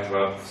drag,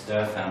 drop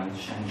stuff and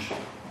change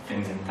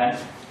things in time.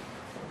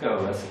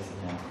 Go, ça c'est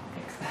bien.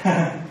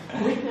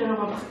 Oui, mais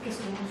alors après, qu'est-ce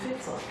que vous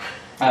faites ça?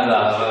 Ah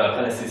bah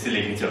voilà, c'est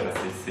l'écriture, là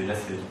c'est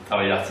le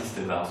travail d'artiste,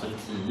 un truc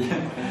qui...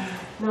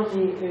 Non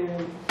mais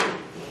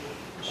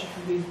je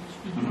pouvais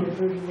expliquer un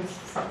peu le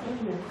ça,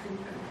 mais après,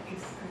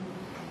 qu'est-ce que...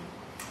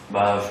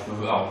 Bah je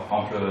peux, alors, par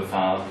exemple,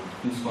 enfin,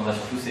 tout ce qu'on a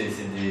surtout c'est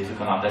des trucs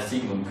en art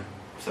plastique, donc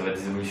ça va être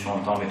des évolutions en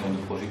temps, mettons de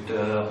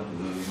projecteurs,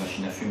 de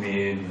machines à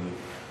fumer,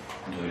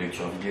 de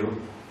lecture vidéo.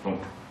 Donc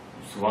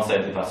souvent ça va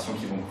être des partitions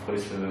qui vont couvrir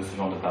ce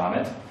genre de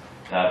paramètres.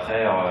 Et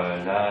après,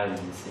 là, ils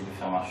essayent de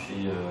faire marcher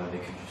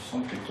avec du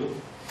son plutôt.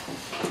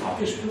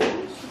 Et je peux voir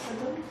ce que ça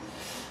donne?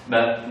 Bah,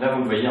 là,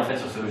 vous le voyez en fait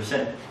sur ce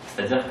logiciel.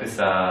 C'est-à-dire que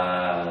ça.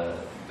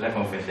 Là,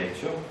 quand vous faites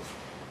lecture,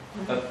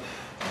 hop,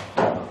 après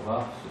on va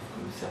voir, sauf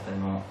que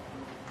certainement,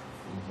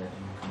 il a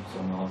dû, comme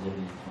sur mon ordi, il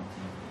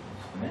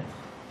se remettre.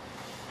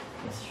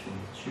 Là, si je fais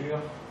lecture,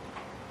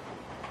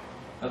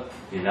 hop,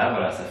 et là,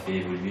 voilà, ça fait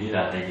évoluer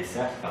la taille des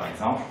cercles, par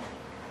exemple.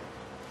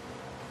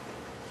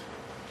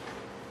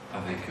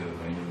 Avec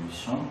une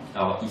évolution.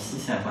 Alors ici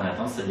c'est un point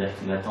d'attente, c'est-à-dire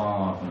qu'il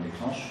attend qu'on le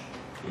déclenche,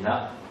 et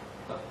là,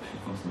 hop, il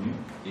continue,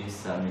 et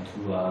ça met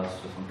tout à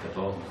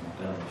 74, donc ça n'a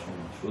pas l'air de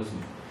changer grand-chose,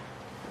 mais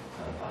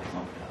par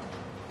exemple, là, on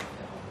va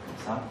faire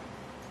comme ça.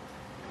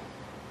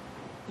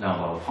 Là on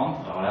va reprendre,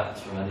 alors là,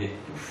 si vous regardez,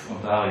 ouf, on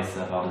part et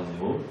ça part de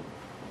 0.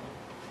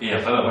 Et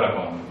après, bah, voilà,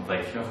 on va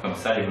écrire comme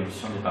ça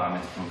l'évolution des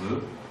paramètres qu'on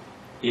veut,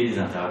 et des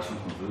interactions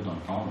qu'on veut dans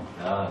le temps. Donc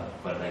là,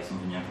 voilà, là ils sont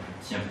devenus un peu plus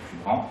petits, un peu plus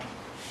grands.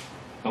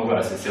 Donc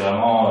voilà, c'est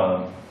vraiment,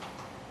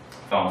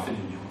 enfin on fait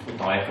du contrôle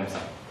temps réel comme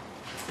ça.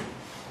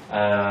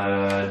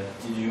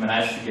 Did you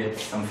manage to get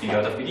something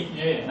out of PD?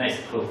 Yeah. Nice,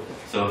 cool.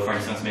 So for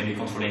instance, maybe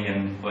controlling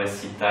an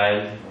OSC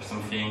tile or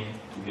something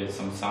to get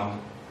some sound.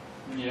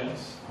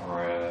 Yes.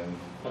 Or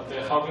But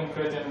how can you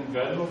create any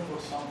value for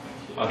something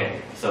here?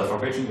 okay, so for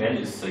creating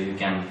values, so you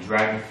can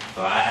drag.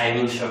 So I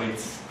will show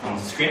it on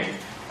the screen.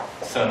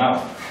 So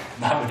now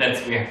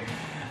that we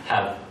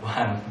have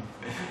 1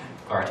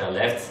 quarter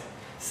left.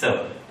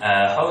 So,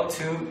 how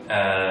to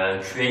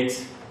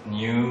create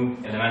new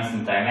elements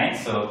in timeline.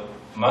 So,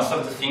 most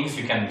of the things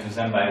you can do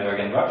them by drag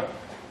and drop.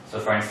 So,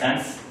 for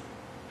instance,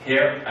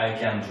 here I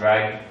can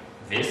drag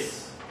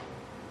this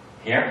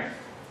here,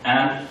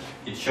 and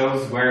it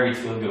shows where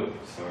it will go.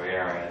 So,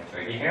 here I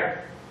drag it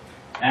here,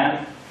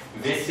 and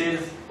this is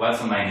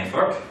what's on my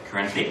network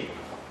currently.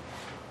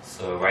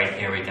 So, right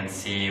here we can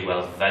see,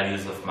 well,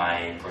 values of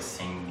my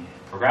processing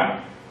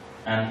program,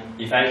 and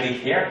if I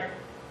click here,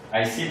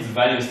 I see the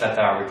values that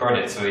are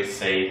recorded. So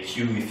it's a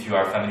queue if you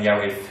are familiar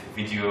with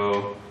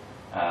video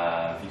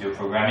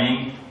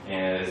programming.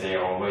 They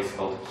are always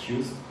called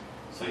queues.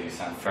 So you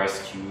send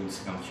first queue,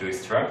 second queue,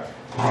 etc.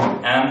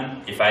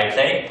 And if I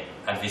play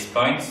at this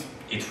point,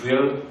 it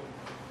will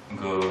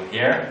go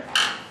here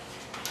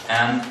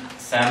and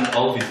send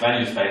all these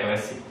values by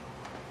OSC.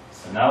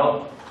 So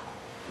now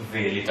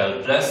the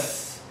little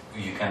plus,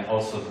 you can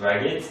also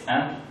drag it,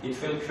 and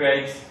it will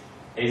create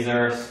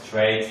either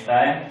straight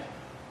line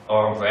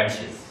or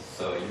branches.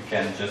 So you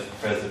can just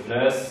press the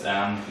plus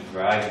and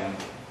drag. And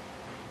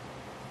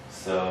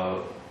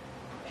so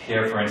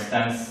here, for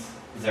instance,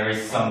 there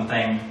is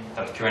something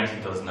that currently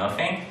does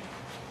nothing.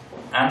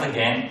 And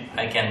again,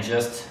 I can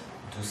just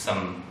do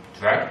some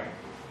drag.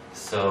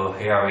 So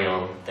here I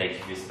will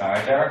take this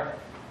parameter,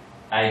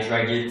 I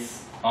drag it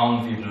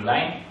on the blue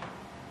line,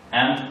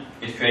 and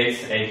it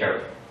creates a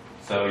curve.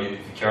 So the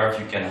curve,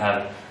 you can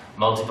have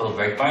multiple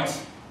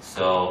breakpoints.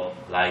 So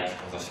like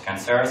other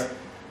sequencers,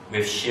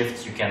 with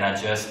shift you can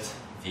adjust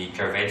the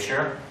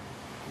curvature,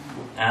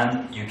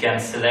 and you can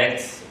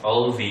select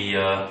all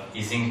the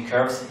easing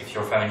curves if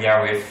you're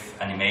familiar with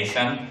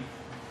animation,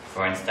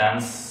 for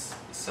instance.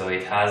 So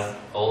it has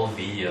all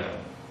the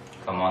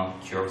common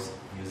curves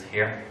used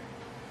here,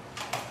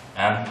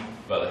 and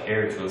well,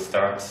 here it will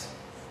start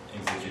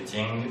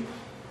executing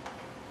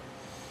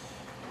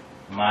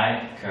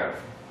my curve.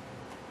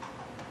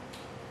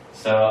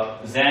 So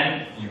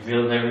then you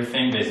build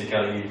everything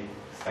basically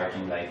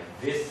starting like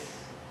this.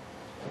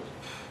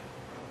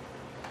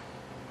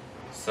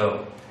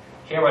 So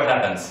here what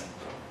happens?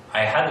 I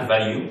had a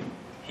value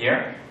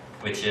here,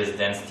 which is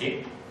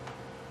density,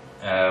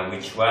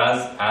 which was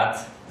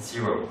at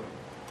 0.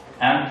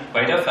 And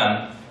quite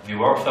often, the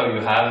workflow you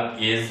have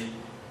is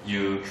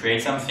you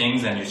create some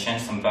things and you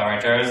change some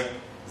parameters,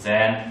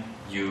 then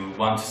you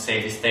want to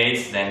save the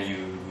states, then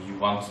you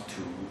want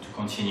to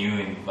continue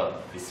in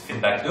this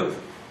feedback loop.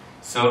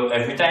 So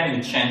every time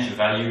you change a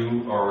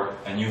value or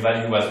a new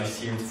value was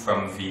received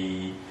from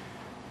the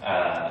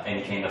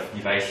any kind of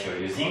device you're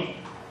using,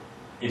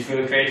 it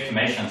will create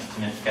automations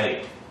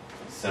automatically.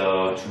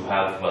 So to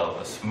have, well,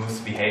 a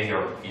smooth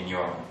behavior in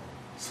your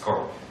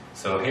score.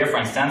 So here, for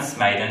instance,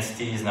 my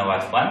density is now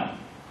at 1,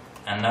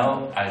 and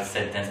now I'll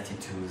set density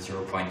to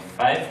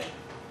 0.5.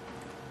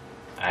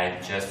 I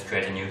just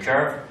create a new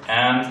curve,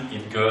 and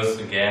it goes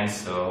again.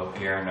 So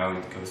here now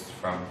it goes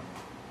from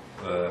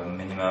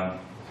minimum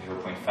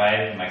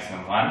 0.5,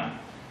 maximum 1,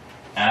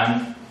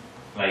 and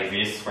like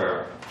this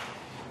for.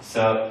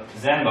 So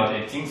then about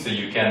editing, so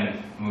you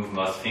can move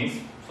most things.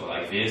 So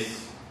like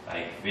this,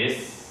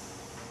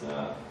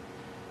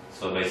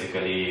 so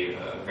basically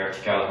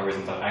vertical,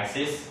 horizontal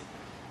axis.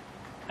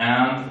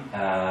 And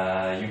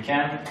you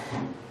can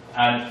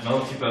add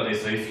multiple.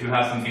 So if you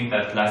have something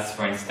that lasts,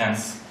 for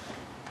instance,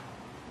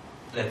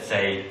 let's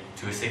say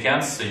 2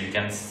 seconds, so you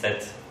can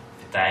set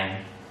the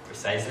time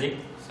precisely.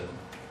 So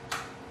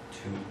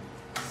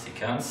 2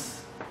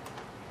 seconds.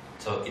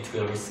 So it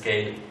will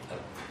rescale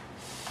up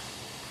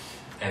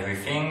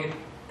everything.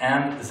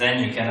 And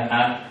then you can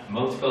add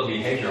multiple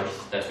behaviors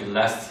that will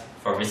last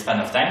for this span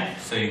of time.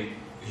 So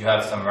you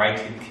have some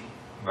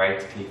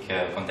right-click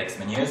context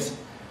menus.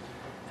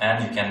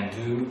 And you can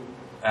do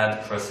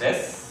add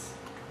process,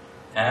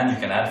 and you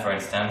can add, for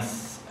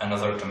instance,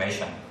 another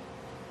automation.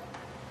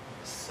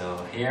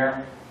 So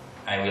here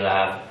I will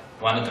have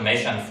one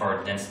automation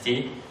for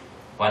density,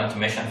 one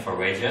automation for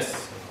radius,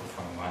 so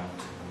from 1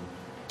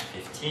 to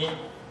 50,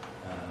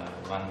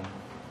 1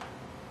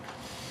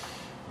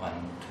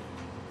 to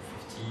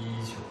 50,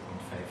 0.5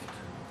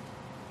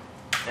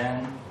 to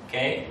 10,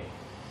 okay.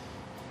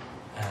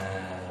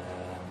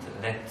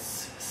 And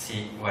let's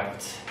see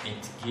what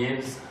it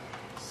gives.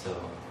 So,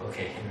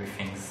 okay,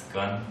 everything's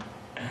gone.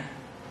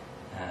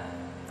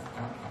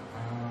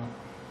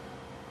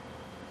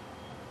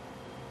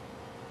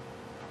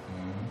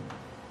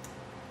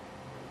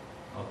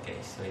 Okay,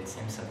 so it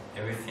seems that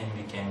everything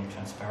became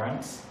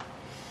transparent.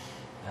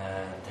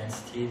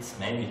 Density, it's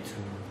maybe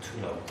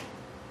too low.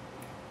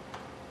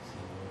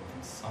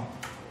 So,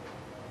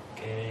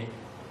 okay,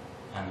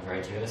 and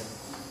radius,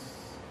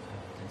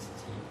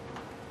 density.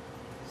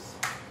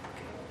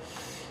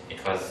 Okay.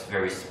 It was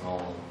very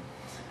small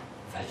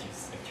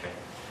values actually.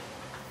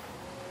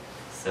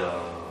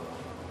 So,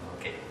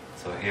 okay,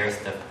 so here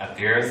stuff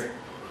appears,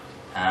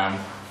 and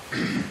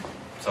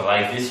so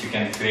like this you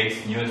can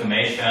create new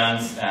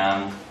automations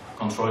and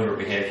control your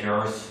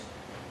behaviors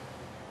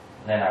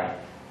linearly.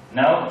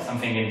 Now,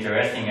 something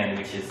interesting and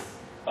which is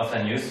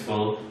often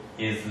useful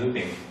is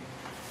looping.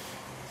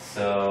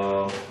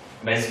 So,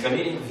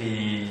 basically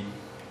the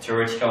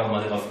theoretical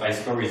model of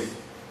iScore is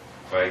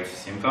quite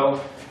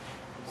simple.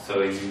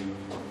 So you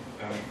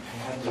I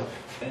had the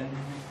pen.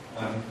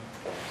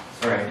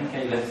 Sorry, I think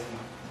I left.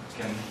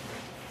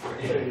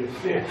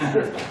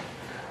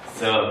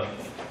 So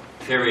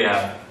here we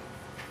have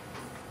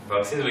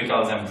boxes. We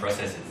call them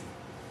processes.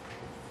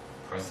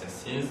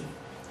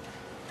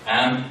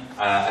 And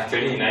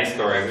actually in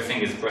iScore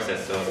everything is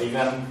processed. So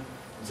even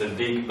the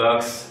big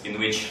box in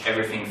which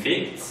everything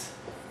fits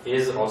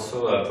is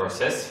also a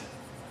process.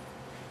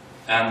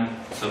 And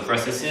so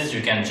processes,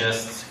 you can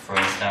just, for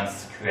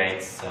instance,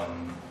 create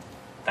some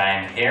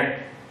time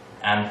here.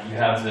 And you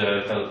have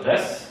the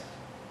plus,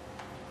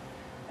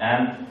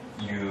 and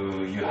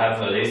you have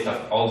a list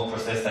of all the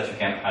processes that you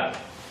can add.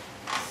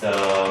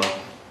 So,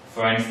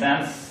 for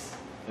instance,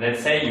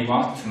 let's say you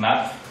want to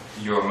map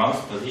your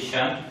mouse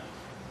position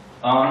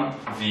on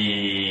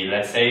the,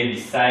 let's say, the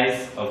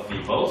size of the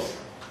balls.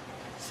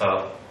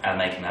 So I'll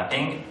make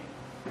mapping,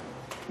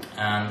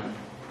 and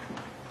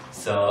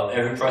so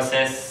every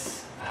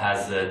process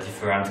has a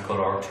different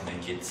color to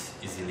make it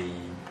easily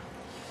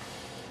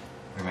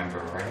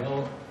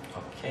rememberable.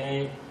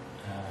 Okay.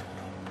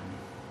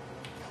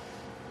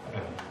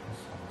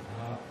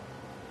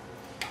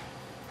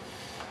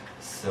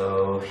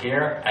 So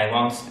here I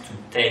want to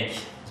take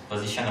the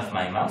position of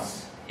my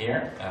mouse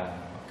here. Okay.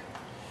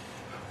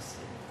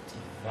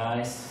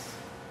 Device,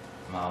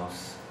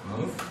 mouse,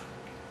 move,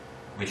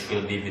 which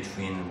will be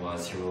between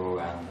 0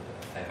 and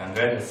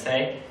 500, let's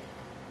say,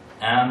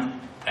 and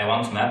I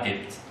want to map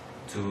it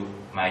to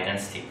my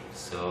density,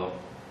 so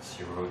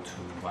 0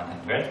 to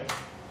 100.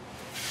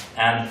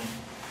 And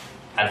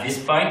at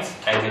this point,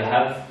 I will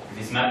have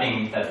this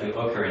mapping that will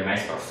occur in my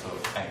source. So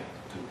I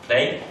to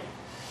play.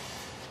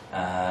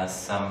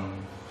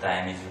 Some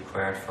time is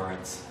required for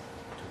it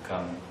to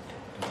come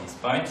to this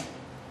point.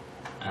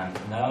 And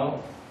now,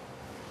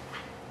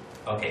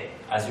 okay,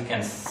 as you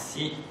can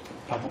see.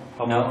 Pardon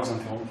de vous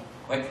interrompre.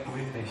 Oui. Vous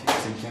pouvez vérifier que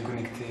vous êtes bien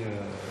connecté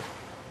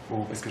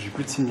Oh, parce que j'ai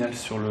plus de signal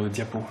sur le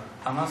diapo.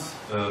 Ah mince,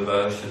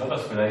 bah, je sais pas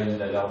parce que là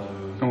il a l'air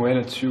de... Ouais,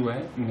 là-dessus,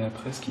 ouais. Mais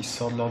après, ce qui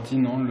sort de l'ordi,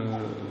 non,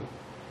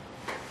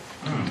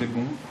 tout est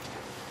bon.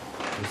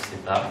 Je sais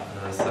pas,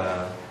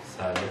 ça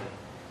a l'air...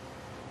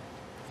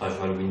 Enfin, je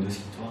vois le Windows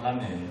qui tourne là,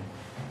 mais...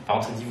 Par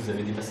contre, ça dit que vous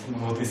avez dépassé le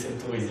nombre PC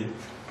autorisé.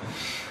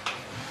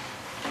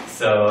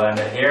 So, and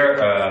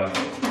here,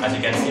 as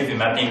you can see, the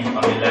mapping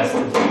only lasts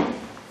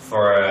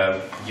for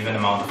a given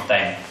amount of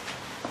time.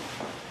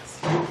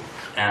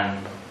 And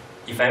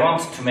if I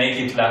want to make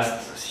it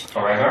last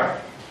forever,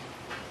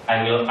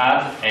 I will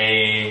add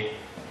a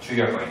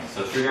trigger point.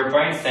 So trigger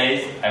point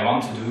says I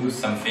want to do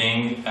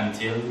something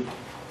until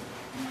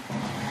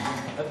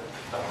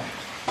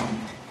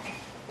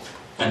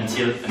an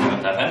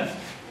event happens.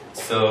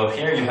 So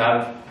here you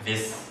have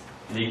this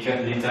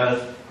little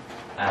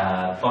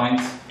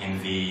point in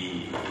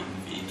the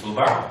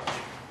toolbar,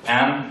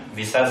 and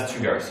this has a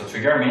trigger. So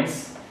trigger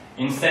means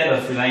instead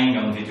of relying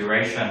on the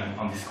duration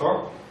on the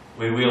score,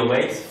 we will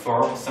wait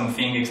for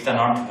something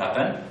external to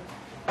happen.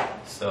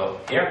 So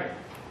here,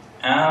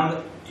 and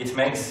it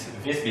makes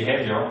this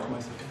behavior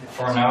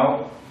for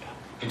now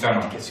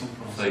eternal. So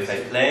if I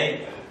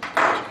play,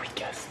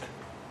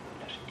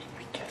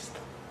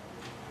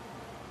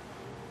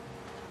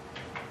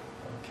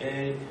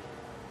 okay.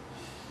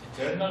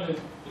 Eternal, it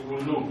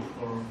will loop,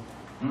 or...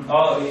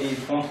 Oh,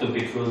 it won't loop,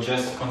 it will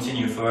just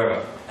continue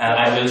forever. And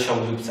I will show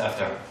loops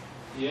after.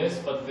 Yes,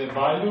 but the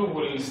value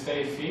will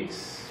stay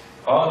fixed.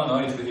 Oh, no,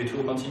 it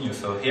will continue.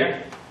 So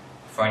here,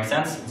 for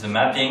instance, the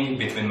mapping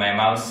between my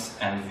mouse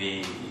and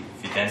the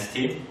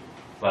density,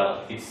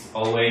 well, it's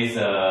always,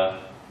 as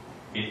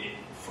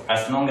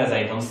long as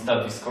I don't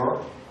stop the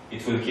score,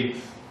 it will keep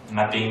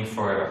mapping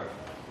forever.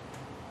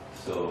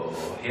 So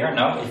here,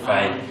 now, if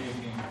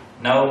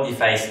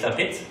I stop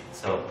it,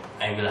 so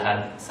I will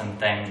add some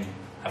time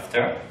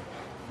after.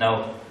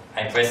 Now,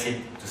 I press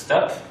it to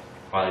stop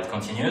while it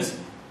continues,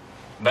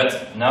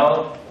 but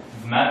now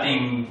the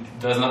mapping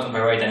does not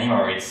operate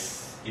anymore.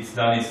 It's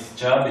done its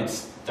job. It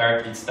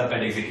stopped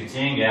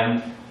executing,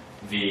 and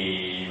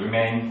the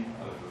remaining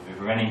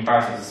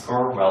part of the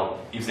score. Well,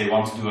 if they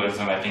want to do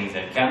other mapping,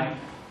 they can,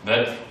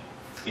 but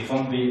it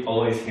won't be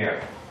always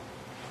here.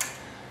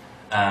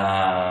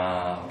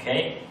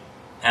 Okay,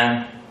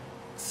 and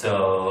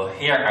so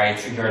here I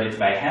triggered it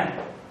by hand.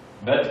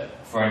 But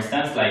for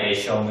instance, like I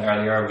showed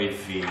earlier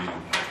with the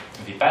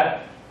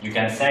pad, you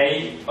can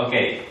say,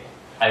 okay,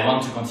 I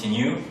want to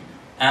continue.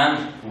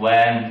 And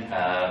when,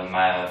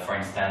 for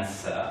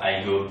instance,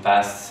 I go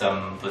past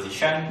some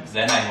position,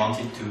 then I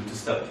want it to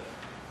stop.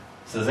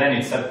 So then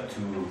it's up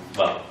to,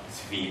 well,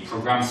 the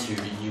programs you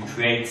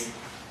create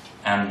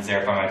and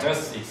their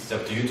parameters. It's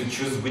up to you to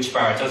choose which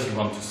parameters you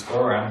want to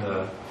score and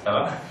ça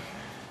va?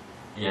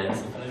 Yeah,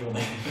 c'est pas la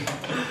journée.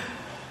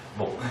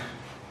 Bon.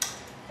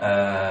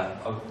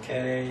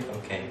 Okay.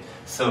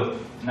 So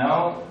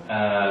now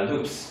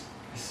loops.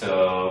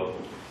 So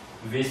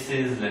this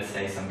is, let's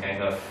say, some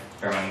kind of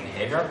permanent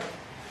behavior.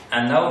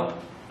 And now,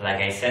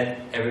 like I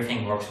said,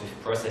 everything works with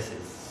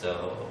processes.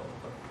 So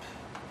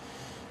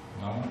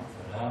now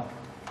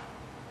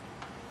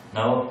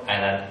I'll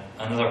add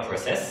another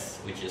process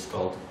which is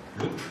called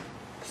loop.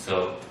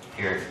 So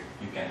here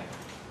you can,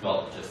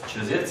 well, just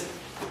choose it.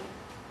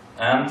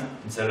 And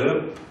the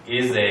loop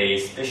is a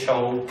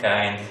special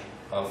kind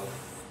of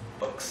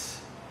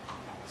box.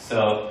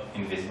 So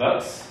in this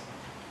box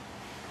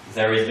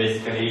there is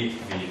basically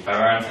the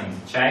parent and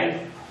the child,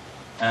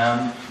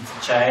 and the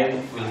child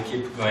will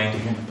keep going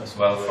as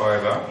well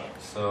forever.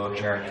 So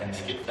here I can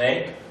make it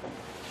play,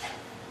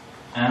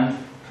 and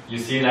you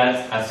see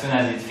that as soon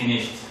as it's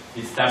finished,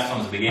 it starts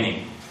from the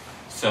beginning.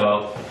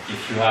 So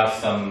if you have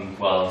some,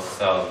 well,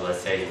 so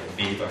let's say a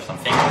beat or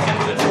something, you can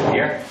put it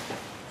here,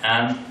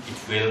 and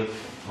it will,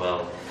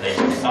 well, play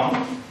your song.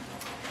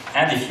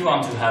 And if you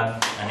want to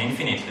have an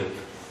infinite loop,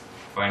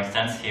 for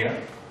instance here,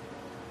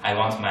 I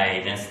want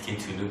my density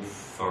to loop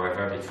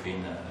forever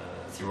between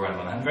 0 and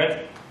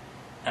 100.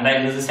 And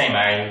I do the same,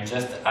 I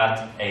just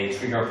add a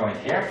trigger point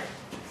here.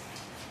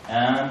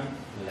 And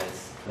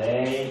let's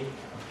play,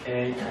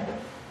 okay,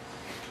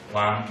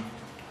 1,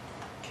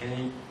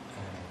 okay.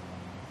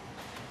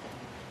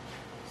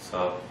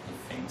 So if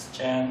things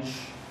change.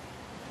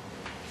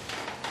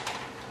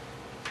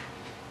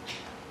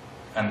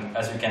 And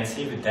as you can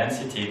see, the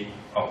density,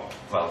 oh,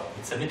 well,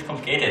 it's a bit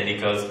complicated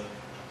because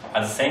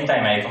at the same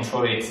time I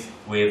control it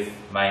with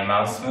my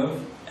mouse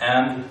move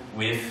and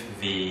with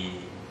the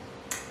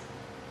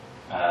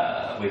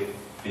with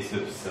this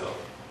loop. So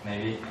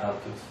maybe I'll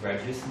put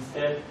radius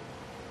instead.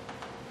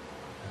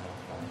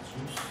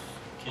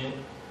 Okay,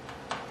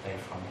 play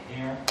from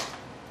here.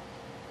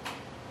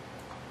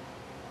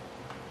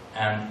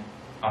 And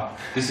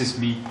this is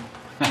me.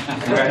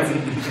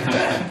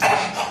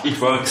 It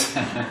works.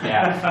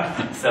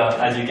 Yeah. So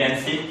as you can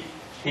see,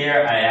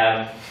 here I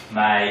have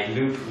my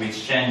loop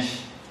which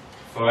changes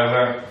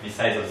forever the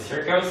size of the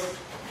circles,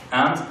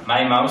 and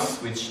my mouse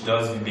which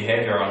does the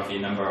behavior on the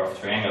number of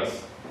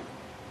triangles.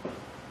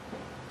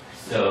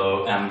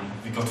 So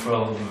we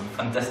control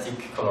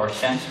fantastic color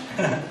change.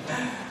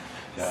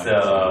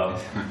 So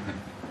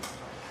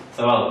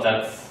well,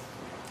 that's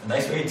a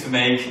nice way to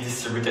make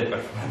distributed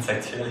performance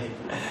actually.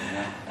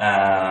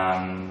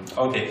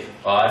 Okay,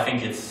 well I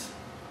think it's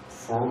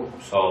full,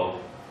 so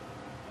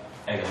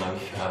I don't know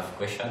if you have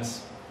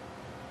questions.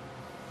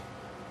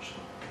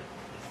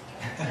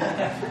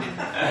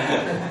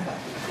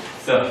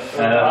 So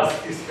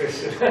ask this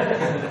question.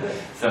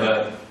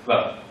 So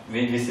well,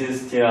 this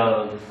is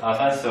still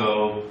alpha,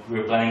 so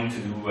we're planning to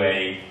do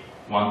a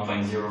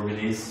 1.0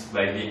 release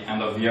by the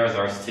end of the year.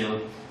 There are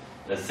still,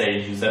 let's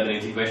say,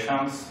 usability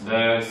questions,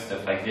 bugs,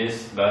 stuff like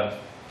this. But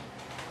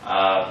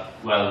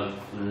well,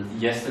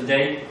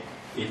 yesterday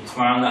it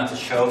ran at a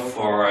show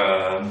for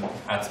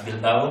at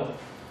Bilbao.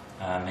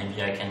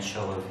 Maybe I can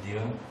show a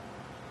video.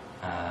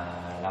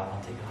 L'arbre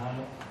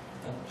intégral.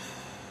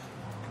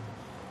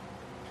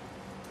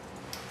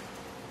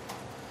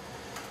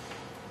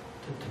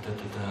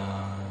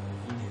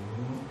 Video.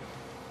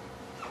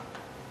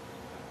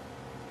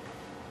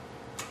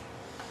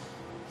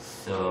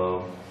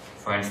 So,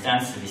 for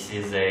instance, this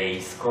is a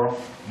score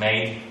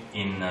made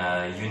in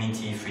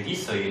Unity 3D.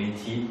 So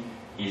Unity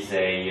is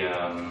a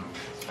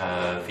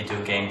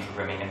video game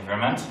programming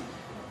environment,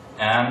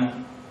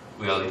 and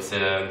well, it's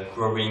a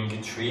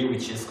growing tree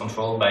which is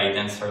controlled by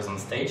dancers on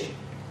stage.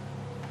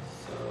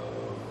 So,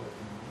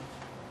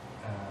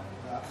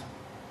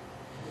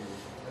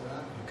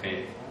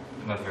 okay,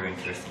 not very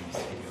interesting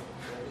this video.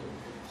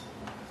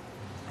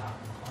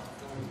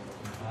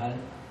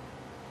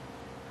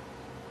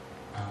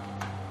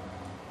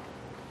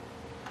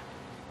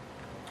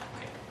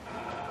 Okay.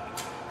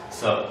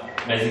 So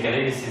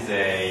basically, this is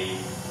a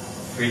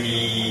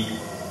 3D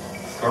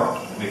score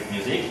with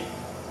music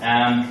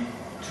and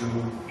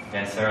two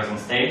dancers on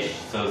stage.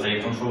 So they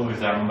control with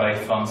their mobile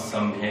phones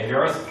some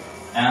behaviors,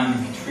 and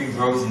the tree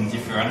grows in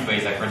different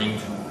ways according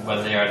to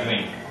what they are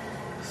doing.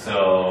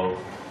 So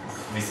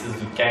this is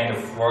the kind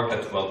of work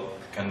that well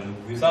can do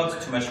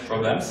without too much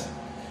problems.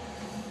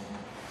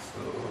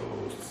 So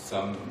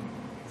some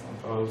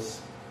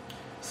examples.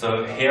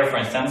 So here, for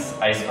instance,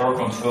 iScore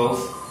controls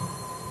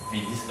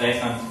the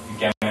displacement of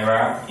the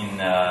camera in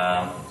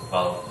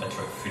well, a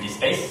 3D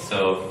space.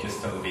 So the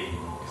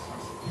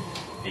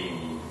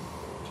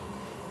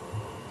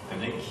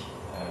public,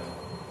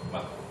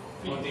 well,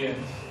 the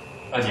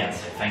audience.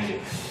 Thank you.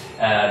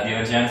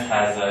 The audience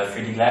has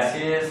 3D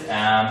glasses,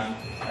 and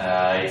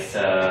it's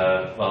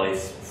well,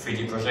 it's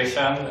 3D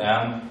projection,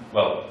 and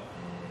well,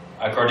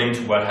 according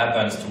to what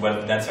happens to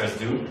what the dancers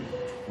do,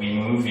 we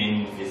move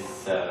in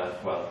this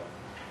well,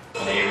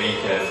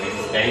 lyric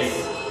 3D space,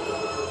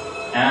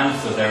 and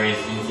so there is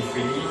Unity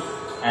 3D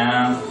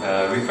and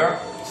Reaper.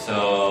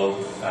 So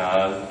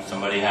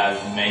somebody has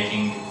been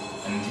making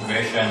an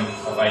integration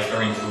of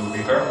iScore into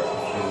Reaper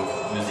to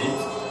use it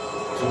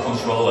to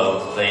control the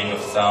playing of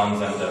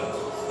sounds and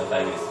stuff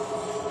like this.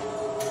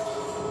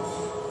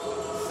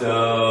 So,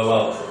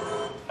 well,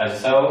 as you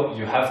saw,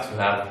 you have to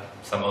have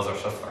some other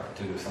software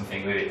to do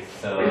something with it.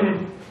 So,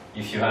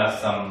 if you have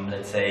some,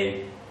 let's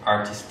say,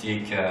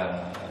 artistic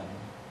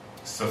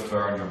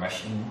software on your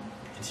machine,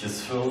 it's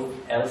useful,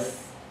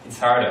 else it's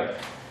harder.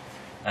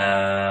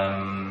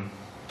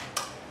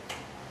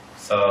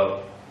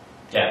 So,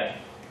 yeah,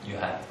 you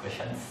had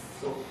questions?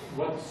 So,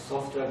 what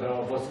software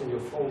was in your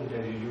phone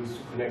that you used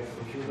to connect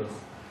computers?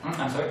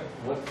 I'm sorry?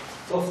 What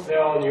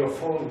software on your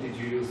phone did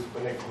you use to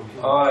connect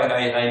computers? Oh,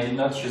 I did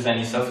not use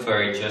any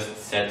software, I just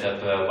set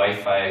up a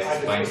Wi-Fi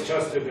access point.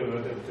 Just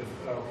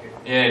okay.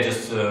 Yeah,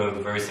 just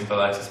very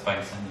simple access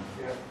points.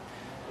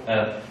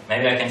 Yeah.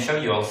 Maybe I can show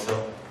you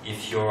also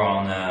if you're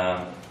on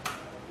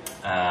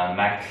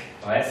Mac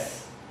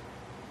OS.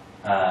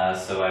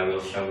 So I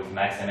will show with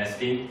Max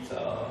MSP, so,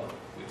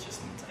 which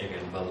isn't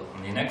available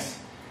on Linux.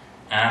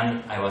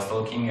 And I was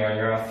talking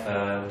earlier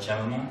of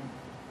Jean-Monnet.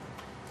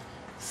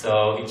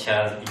 So it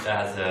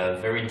has a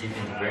very deep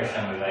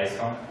integration with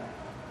iScore.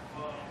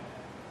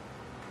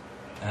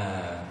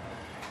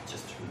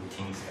 Just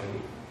rebooting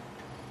slowly.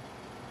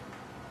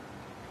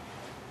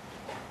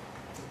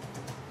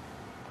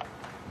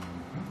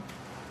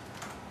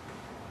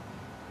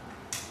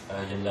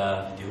 Il y a la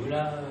vidéo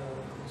là.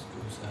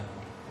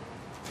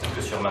 Est-ce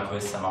que sur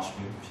macOS ça marche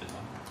mieux? Je sais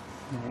pas.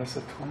 Non, là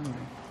ça tourne.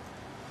 Mais...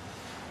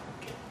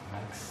 Ok,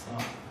 Max.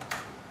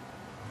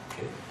 Ok.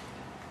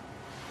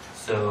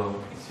 So.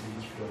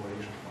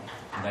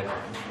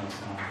 D'accord.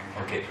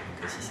 Ok,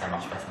 donc si ça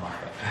marche pas, ça marche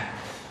pas.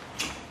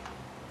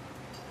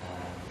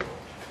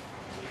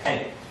 Hey,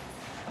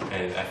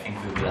 I think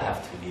we will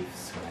have to leave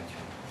soon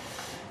actually.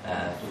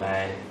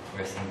 File,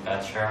 racing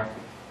patcher.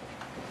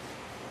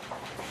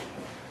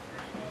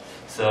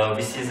 So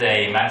this is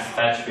a max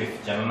patch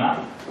with Jean-Monnet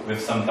with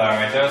some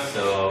parameters.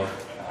 So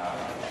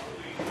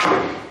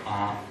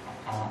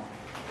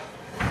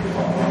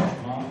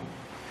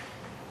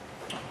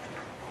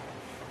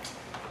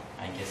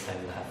I guess I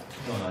will have to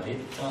download it.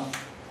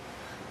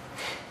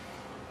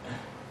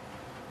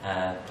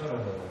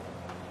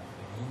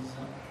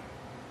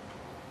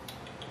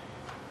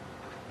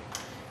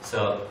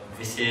 So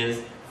this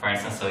is, for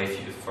instance, so if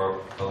you for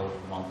people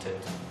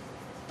wanted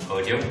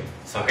audio.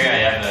 So here I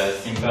have a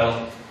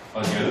simple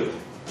audio loop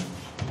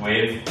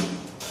with,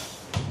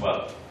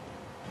 well,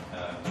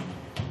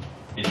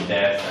 bit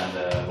depth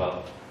and,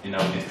 well, you know,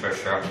 bit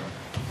pressure.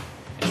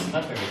 It's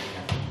not very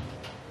clear.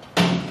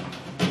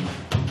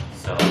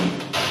 So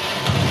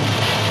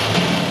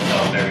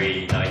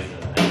very nice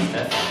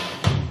stuff.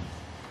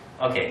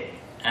 Okay,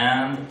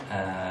 and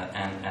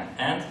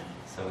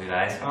so with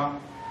ISO,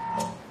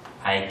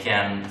 I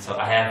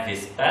have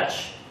this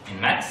patch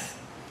in Max,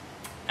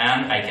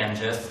 and I can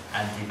just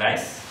add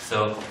device.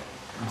 So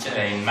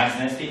in Max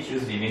Nestle, it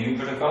uses the menu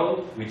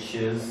protocol, which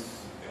is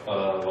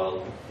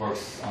well,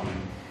 works on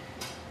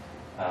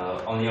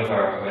only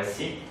over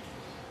OSC.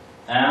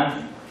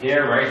 And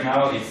here right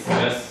now it's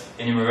just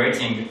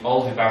enumerating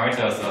all the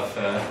parameters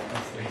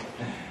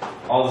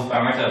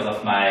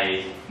of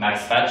my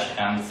Max patch,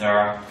 and there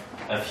are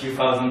a few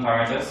thousand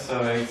parameters,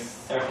 so it's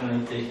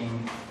certainly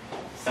taking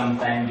some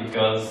time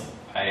because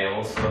I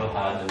also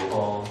had the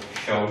whole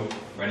show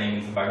running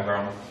in the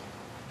background.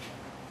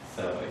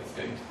 So it's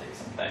going to take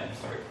some time,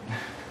 sorry.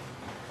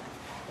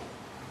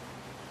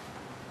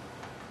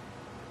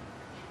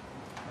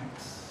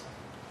 Thanks.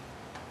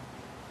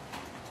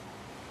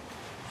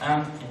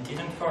 And it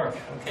didn't work.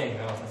 Okay,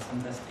 well, that's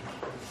fantastic.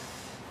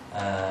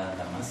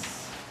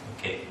 Damas.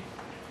 Okay.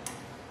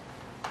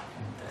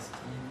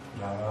 Fantastic.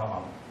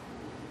 Alors.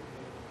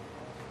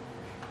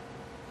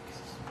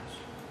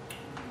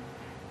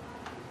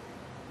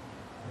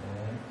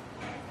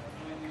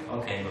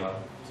 Okay, well,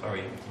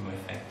 sorry, no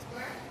effect.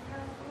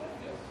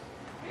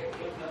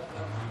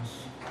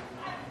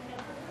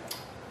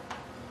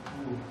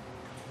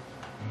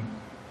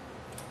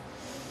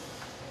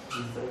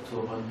 Is that to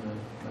run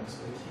Max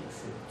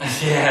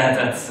OS? Yeah,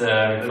 that's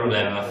the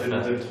problem of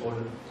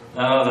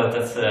no,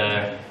 that's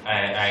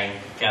I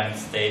can't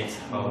state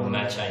how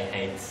much I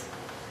hate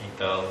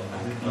Apple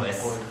OS.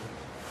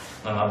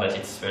 No, but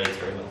it's really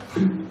terrible.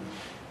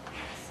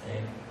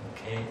 Save.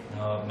 Okay,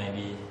 no,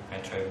 maybe I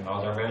try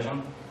another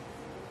version.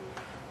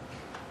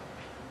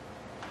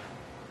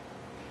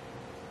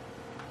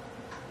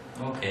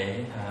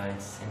 Okay,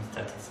 it seems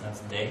that it's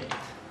not date.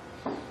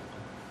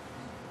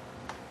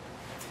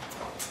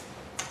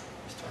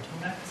 Restarting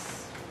Max.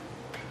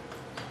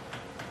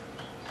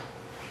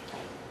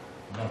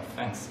 No,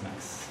 thanks,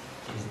 Max.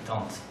 Please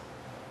don't.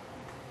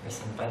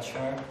 Recent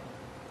patcher.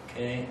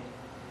 Okay.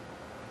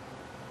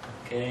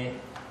 Okay.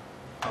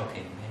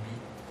 Okay, maybe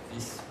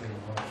this will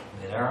work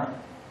better.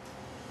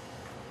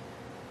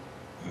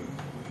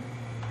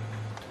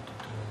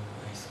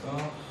 ISO.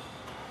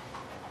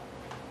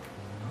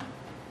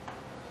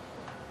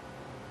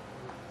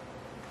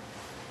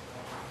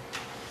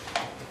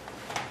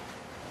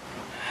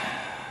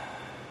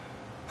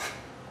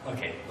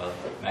 Okay, well,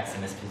 Max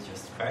MSP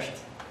just crashed.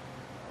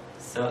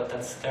 So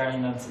that's clearly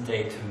not the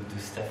day to do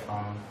stuff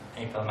on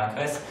Apple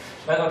macOS.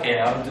 But okay,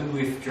 I'll do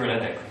with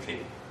PureData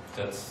quickly.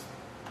 That's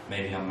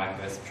maybe on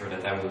macOS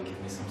PureData will give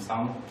me some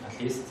sound, at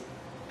least.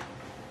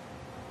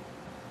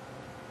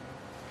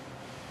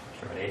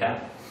 PureData.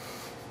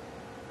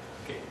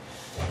 Okay.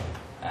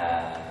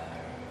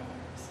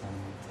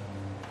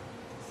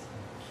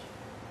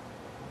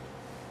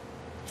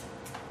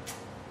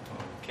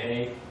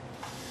 Okay.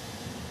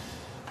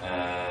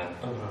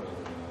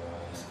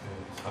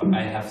 So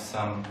I have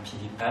some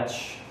PD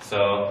patch.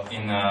 So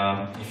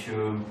if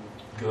you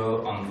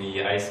go on the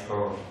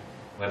iScore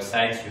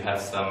website, you have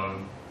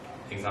some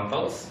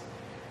examples,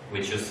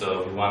 which is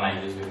the one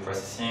I use with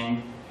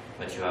processing,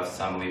 but you have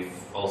some with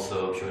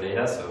also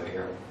PureData. So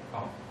here,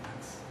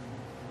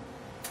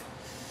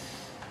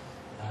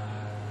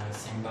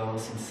 simple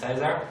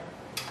synthesizer.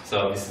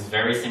 So this is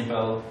very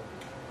simple.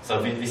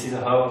 So this is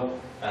how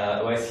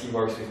OSC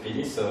works with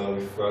PD. So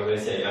with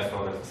OSC, I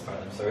forgot this part.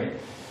 I'm sorry.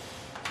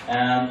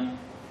 And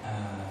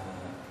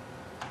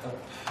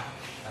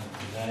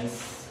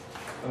device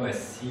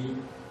OSC,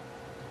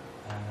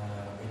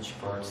 which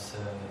parts?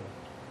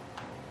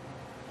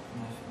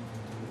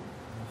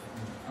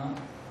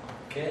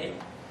 Okay.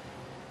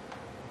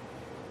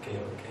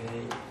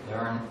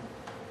 Learn.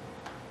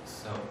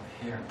 So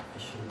here I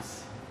should.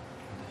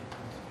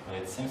 Well,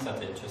 it seems that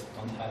I just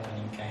don't have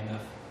any kind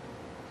of.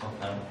 Oh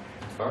no,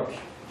 it works.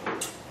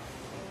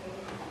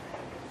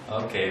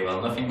 Okay,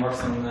 well, nothing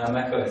works on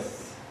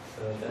macOS,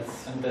 so that's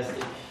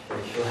fantastic. I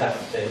should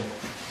have to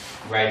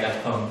right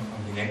at home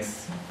on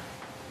Linux.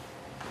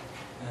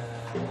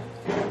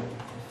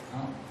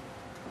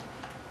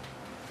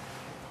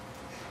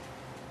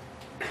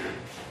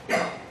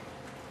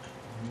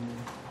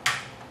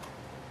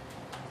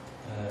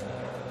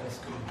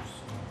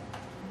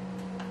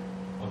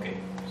 Okay,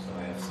 so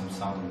I have some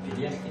sound in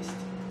PD at least.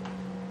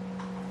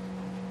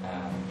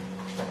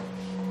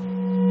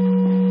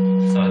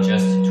 So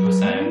just two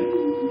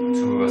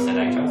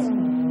selectors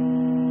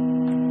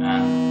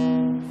and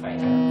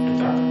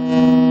filter.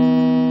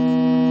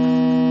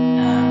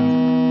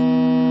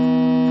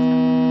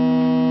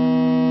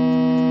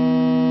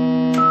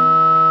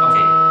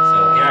 Okay, so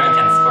here I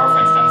can score, for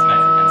instance, my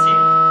frequency.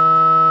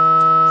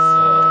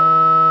 So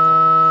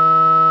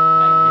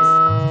like this.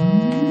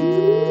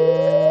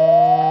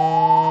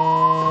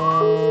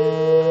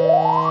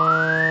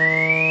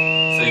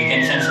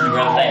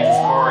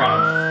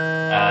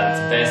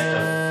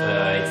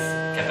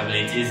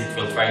 it is, it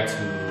will try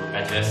to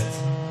adjust.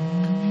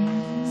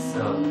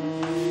 So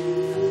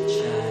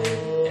child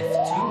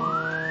F2.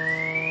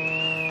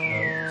 No.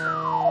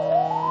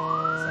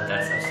 So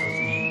that's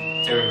absolutely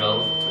terrible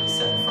to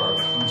listen for a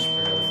huge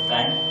period of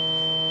time.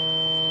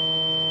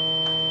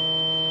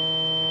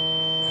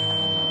 No,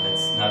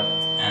 let's not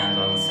end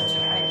on such a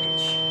high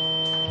pitch.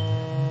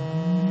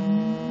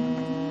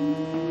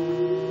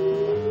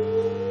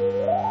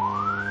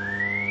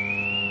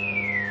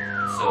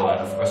 So, and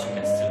of course you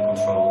can still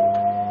control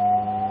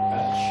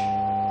patch.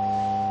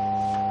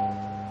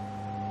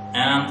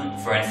 And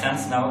for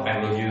instance, now I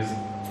will use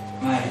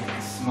my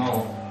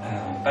small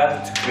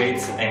pad to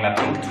create a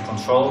mapping to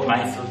control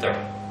my filter.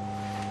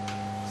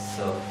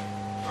 So,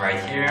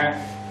 right here,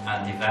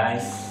 add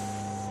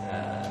device,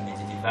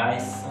 media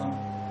device,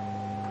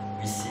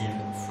 receive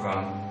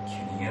from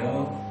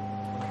QNEO.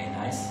 Okay,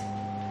 nice.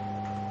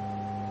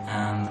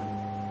 And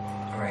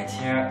right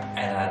here,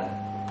 I'll add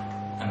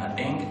a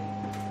mapping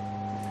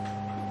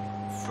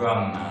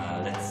from,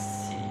 let's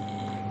see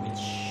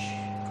which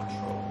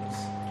controls.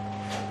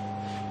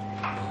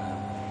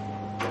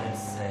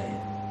 Let's say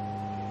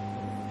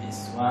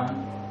this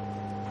one,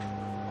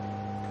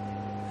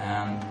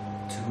 and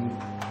to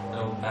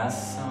low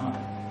pass.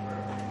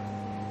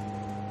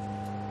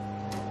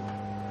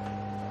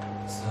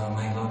 So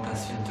my low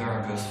pass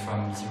filter goes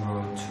from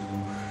 0 to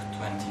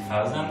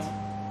 20,000.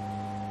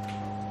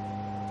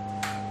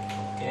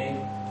 Okay,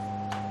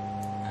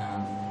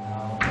 and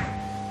now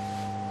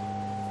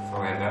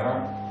forever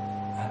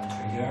add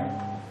trigger.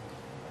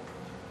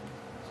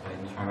 So I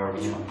don't remember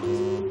which one.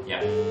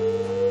 Yeah.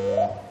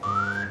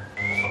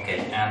 Okay,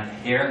 and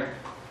here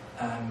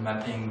I'm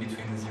mapping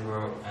between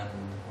 0 and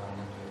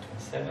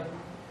 127.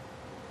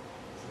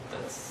 So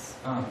that's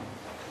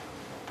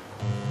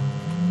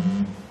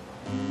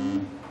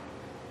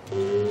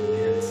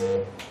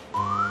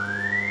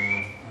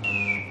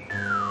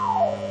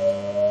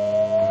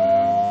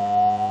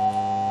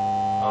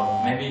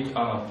maybe,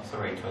 oh,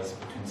 sorry, it was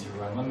between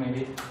 0 and 1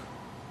 maybe.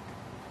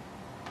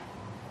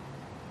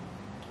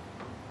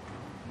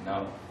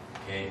 No,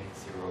 okay,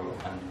 0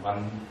 and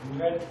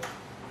 100.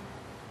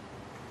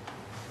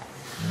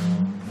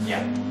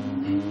 Yeah.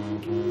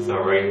 So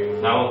right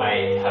now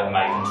I have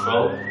my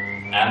control,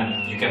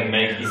 and you can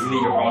make easily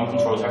your own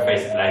control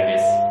surface like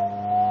this.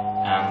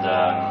 And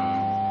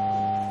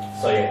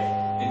so yeah,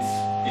 it's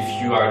if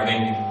you are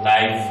doing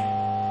live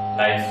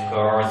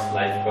scores,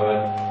 live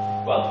code,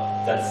 well,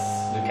 that's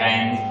the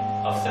kind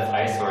of stuff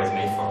ISO is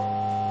made for.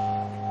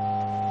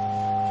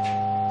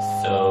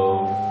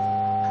 So,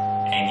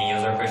 any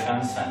other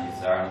questions? And if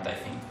there aren't, I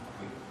think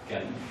we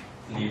can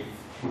leave.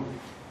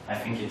 I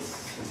think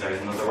there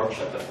is another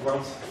workshop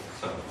afterwards.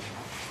 So,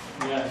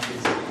 yeah,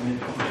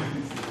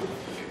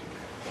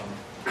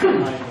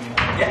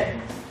 yeah.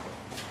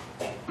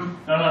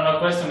 No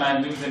question.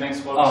 I'm doing the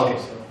next workshop. Oh, okay.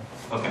 So.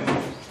 Okay.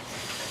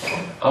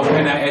 How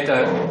can I add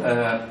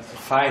a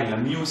file, a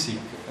music?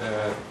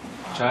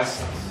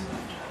 Just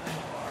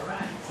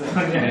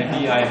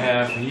maybe I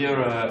have here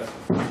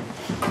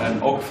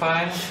an OGG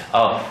file.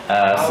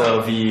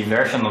 So the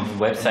version of the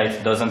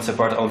website doesn't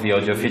support all the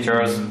audio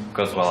features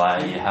because, well,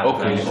 I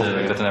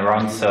haven't gotten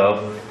around.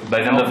 So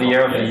by the end of the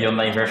year, the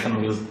online version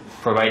will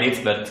provide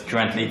it, but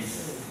currently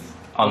it's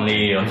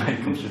only on my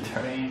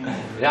computer.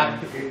 Yeah,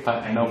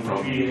 no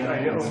problem.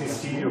 I only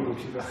see your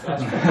computer.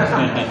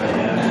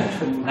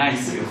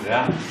 Nice,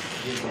 yeah.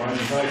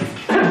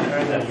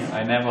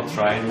 I never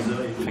tried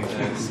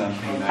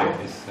something like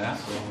this. Yeah,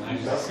 so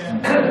nice.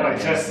 I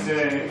just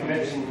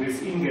imagine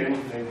with Ingen,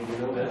 maybe you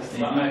know that.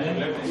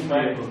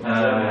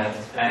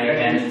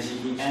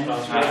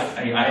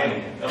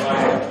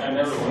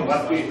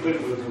 What we could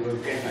do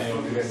get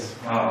this.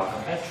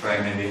 Try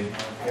maybe.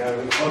 Yeah,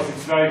 because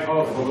it's very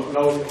powerful,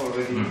 load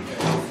already.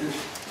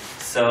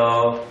 So,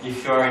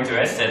 if you are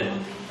interested,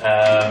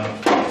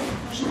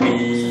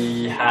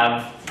 we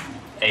have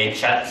a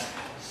chat,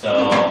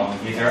 so on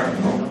Twitter.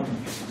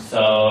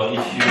 So,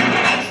 if you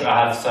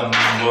have some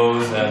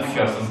woes, if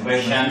you have some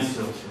questions,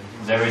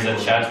 there is a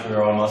chat.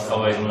 We're almost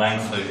always online,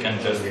 so you can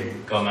just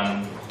come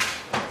and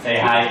say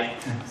hi.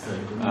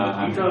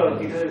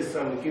 Either is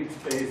some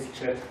Git-based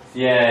chat.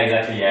 Yeah,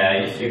 exactly.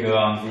 Yeah, if you go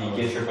on the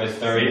Git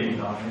repository,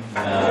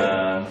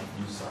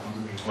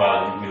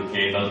 well, it will be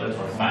able to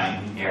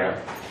find here.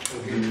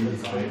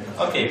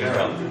 Okay, very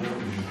well.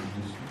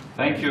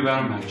 Thank you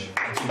very much.